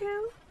ask you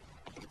to?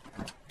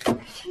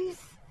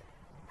 She's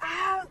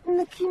out in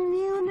the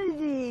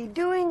community,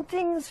 doing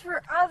things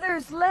for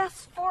others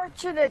less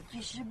fortunate.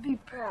 You should be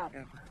proud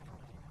of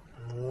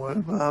her. What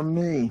about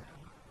me?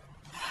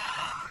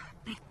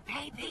 Big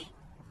baby.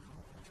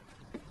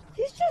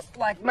 He's just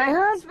like my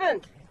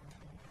husband.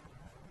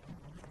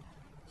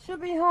 She'll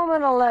be home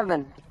at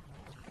 11.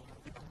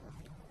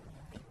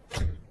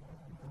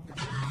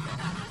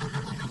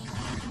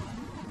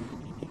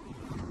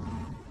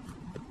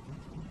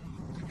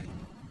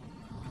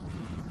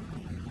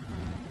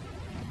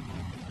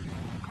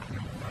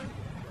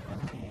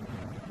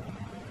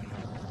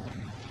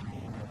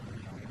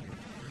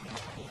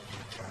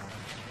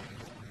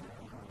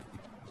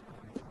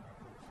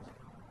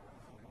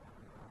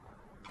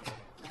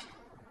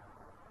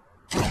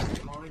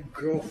 My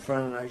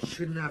girlfriend and I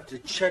shouldn't have to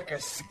check a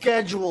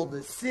schedule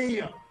to see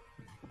him.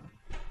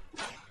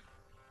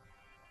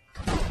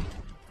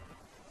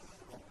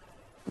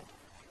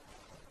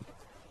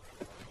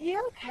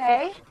 You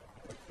okay?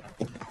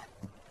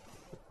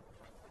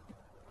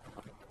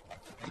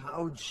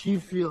 How would she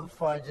feel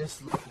if I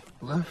just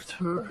left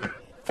her?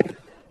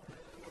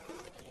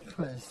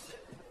 Because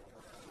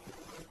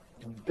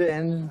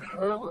Ben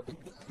her.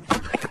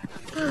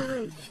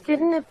 Oh, she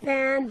didn't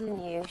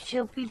abandon you.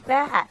 She'll be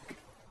back.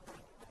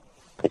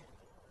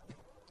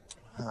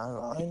 How do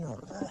I know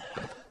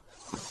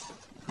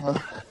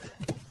that?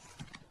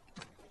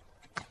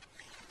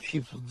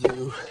 People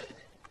do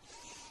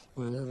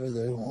whatever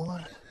they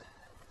want.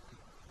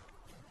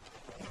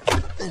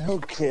 They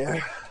don't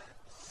care.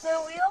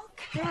 No, we all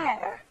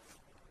care.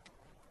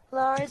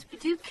 Lars, we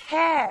do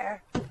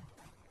care.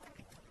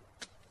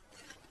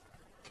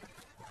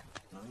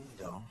 No, you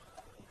don't.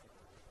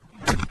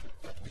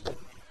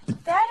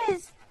 That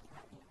is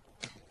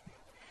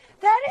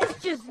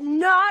just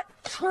not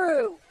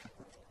true.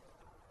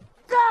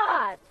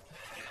 God,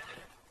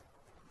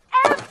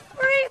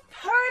 every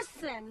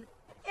person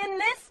in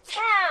this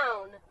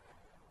town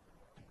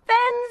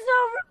bends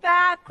over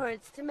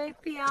backwards to make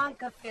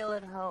Bianca feel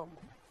at home.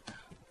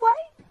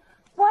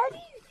 Why do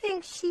you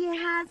think she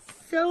has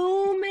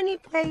so many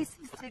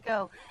places to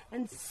go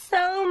and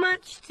so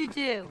much to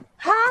do?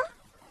 Huh?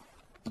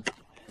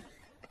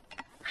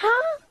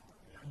 Huh?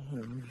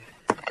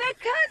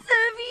 Because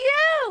of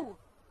you!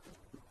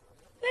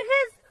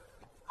 Because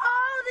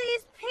all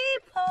these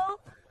people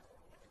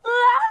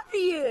love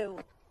you.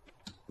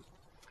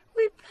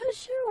 We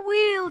push her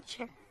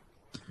wheelchair.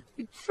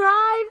 We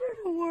drive her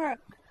to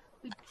work.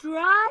 We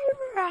drive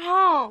her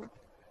home.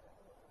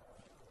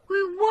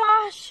 We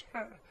wash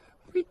her.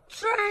 We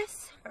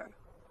dress her.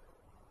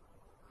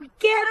 We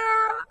get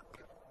her up.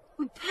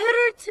 We put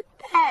her to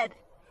bed.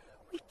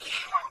 We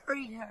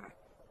carry her.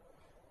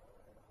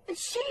 And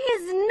she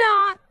is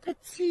not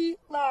petite,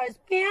 Lars.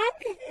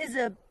 Bianca is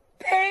a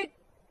big,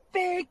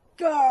 big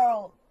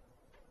girl.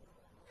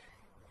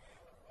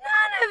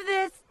 None of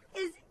this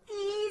is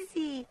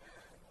easy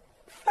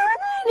for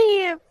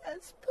any of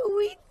us, but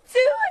we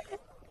do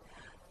it.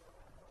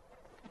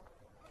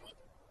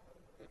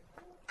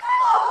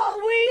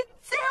 Oh, we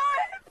do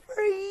it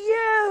for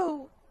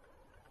you.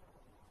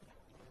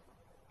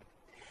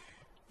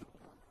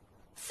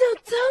 So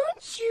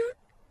don't you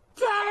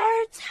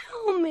dare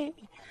tell me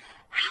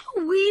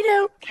how we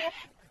don't care.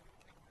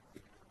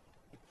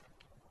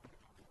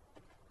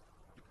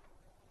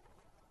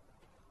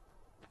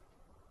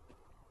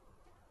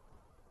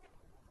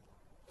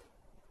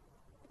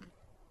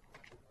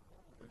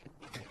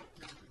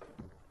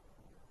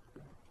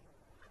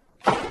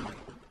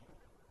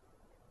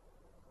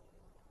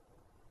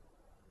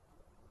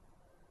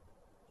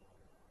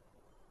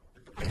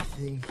 I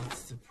think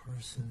it's the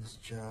person's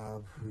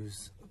job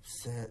who's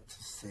upset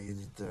to say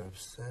that they're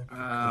upset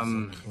because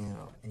they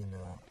can't, you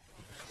know.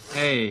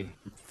 Hey.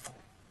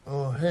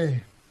 Oh,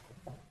 hey.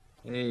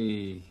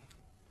 Hey.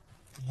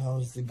 How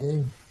was the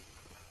game?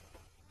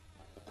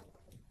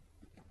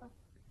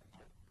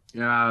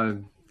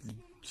 The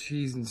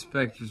cheese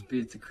inspectors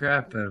beat the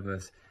crap out of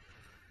us.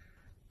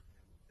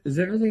 Is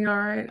everything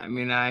alright? I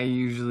mean, I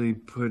usually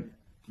put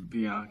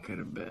Bianca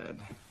to bed.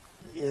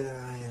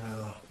 Yeah, you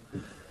know.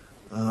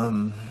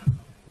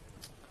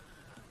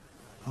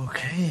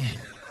 Okay.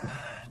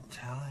 I'm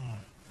telling you.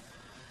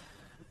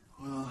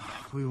 Well,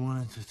 we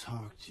wanted to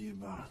talk to you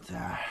about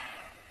that.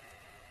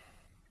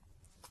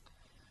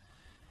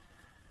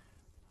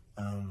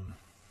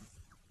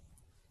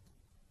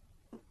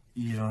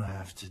 You don't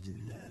have to do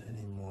that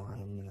anymore.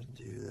 I'm gonna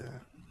do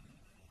that.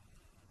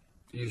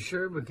 You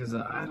sure? Because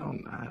I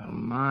don't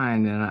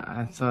mind, and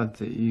I thought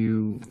that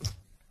you.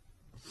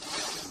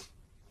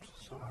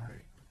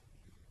 Sorry.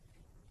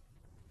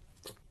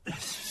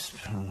 It's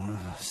just been one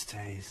of those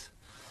days.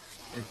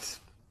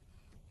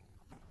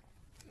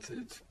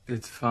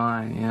 It's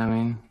fine. Yeah, I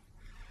mean,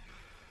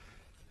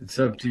 it's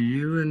up to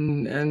you,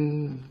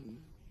 and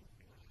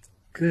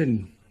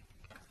good.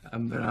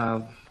 But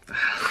I'll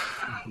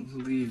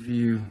leave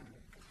you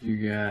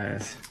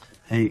guys.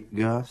 Hey,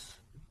 Gus.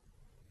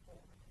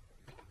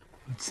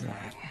 What's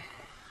that?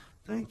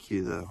 Thank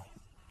you, though.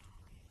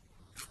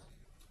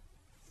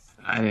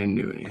 I didn't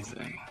do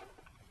anything.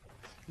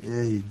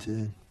 Yeah, you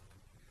did.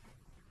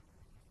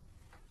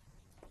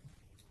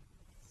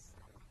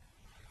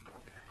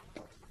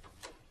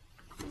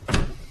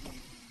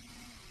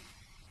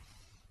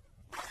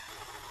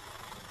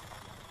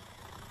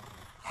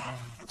 I'm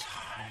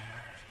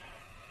tired.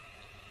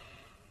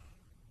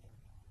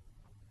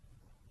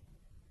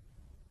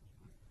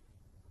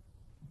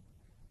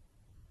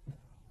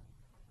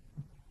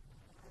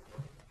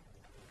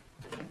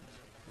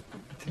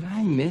 Did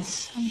I miss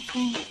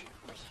something?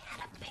 We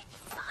had a big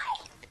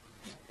fight.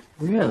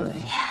 Really?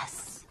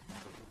 Yes.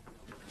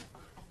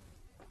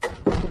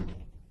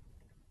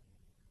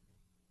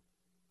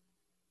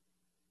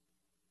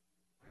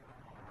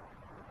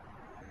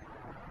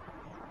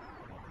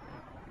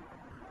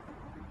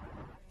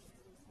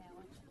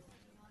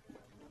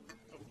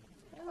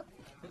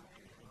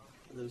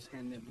 Are those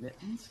hand-knit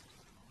mittens?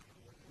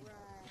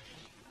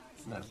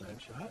 It's not a bad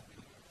shot.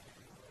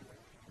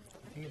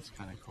 I think it's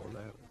kind of cold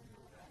out.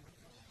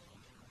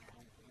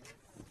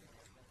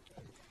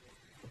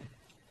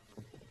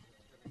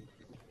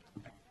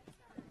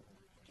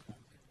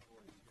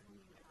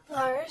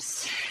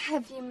 Lars,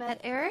 have you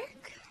met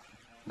Eric?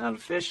 Not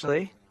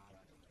officially.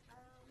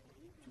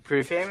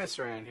 Pretty famous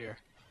around here.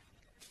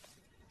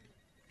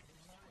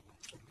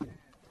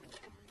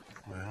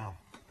 Well.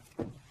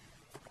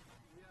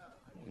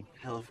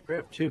 Hell of a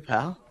grip, too,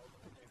 pal.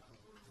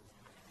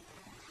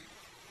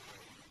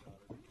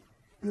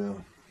 Yeah.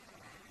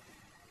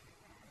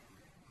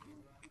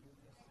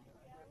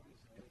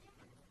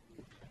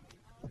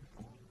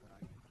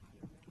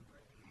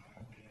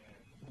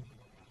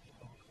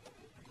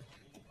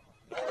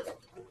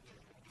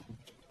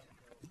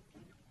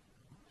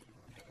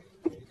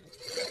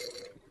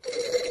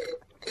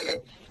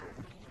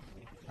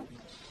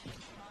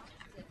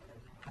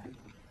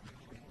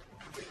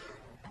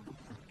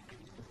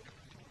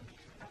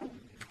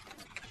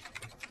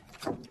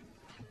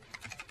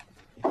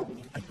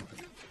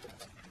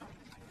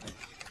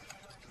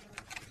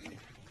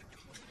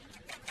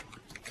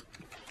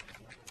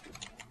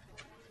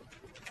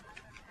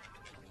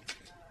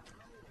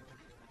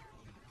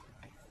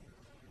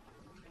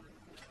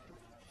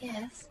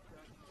 Yes.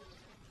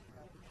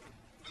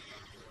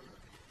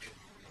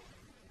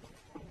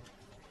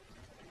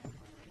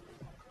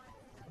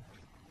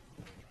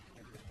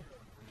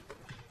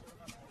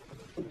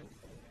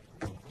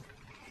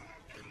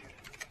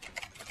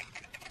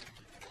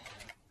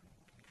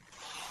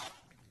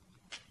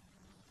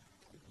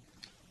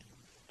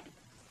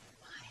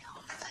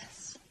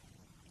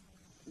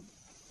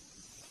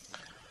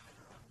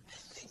 I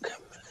think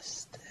I'm gonna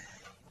stay.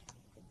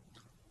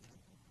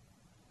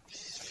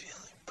 She's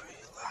feeling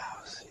pretty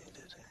lousy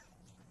today.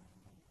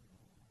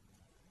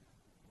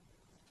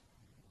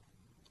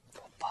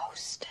 We'll both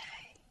stay.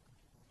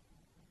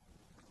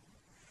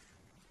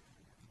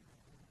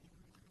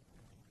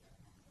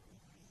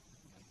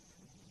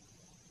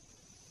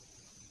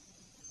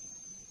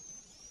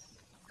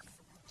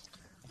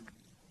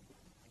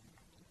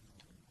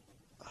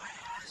 I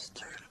asked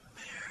her to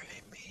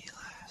marry me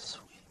last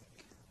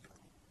week.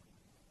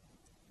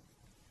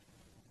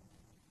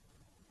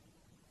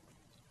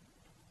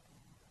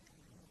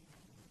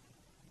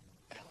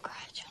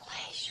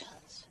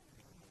 Congratulations.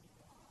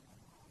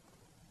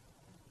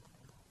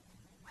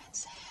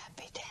 When's the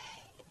happy day?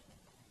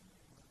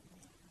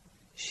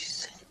 She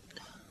said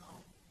no.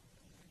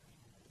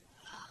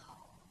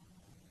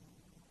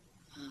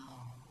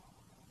 Oh.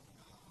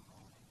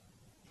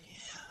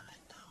 Yeah, I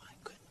know. I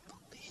couldn't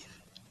believe it.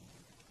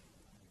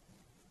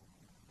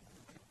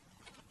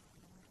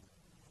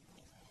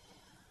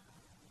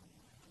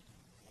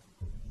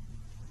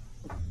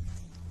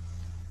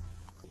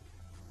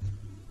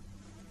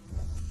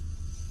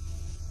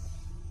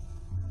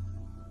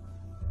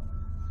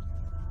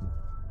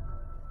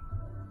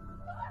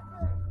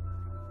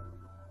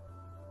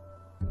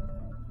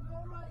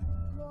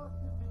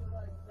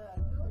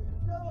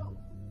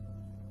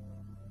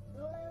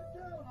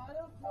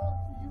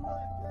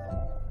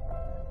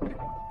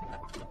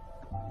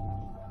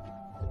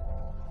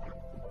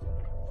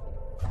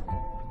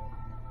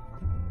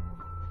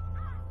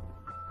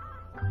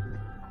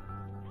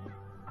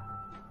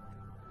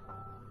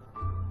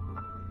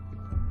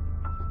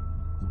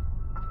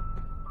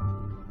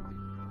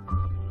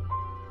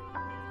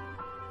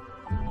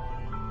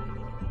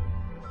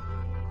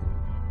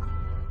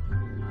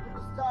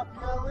 Stop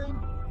yelling.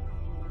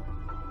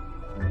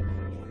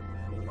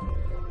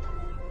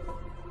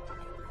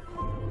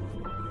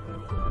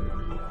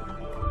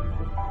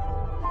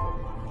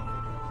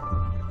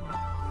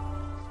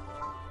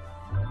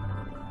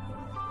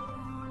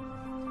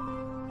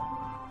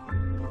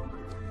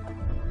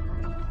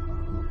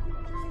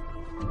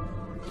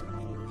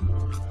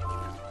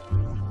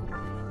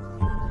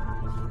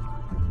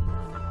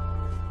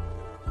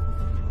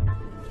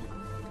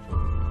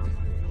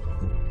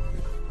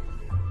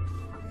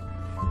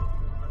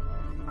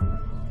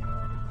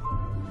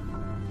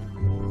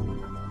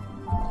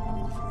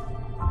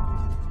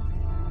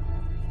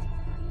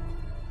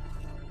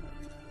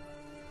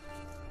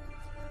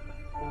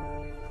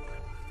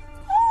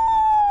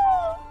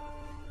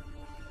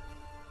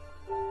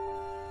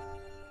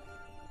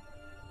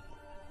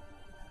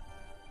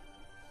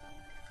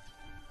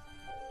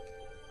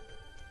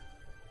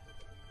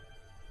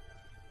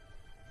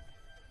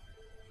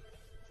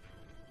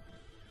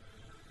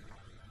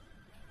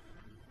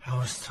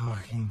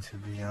 talking to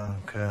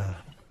Bianca,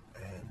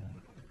 and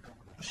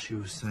she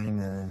was saying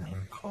that in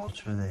her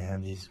culture they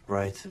have these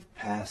rites of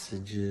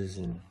passages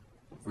and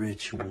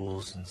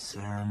rituals and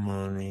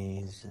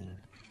ceremonies and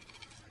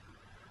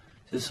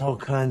just all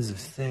kinds of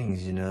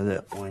things, you know,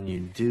 that when you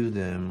do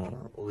them,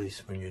 or at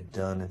least when you're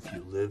done, if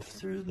you live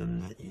through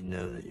them, that you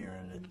know that you're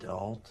an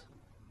adult.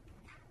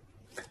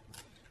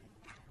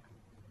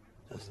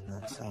 Doesn't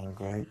that sound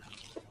great?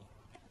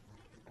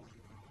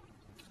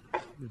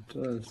 It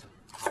does.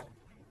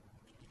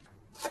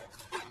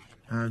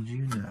 How'd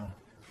you know?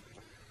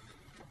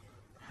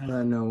 How'd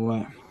I know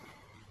what?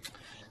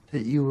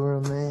 That you were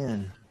a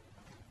man.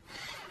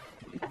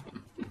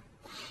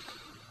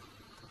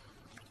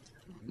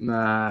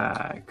 Nah,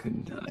 I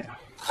couldn't tell you.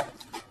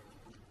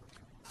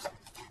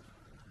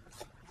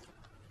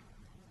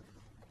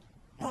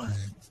 Was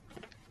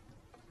it?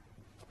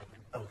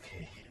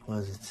 Okay,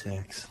 was it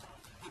sex?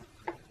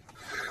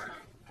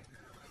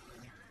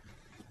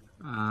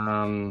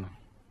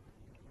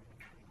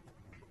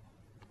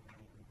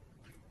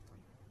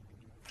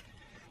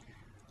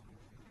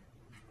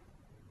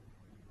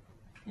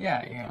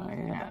 Yeah.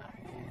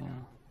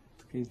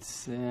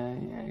 It's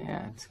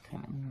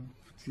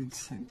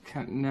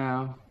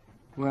no.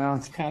 Well,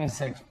 it's kind of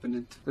sex, but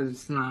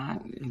it's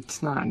not.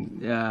 It's not.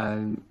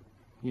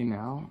 You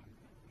know.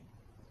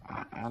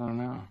 I don't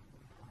know.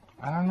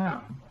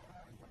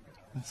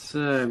 It's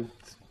a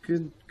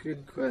good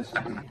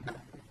question.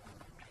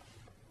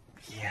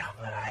 Yeah,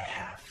 but I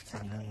have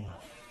to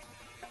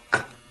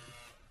know.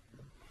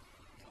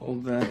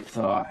 Hold that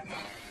thought.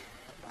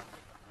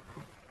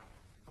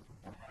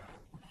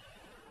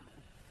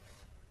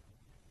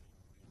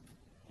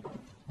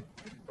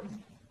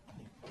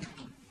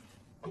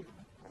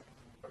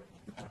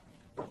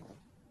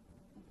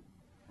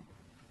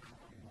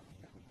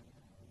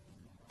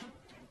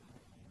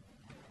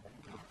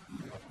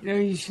 You know,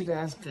 you should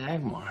ask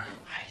Dagmar.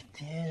 I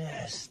did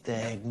ask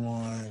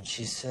Dagmar, and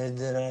she said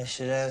that I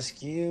should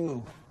ask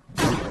you.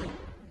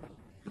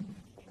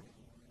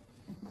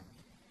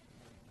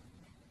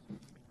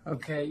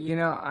 Okay, you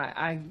know,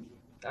 I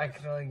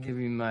can only give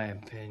you my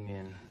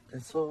opinion.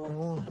 That's all I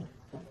want.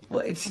 Well,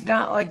 it's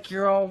not like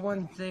you're all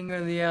one thing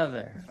or the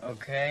other,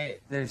 okay?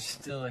 There's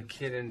still a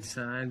kid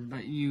inside,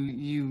 but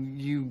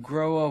you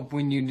grow up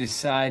when you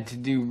decide to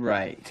do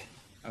right,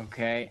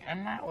 okay?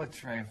 And not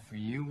what's right for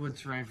you,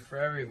 what's right for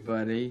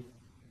everybody,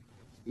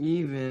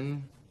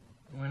 even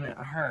when it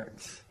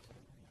hurts.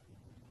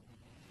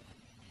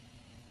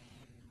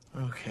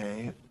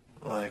 Okay,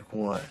 like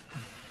what?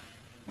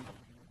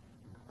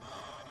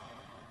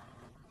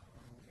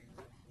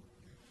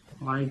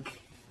 Like,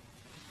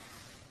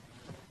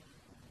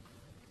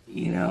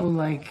 you know,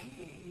 like,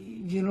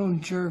 you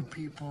don't jerk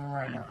people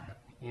around,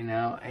 you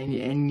know, and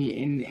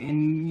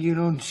you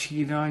don't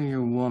cheat on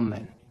your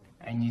woman,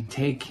 and you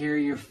take care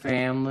of your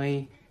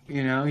family,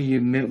 you know, you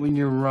admit when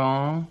you're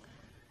wrong,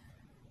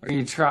 or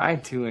you try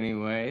to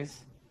anyways.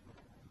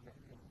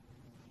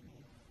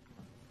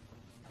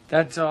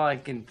 That's all I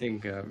can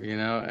think of, you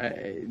know.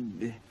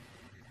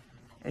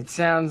 It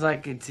sounds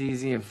like it's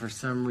easy, and for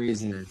some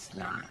reason it's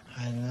not.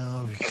 I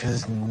know,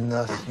 because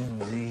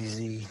nothing's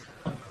easy.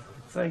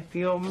 It's like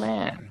the old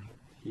man.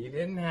 He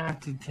didn't have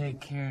to take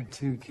care of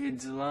 2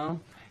 kids alone.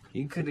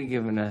 He could have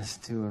given us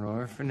to an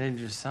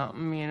orphanage or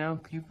something, you know.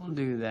 People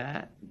do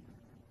that.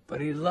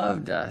 But he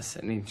loved us,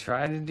 and he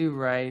tried to do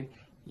right,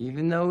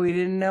 even though he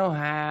didn't know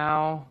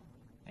how,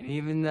 and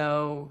even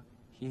though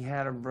he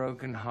had a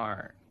broken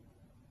heart.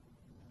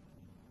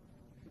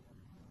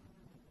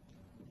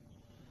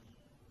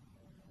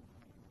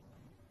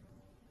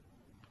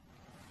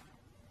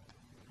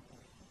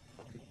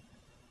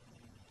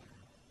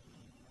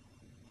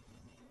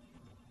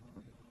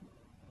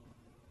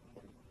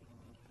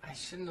 I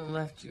shouldn't have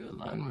left you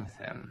alone with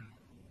him.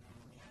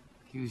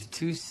 He was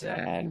too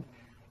sad.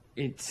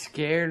 It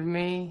scared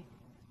me,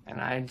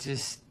 and I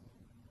just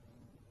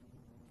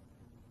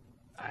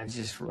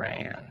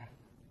ran.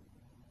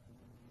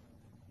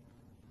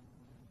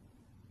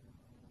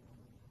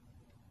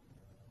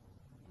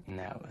 And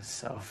that was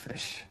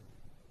selfish.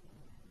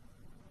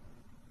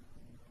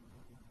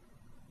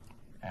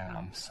 And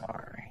I'm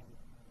sorry.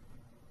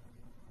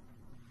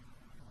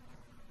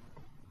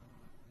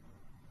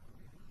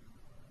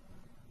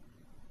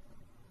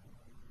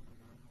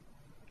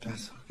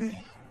 That's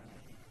okay.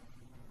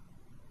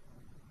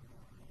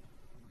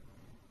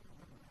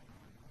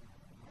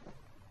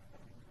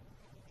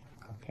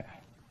 Okay.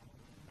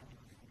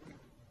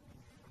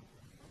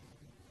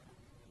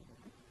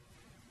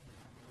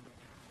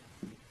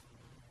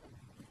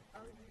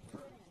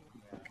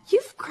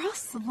 You've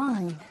crossed the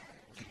line.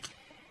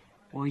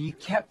 Well, you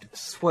kept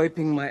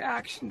swiping my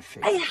action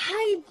figure. I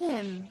hide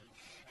them.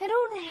 I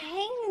don't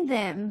hang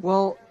them.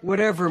 Well,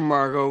 whatever,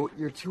 Margot.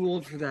 You're too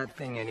old for that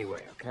thing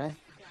anyway, okay?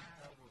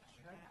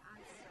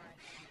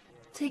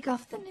 Take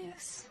off the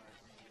noose.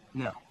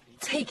 No.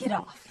 Take it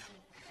off.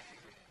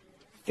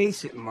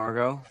 Face it,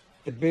 Margot.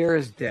 The bear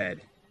is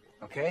dead,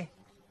 okay?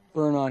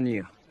 Burn on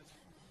you.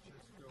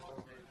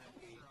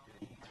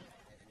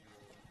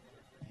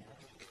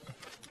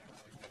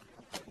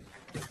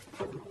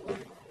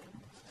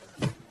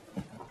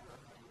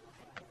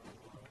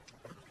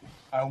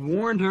 I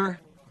warned her.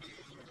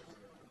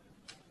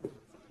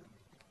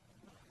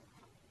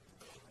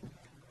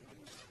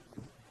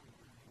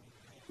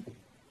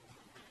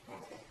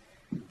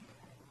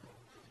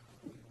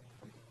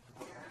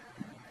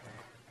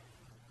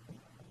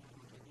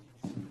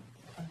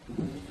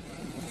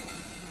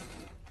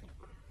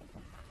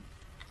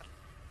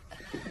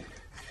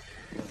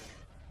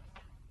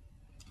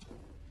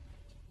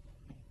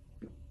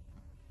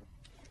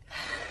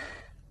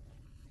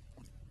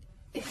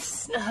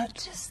 It's not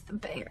just the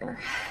bear.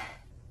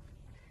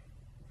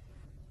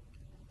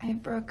 I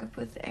broke up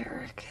with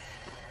Eric.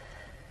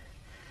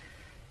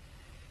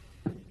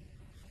 I'm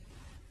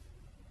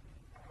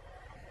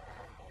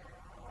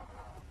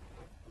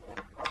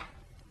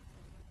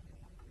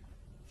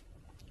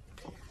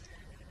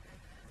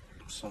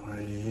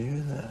sorry to hear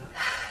that.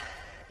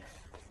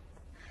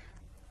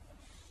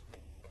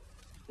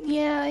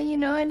 Yeah, you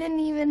know, I didn't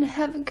even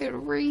have a good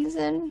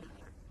reason.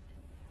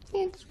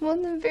 It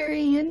wasn't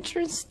very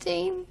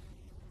interesting.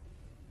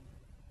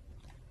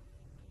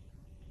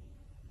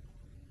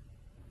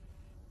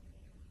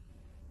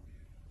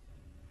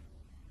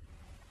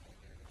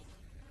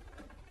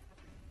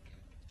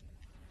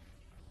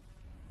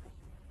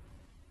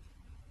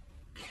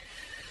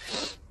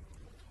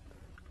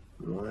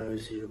 Why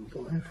was he your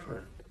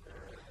boyfriend?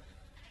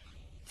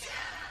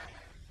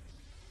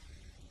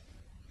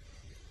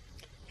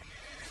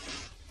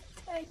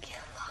 I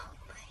get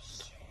lonely.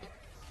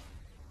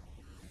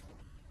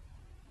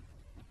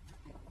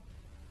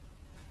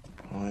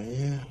 Oh,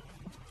 yeah.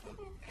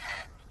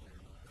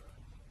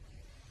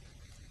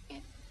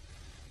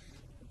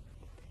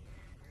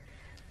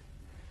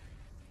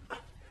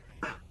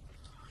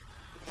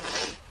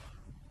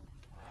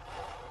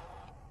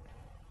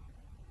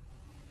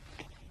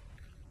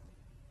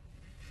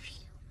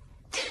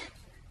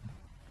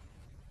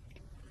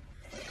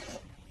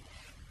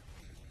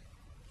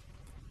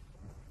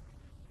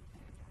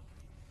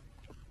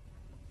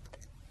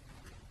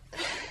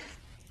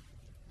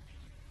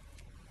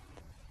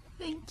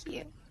 Thank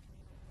you.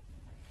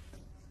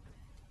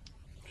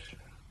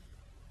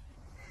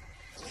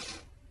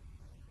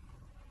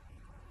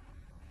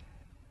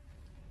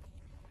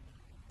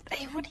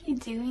 Hey, what are you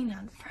doing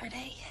on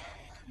Friday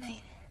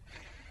night?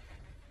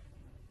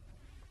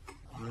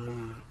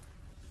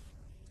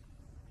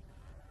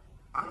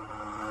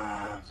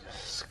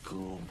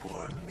 School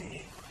board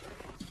meeting.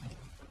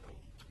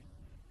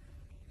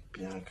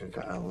 Bianca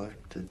got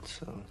elected,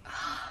 so.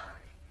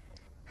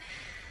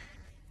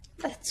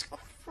 That's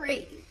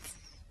great.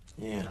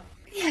 Yeah.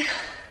 Yeah.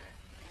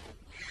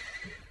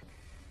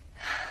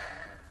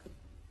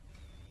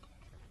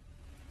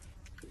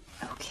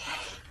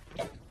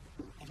 Okay.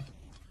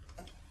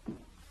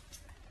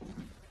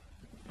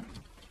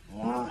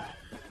 Why?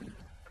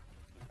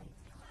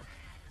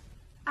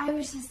 I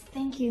was just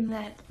thinking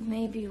that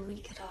maybe we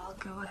could all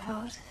go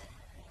out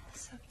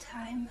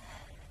sometime.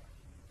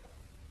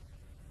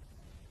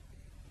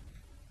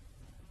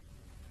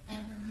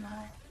 Never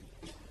mind.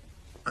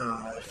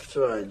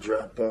 After I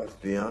drop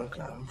off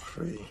Bianca, I'm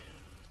free.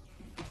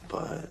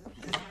 But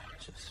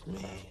it's just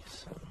me,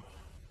 so.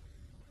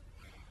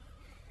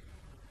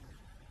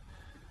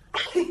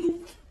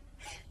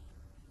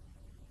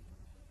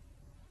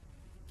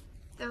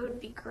 That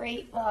would be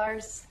great,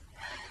 Lars.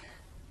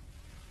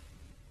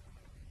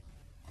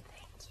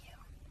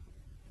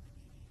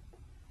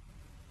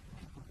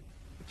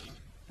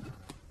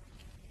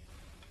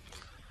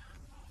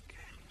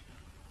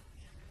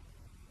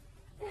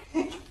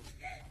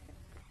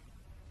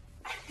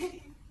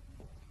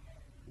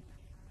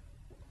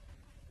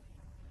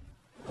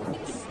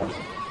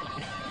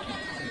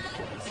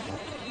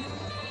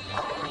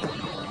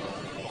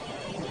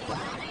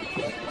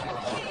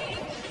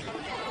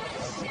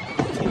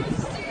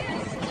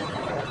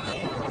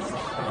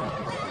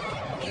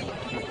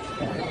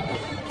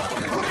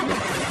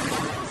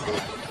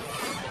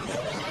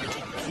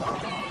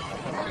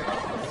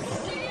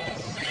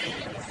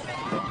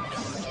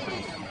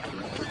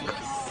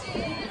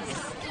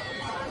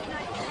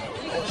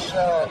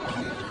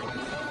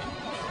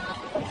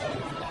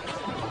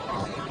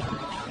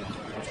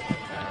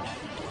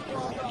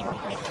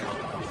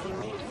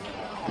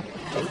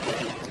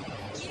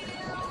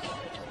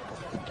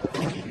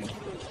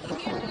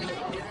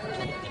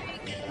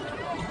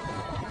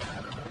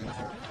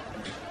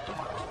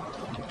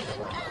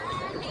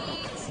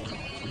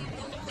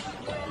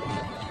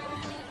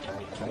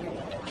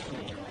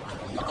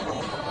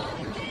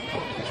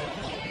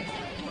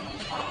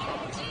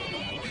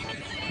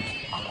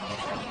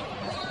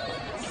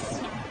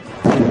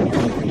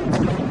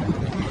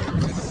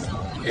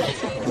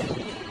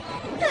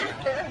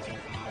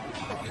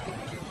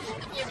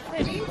 You're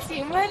putting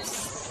too much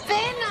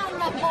spin on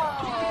the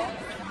ball.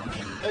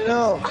 I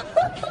know.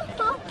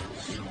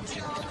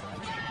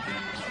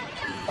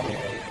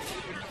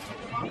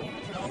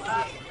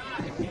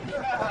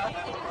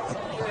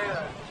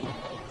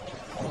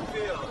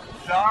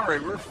 Sorry,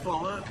 we're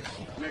full up.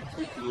 Next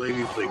week, the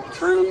ladies' league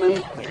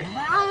tournament.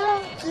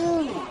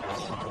 Dude,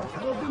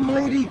 tell them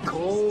Lady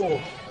Cole.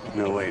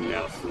 No way,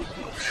 Nelson.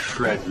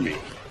 Shred me.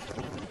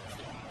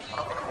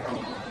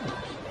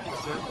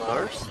 Is that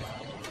Lars?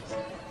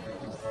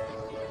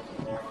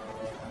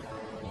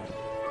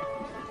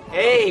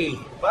 Hey,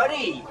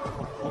 buddy!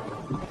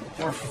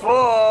 We're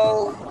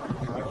full!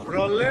 No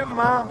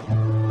problema.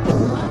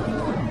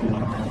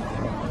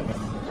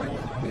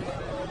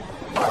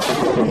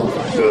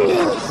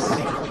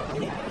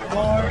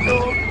 Margo,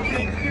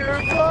 kick your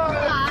butt!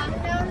 I'm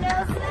no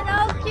Nelson,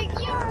 I'll kick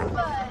your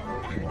butt.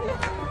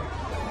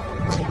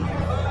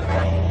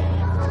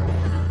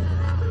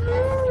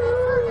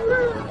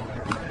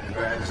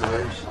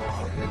 Congratulations.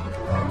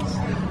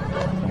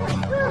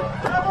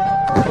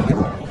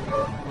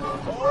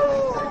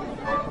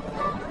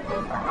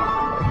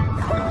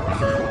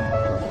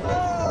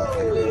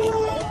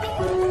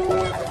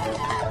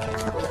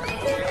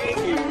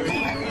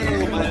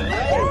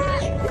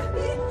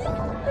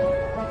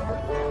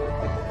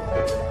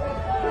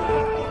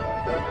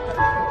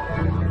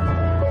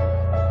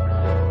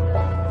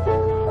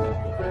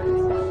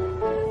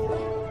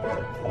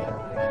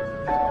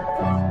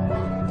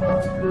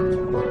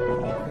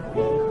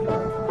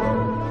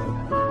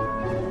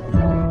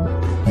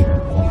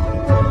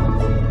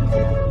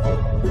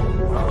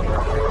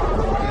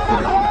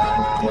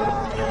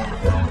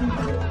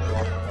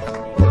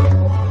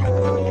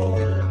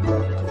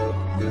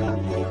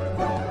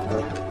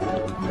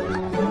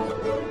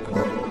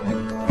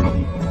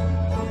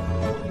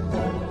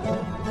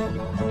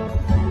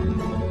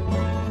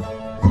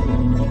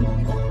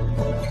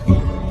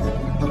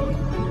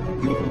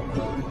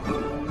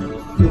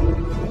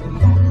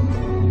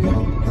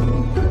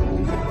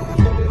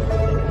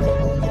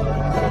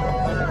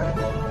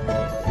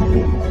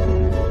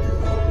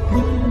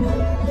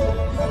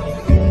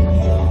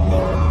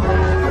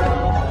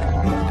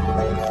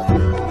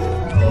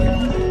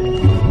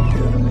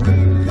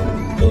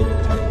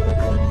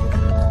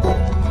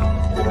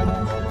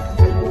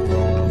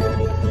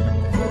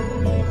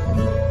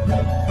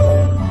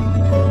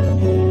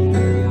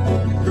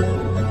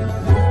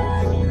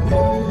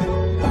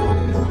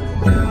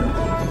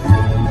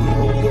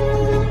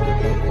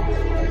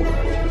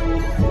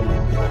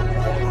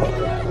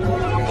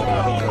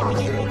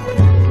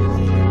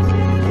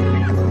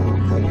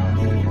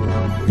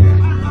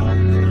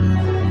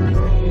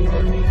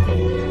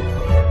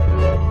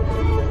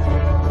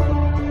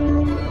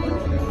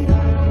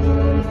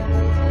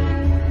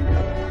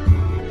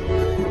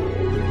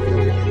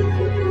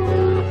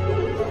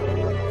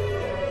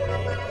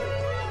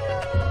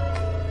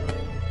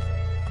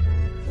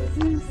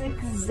 This is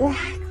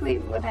exactly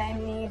what I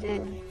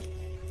needed.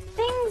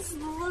 Things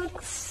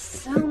look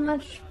so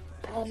much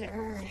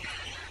better.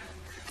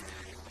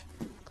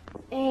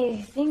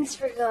 Hey, thanks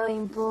for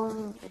going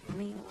bowling with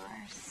me,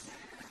 Lars.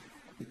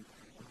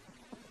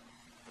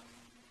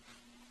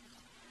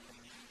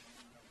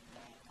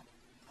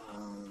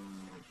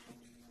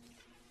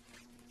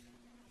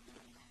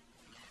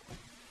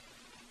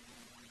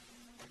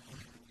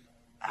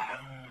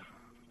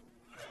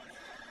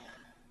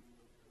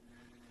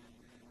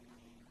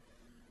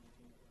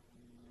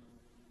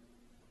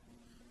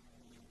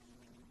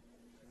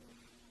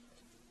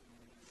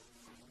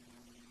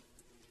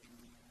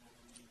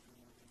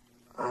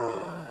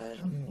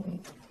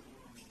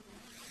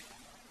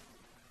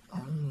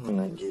 I'm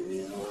gonna give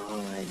you the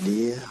wrong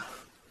idea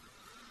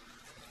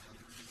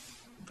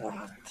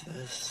about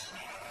this.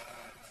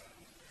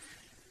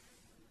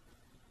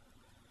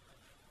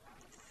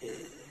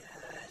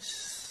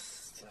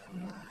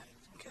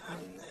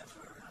 I'm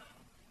never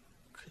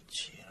could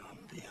cheat on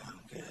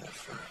Bianca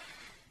ever.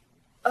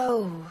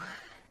 Oh,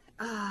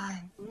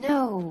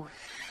 no.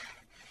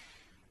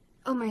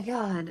 Oh my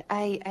God,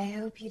 I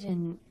hope you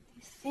didn't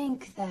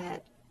think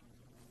that,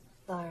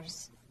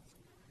 Lars.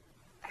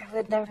 I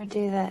would never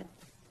do that.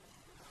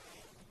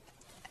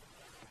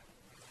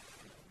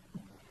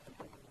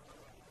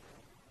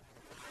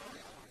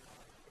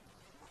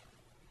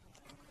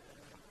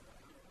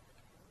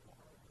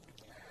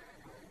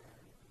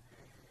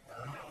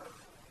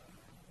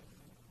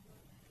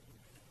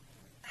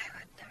 I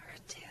would never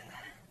do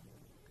that.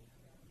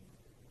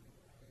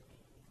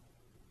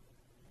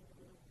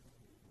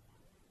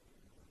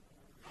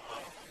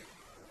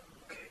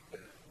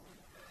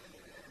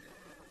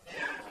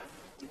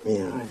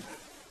 Yeah,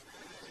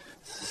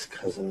 just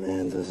because a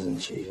man doesn't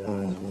cheat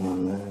on his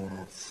woman,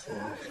 that's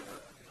sad.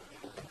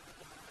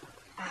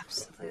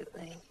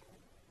 Absolutely.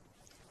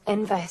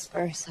 And vice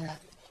versa.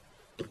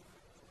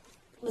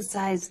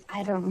 Besides,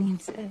 I don't need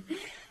to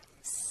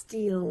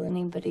steal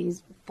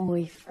anybody's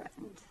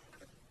boyfriend.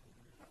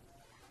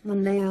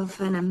 One day I'll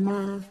find a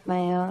man of my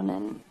own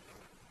and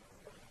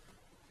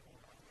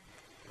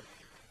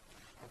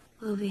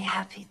we'll be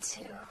happy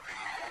too.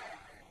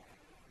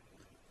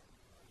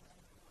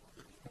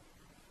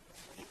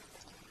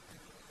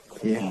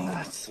 Yeah,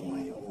 that's the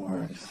way it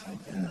works, I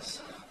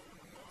guess.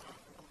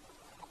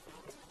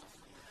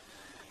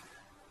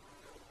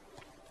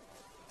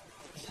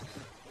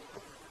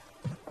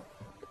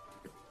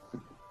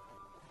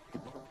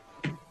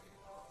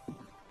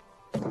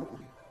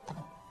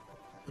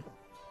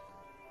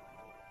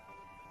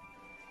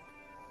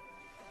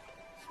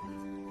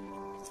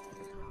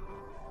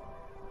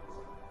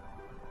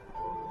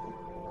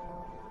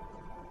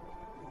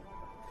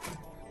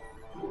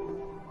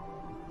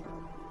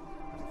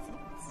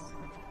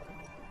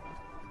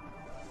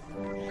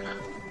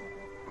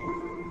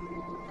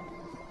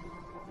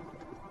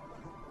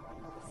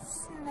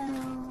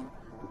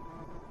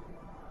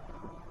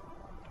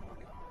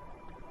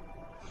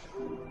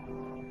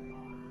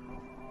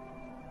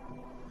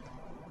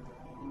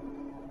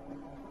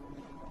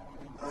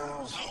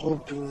 was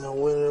hoping the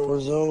winter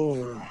was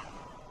over.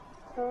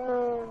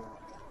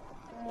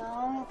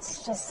 No,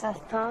 it's just I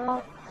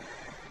thought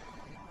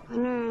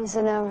winter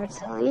isn't over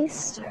till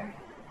Easter.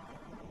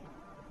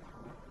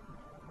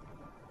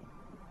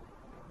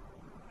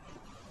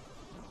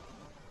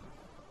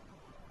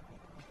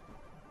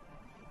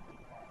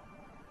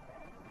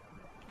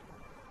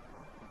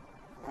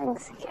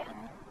 Thanks again.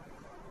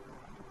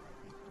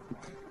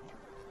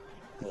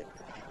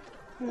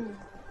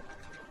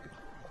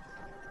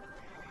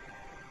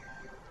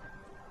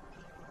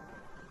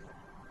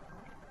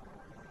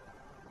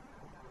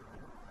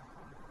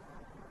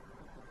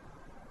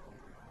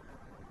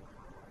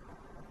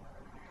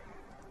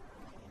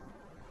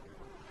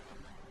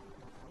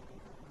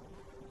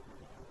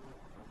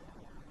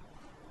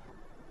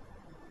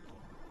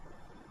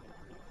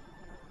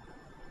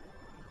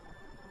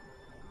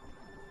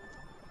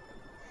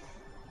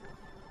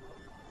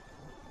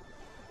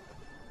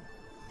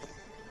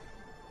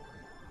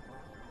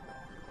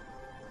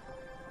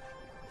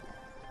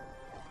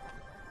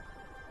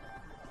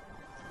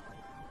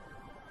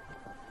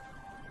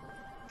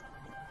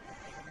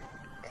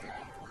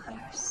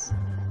 Lars.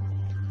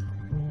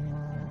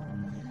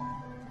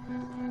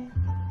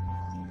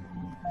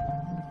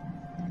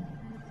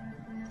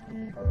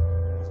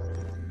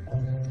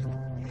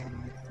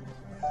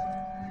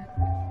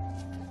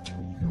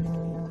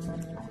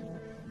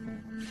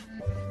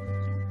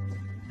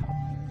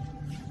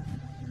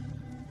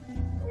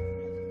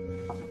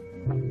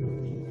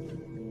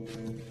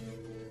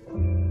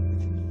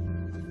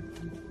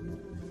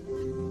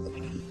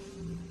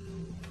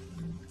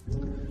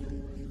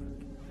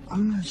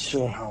 I'm not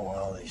sure how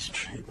well these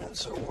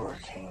treatments are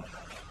working.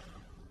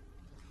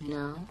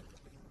 No?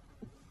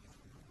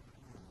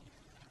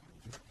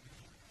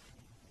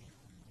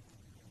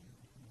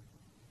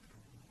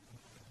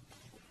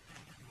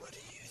 What do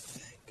you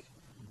think?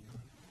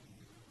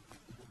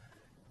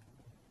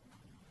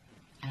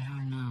 I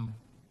don't know.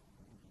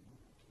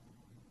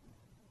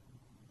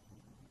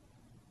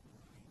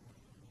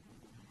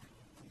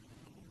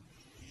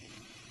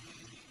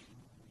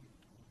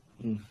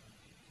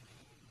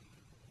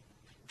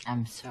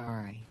 I'm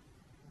sorry.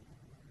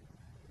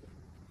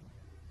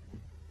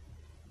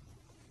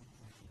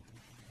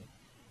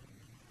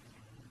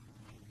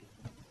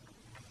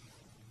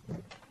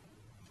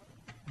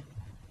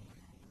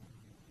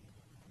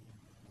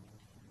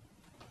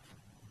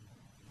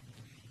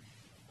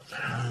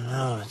 I don't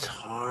know, it's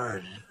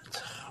hard. It's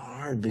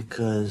hard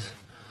because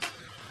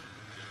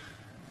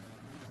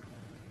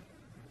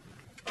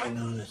I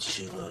know that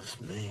she loves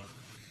me.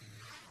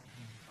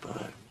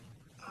 But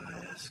I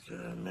ask her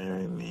to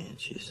marry me and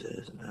she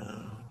says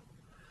no.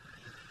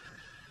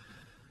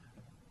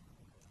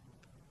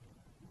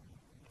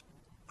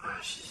 Or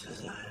she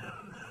says, I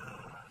don't know.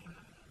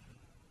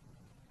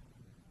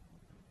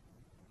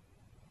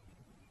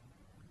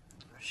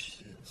 Or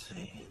she didn't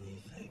say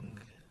anything.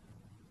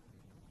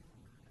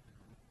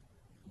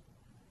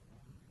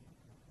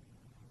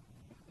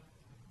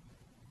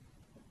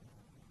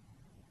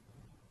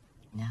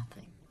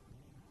 Nothing.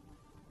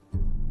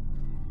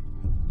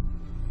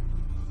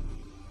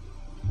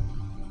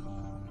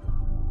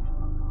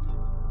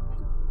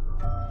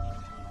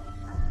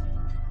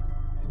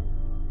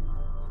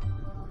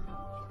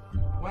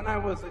 When I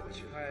was a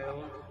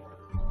child,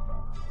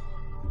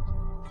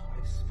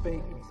 I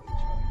spake as a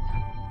child.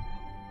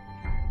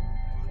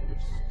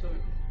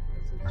 Understood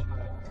as a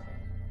child.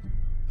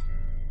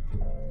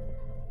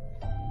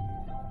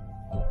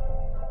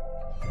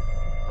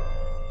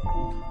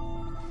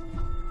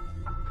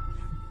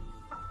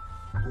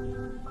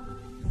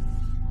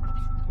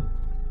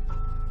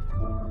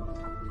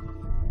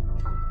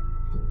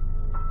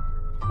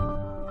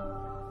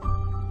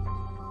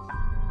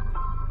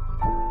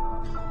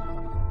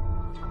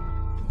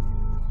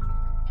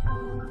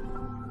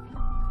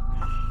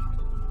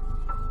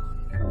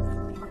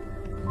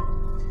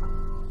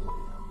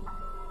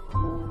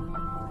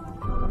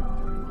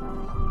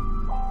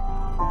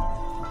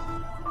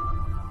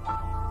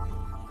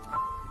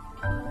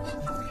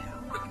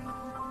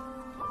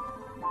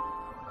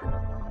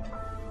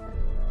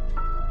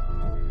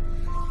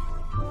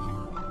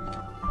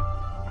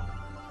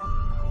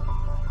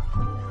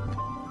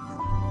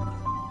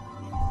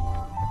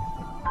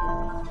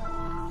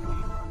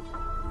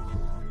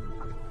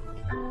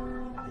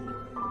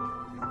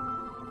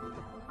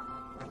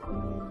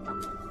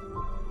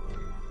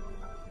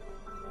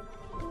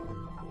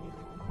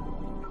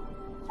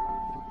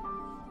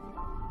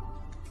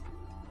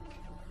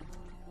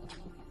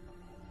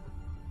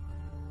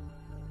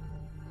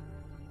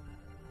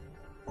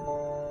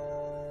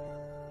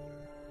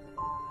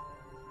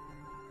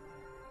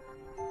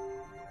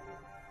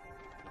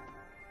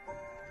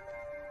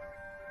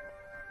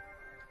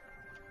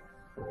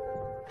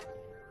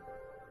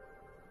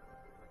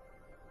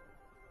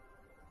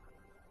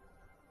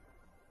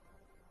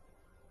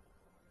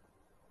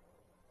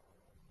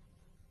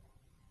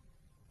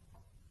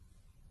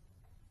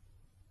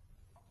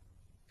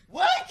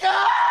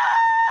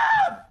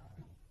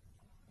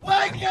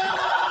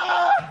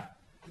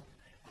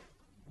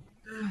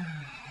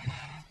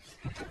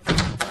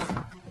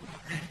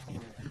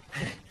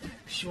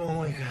 She won't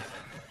wake up.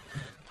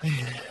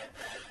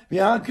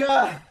 Bianca!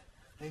 I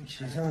think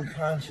she's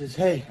unconscious.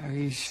 Hey. Are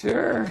you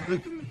sure?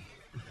 Look at me.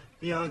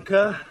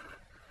 Bianca.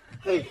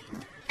 Hey.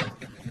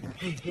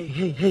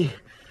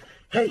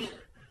 Hey.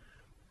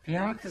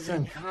 Bianca's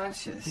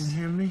unconscious. Can you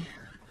hear me?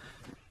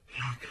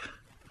 Bianca.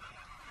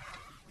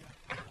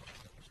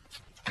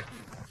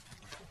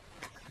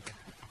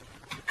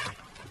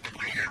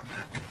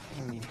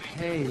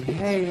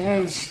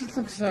 Hey, she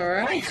looks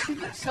alright. She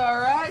looks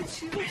alright.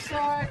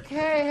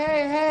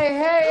 Hey.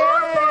 Okay.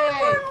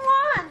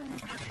 One.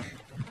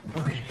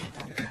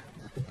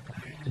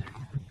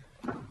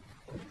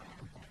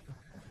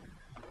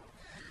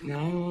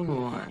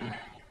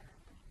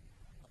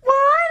 Well,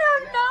 I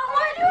don't know.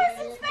 Why do I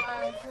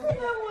expect me to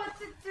know what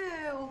to do?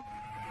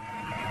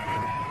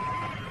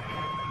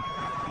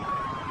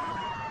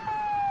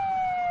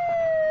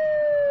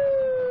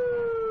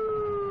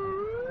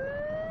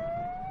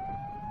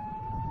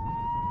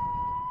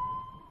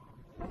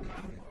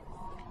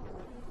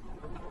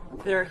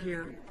 They're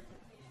here.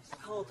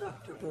 Call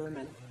Dr.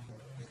 Berman.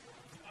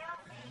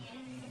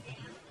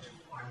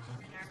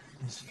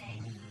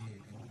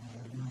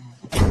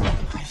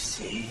 I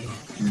see.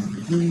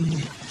 He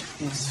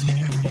is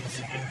very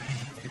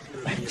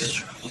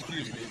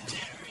extraordinary.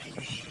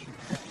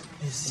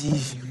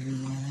 Is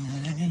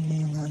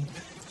anyone?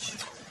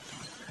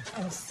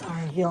 I'm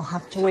sorry, you'll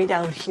have to wait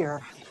out here.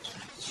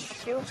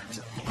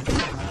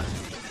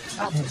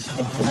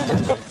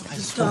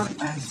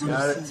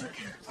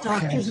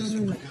 Doctor.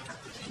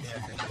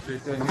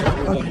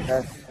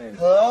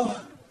 Hello?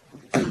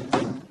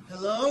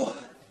 Hello?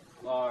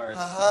 Lars.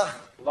 Uh-huh.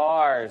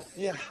 Lars.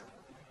 Yeah.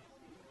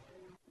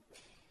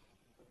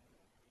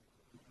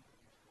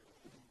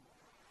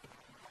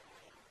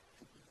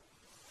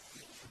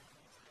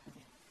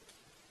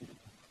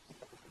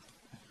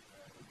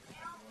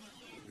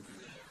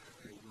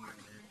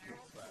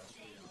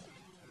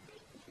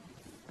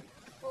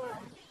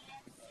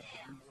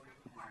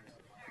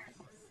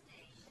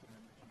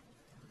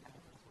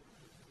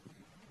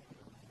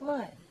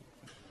 What?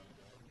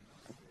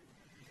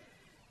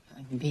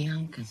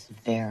 Bianca's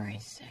very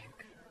sick.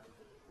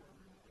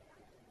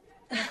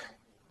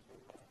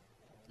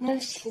 No,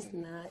 she's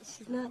not.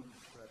 She's not.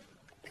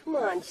 Come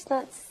on, she's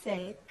not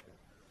sick.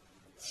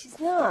 She's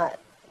not.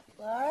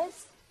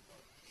 Lars?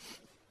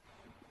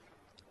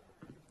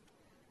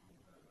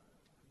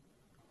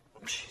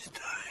 She's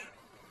dying.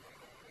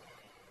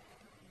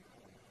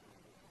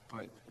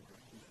 But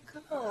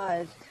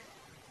God.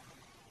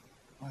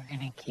 We're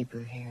gonna keep her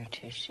here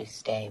till she's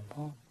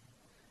stable,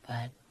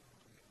 but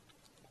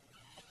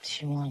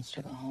she wants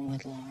to go home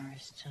with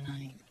Lars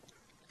tonight.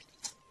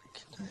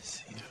 Can I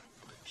see her?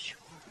 Sure.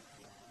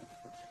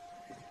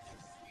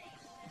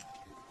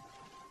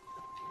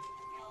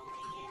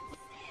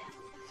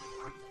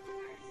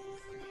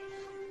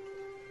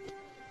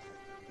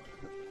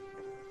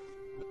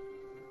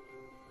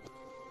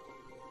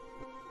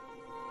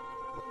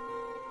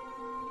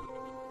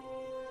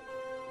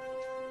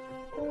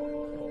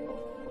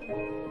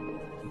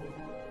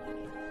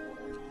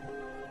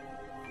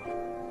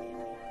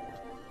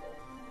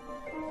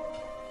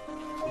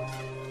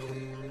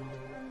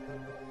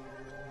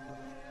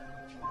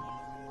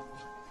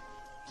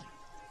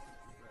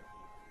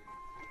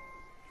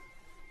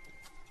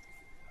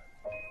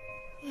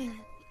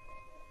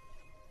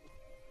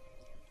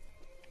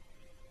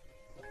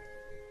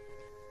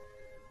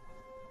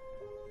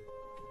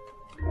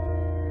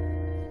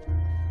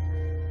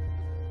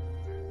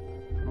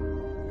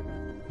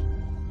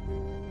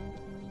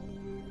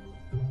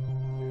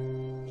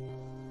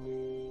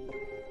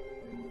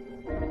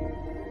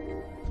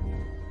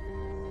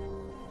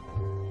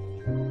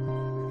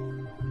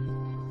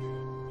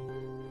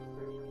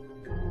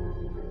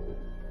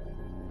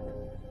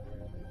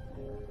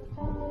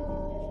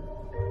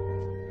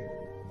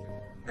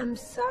 I'm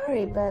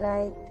sorry, but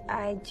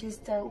I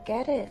just don't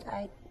get it.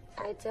 I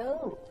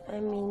don't. I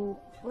mean,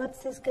 what's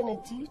this gonna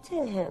do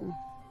to him?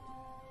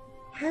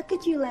 How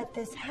could you let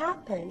this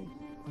happen?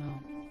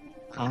 Well,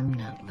 I'm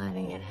not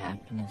letting it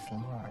happen as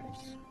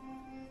Lars.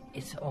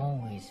 It's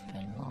always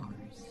been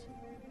Lars.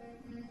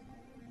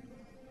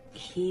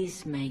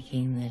 He's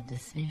making the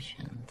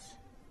decisions.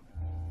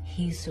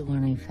 He's the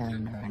one who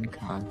found her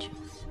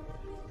unconscious.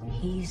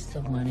 He's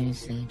the one who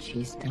said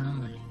she's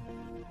dying.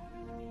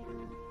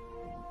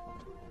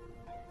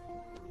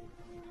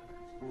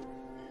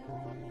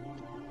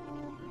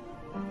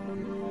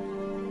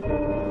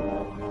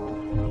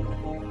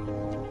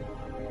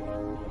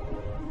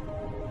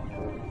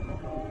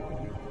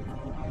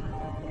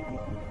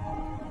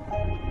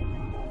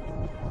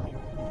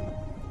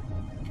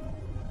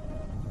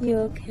 You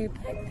okay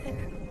back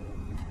there?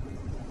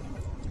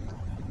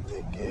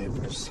 They gave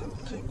her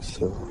something,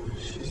 so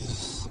she's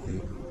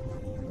asleep.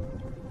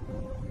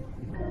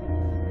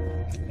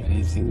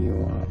 anything you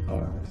want,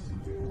 Lars.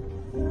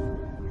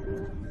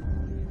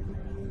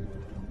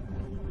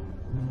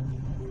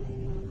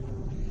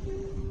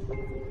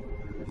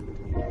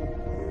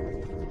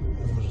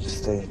 We'll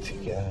stay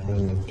together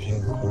in the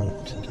pink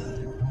room tonight.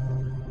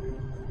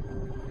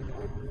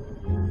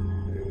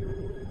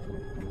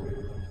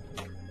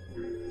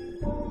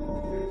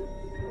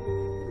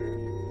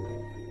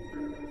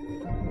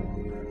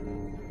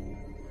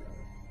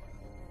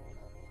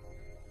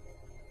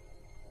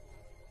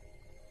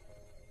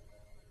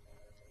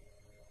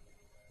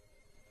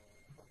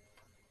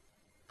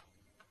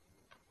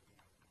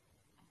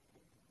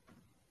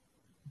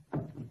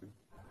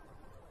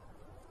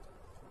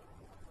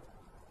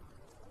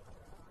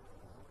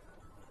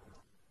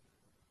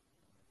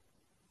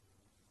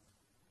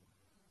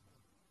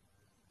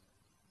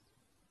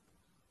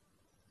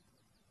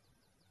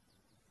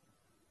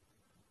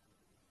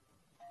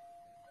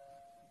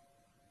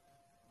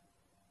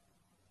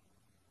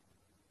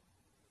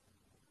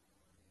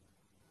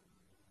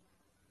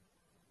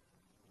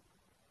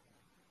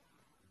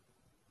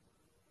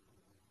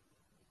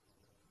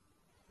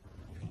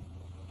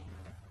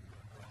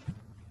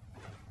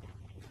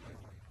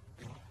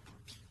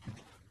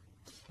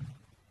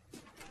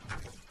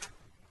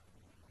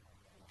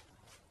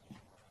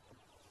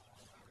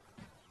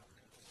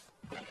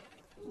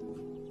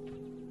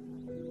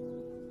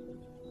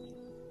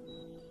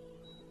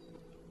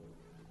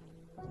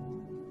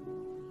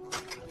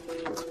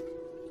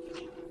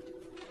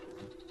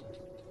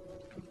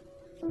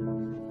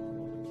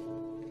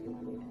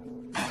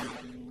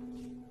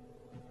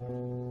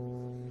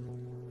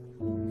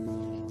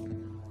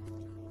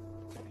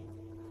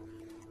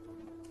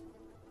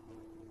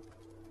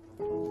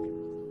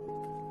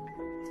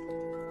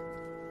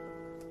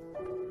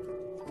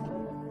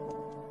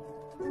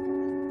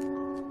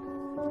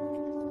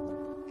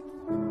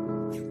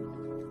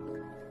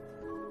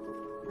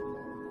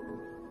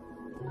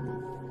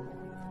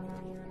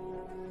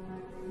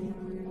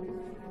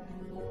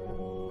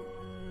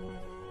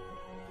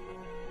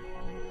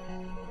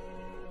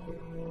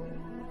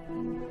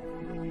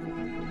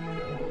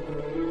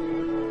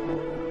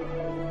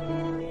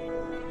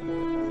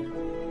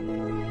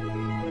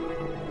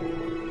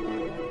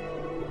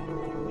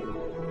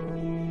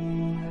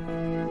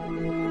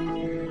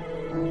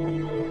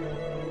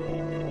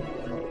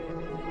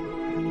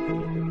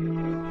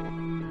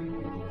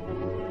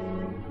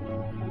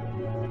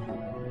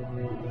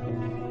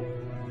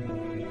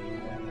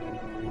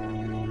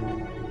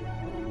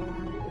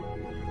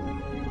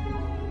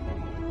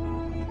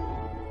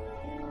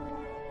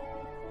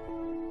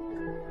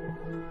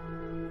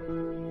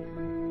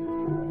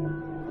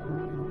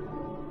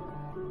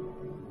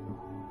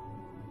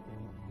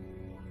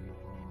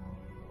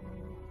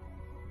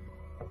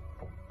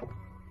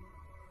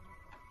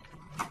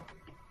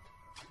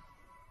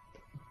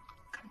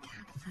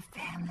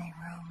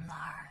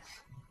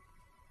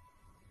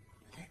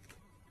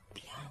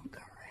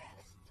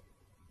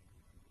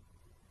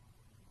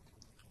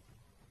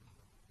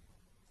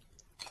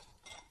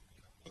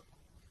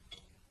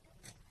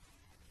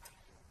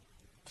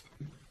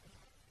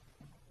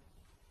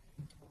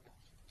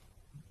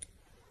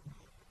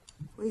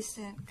 We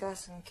sent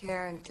Gus and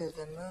Karen to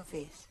the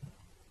movies.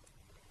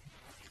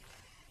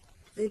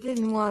 They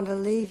didn't want to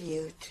leave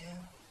you two.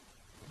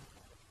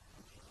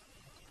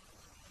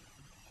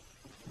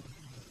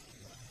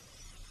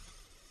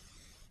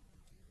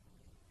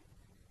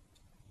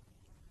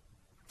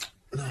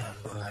 No, I'm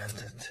glad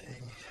that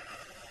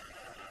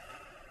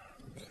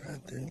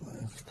they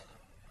left.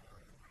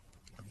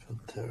 I feel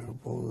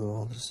terrible that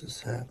all this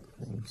is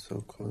happening so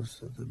close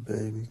to the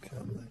baby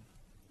coming.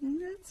 And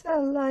that's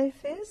how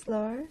life is,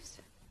 Lars.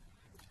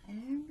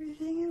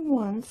 Everything at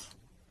once.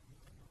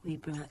 We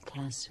brought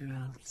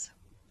casseroles.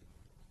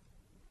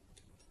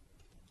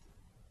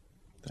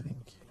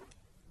 Thank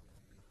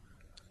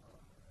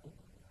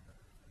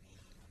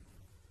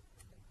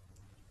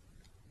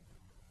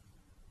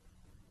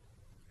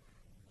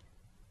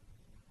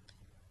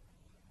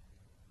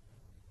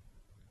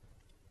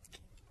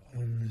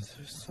you. Is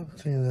there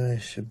something that I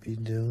should be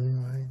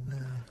doing right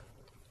now?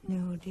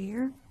 No,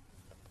 dear.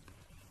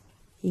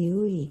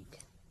 You eat.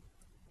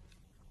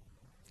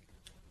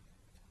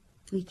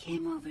 We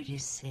came over to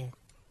sit.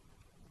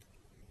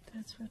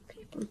 That's what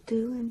people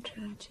do when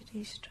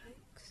tragedy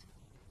strikes.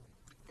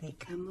 They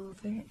come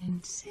over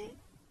and sit.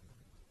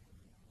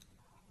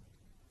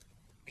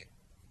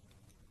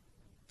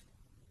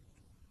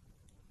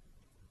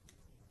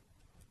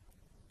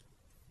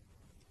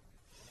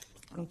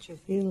 Don't you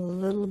feel a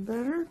little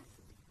better?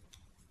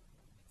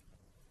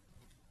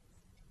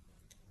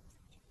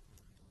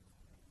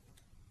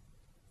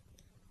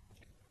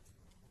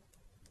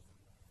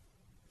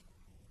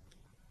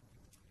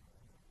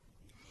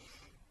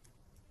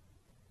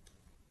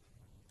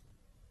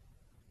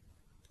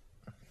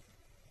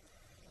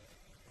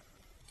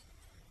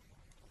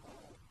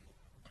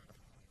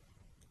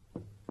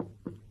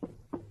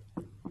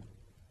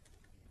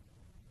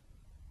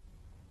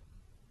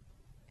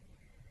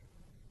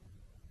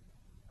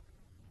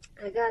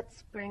 I got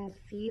spring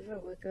fever.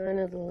 We're going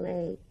to the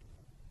lake.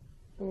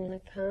 You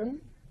want to come?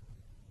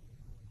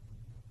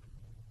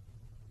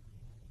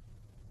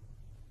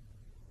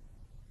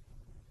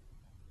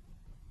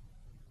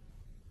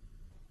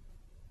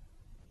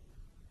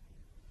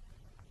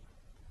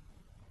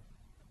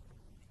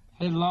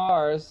 Hey,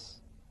 Lars,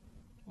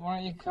 why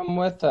don't you come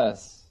with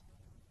us?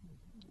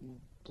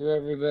 Do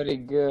everybody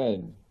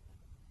good.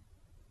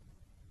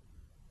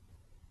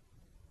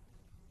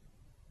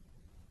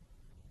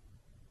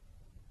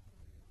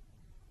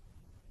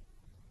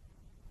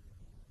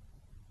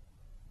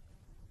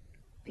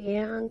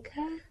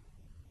 Bianca?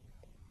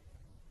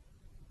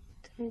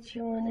 Don't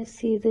you want to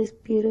see this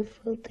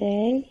beautiful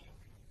day?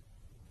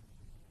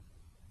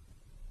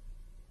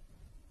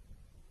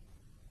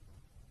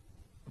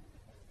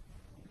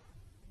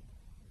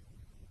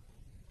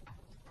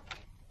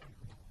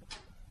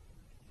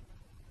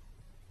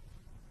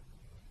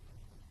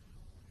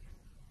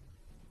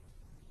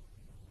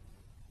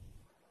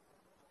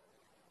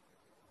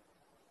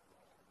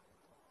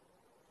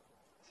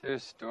 Is there a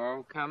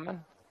storm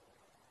coming?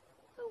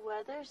 The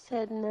weather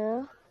said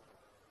no.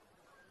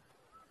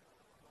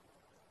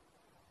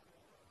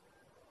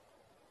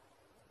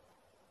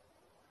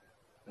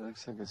 It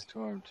looks like a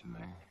storm to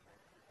me.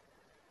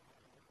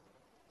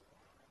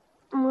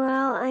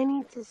 Well, I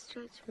need to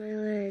stretch my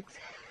legs.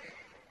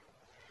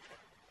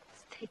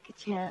 Let's take a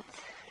chance.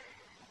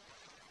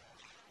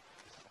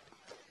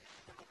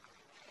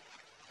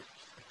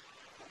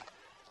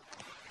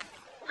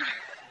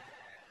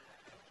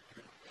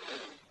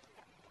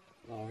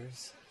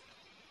 Lars?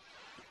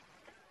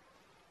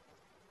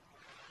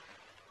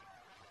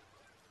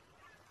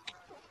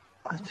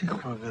 I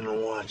think we're gonna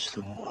watch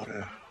the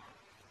water.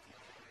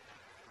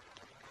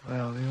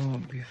 Well, we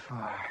won't be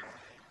far.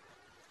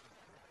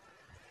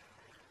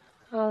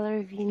 Holler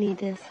if you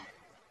need us.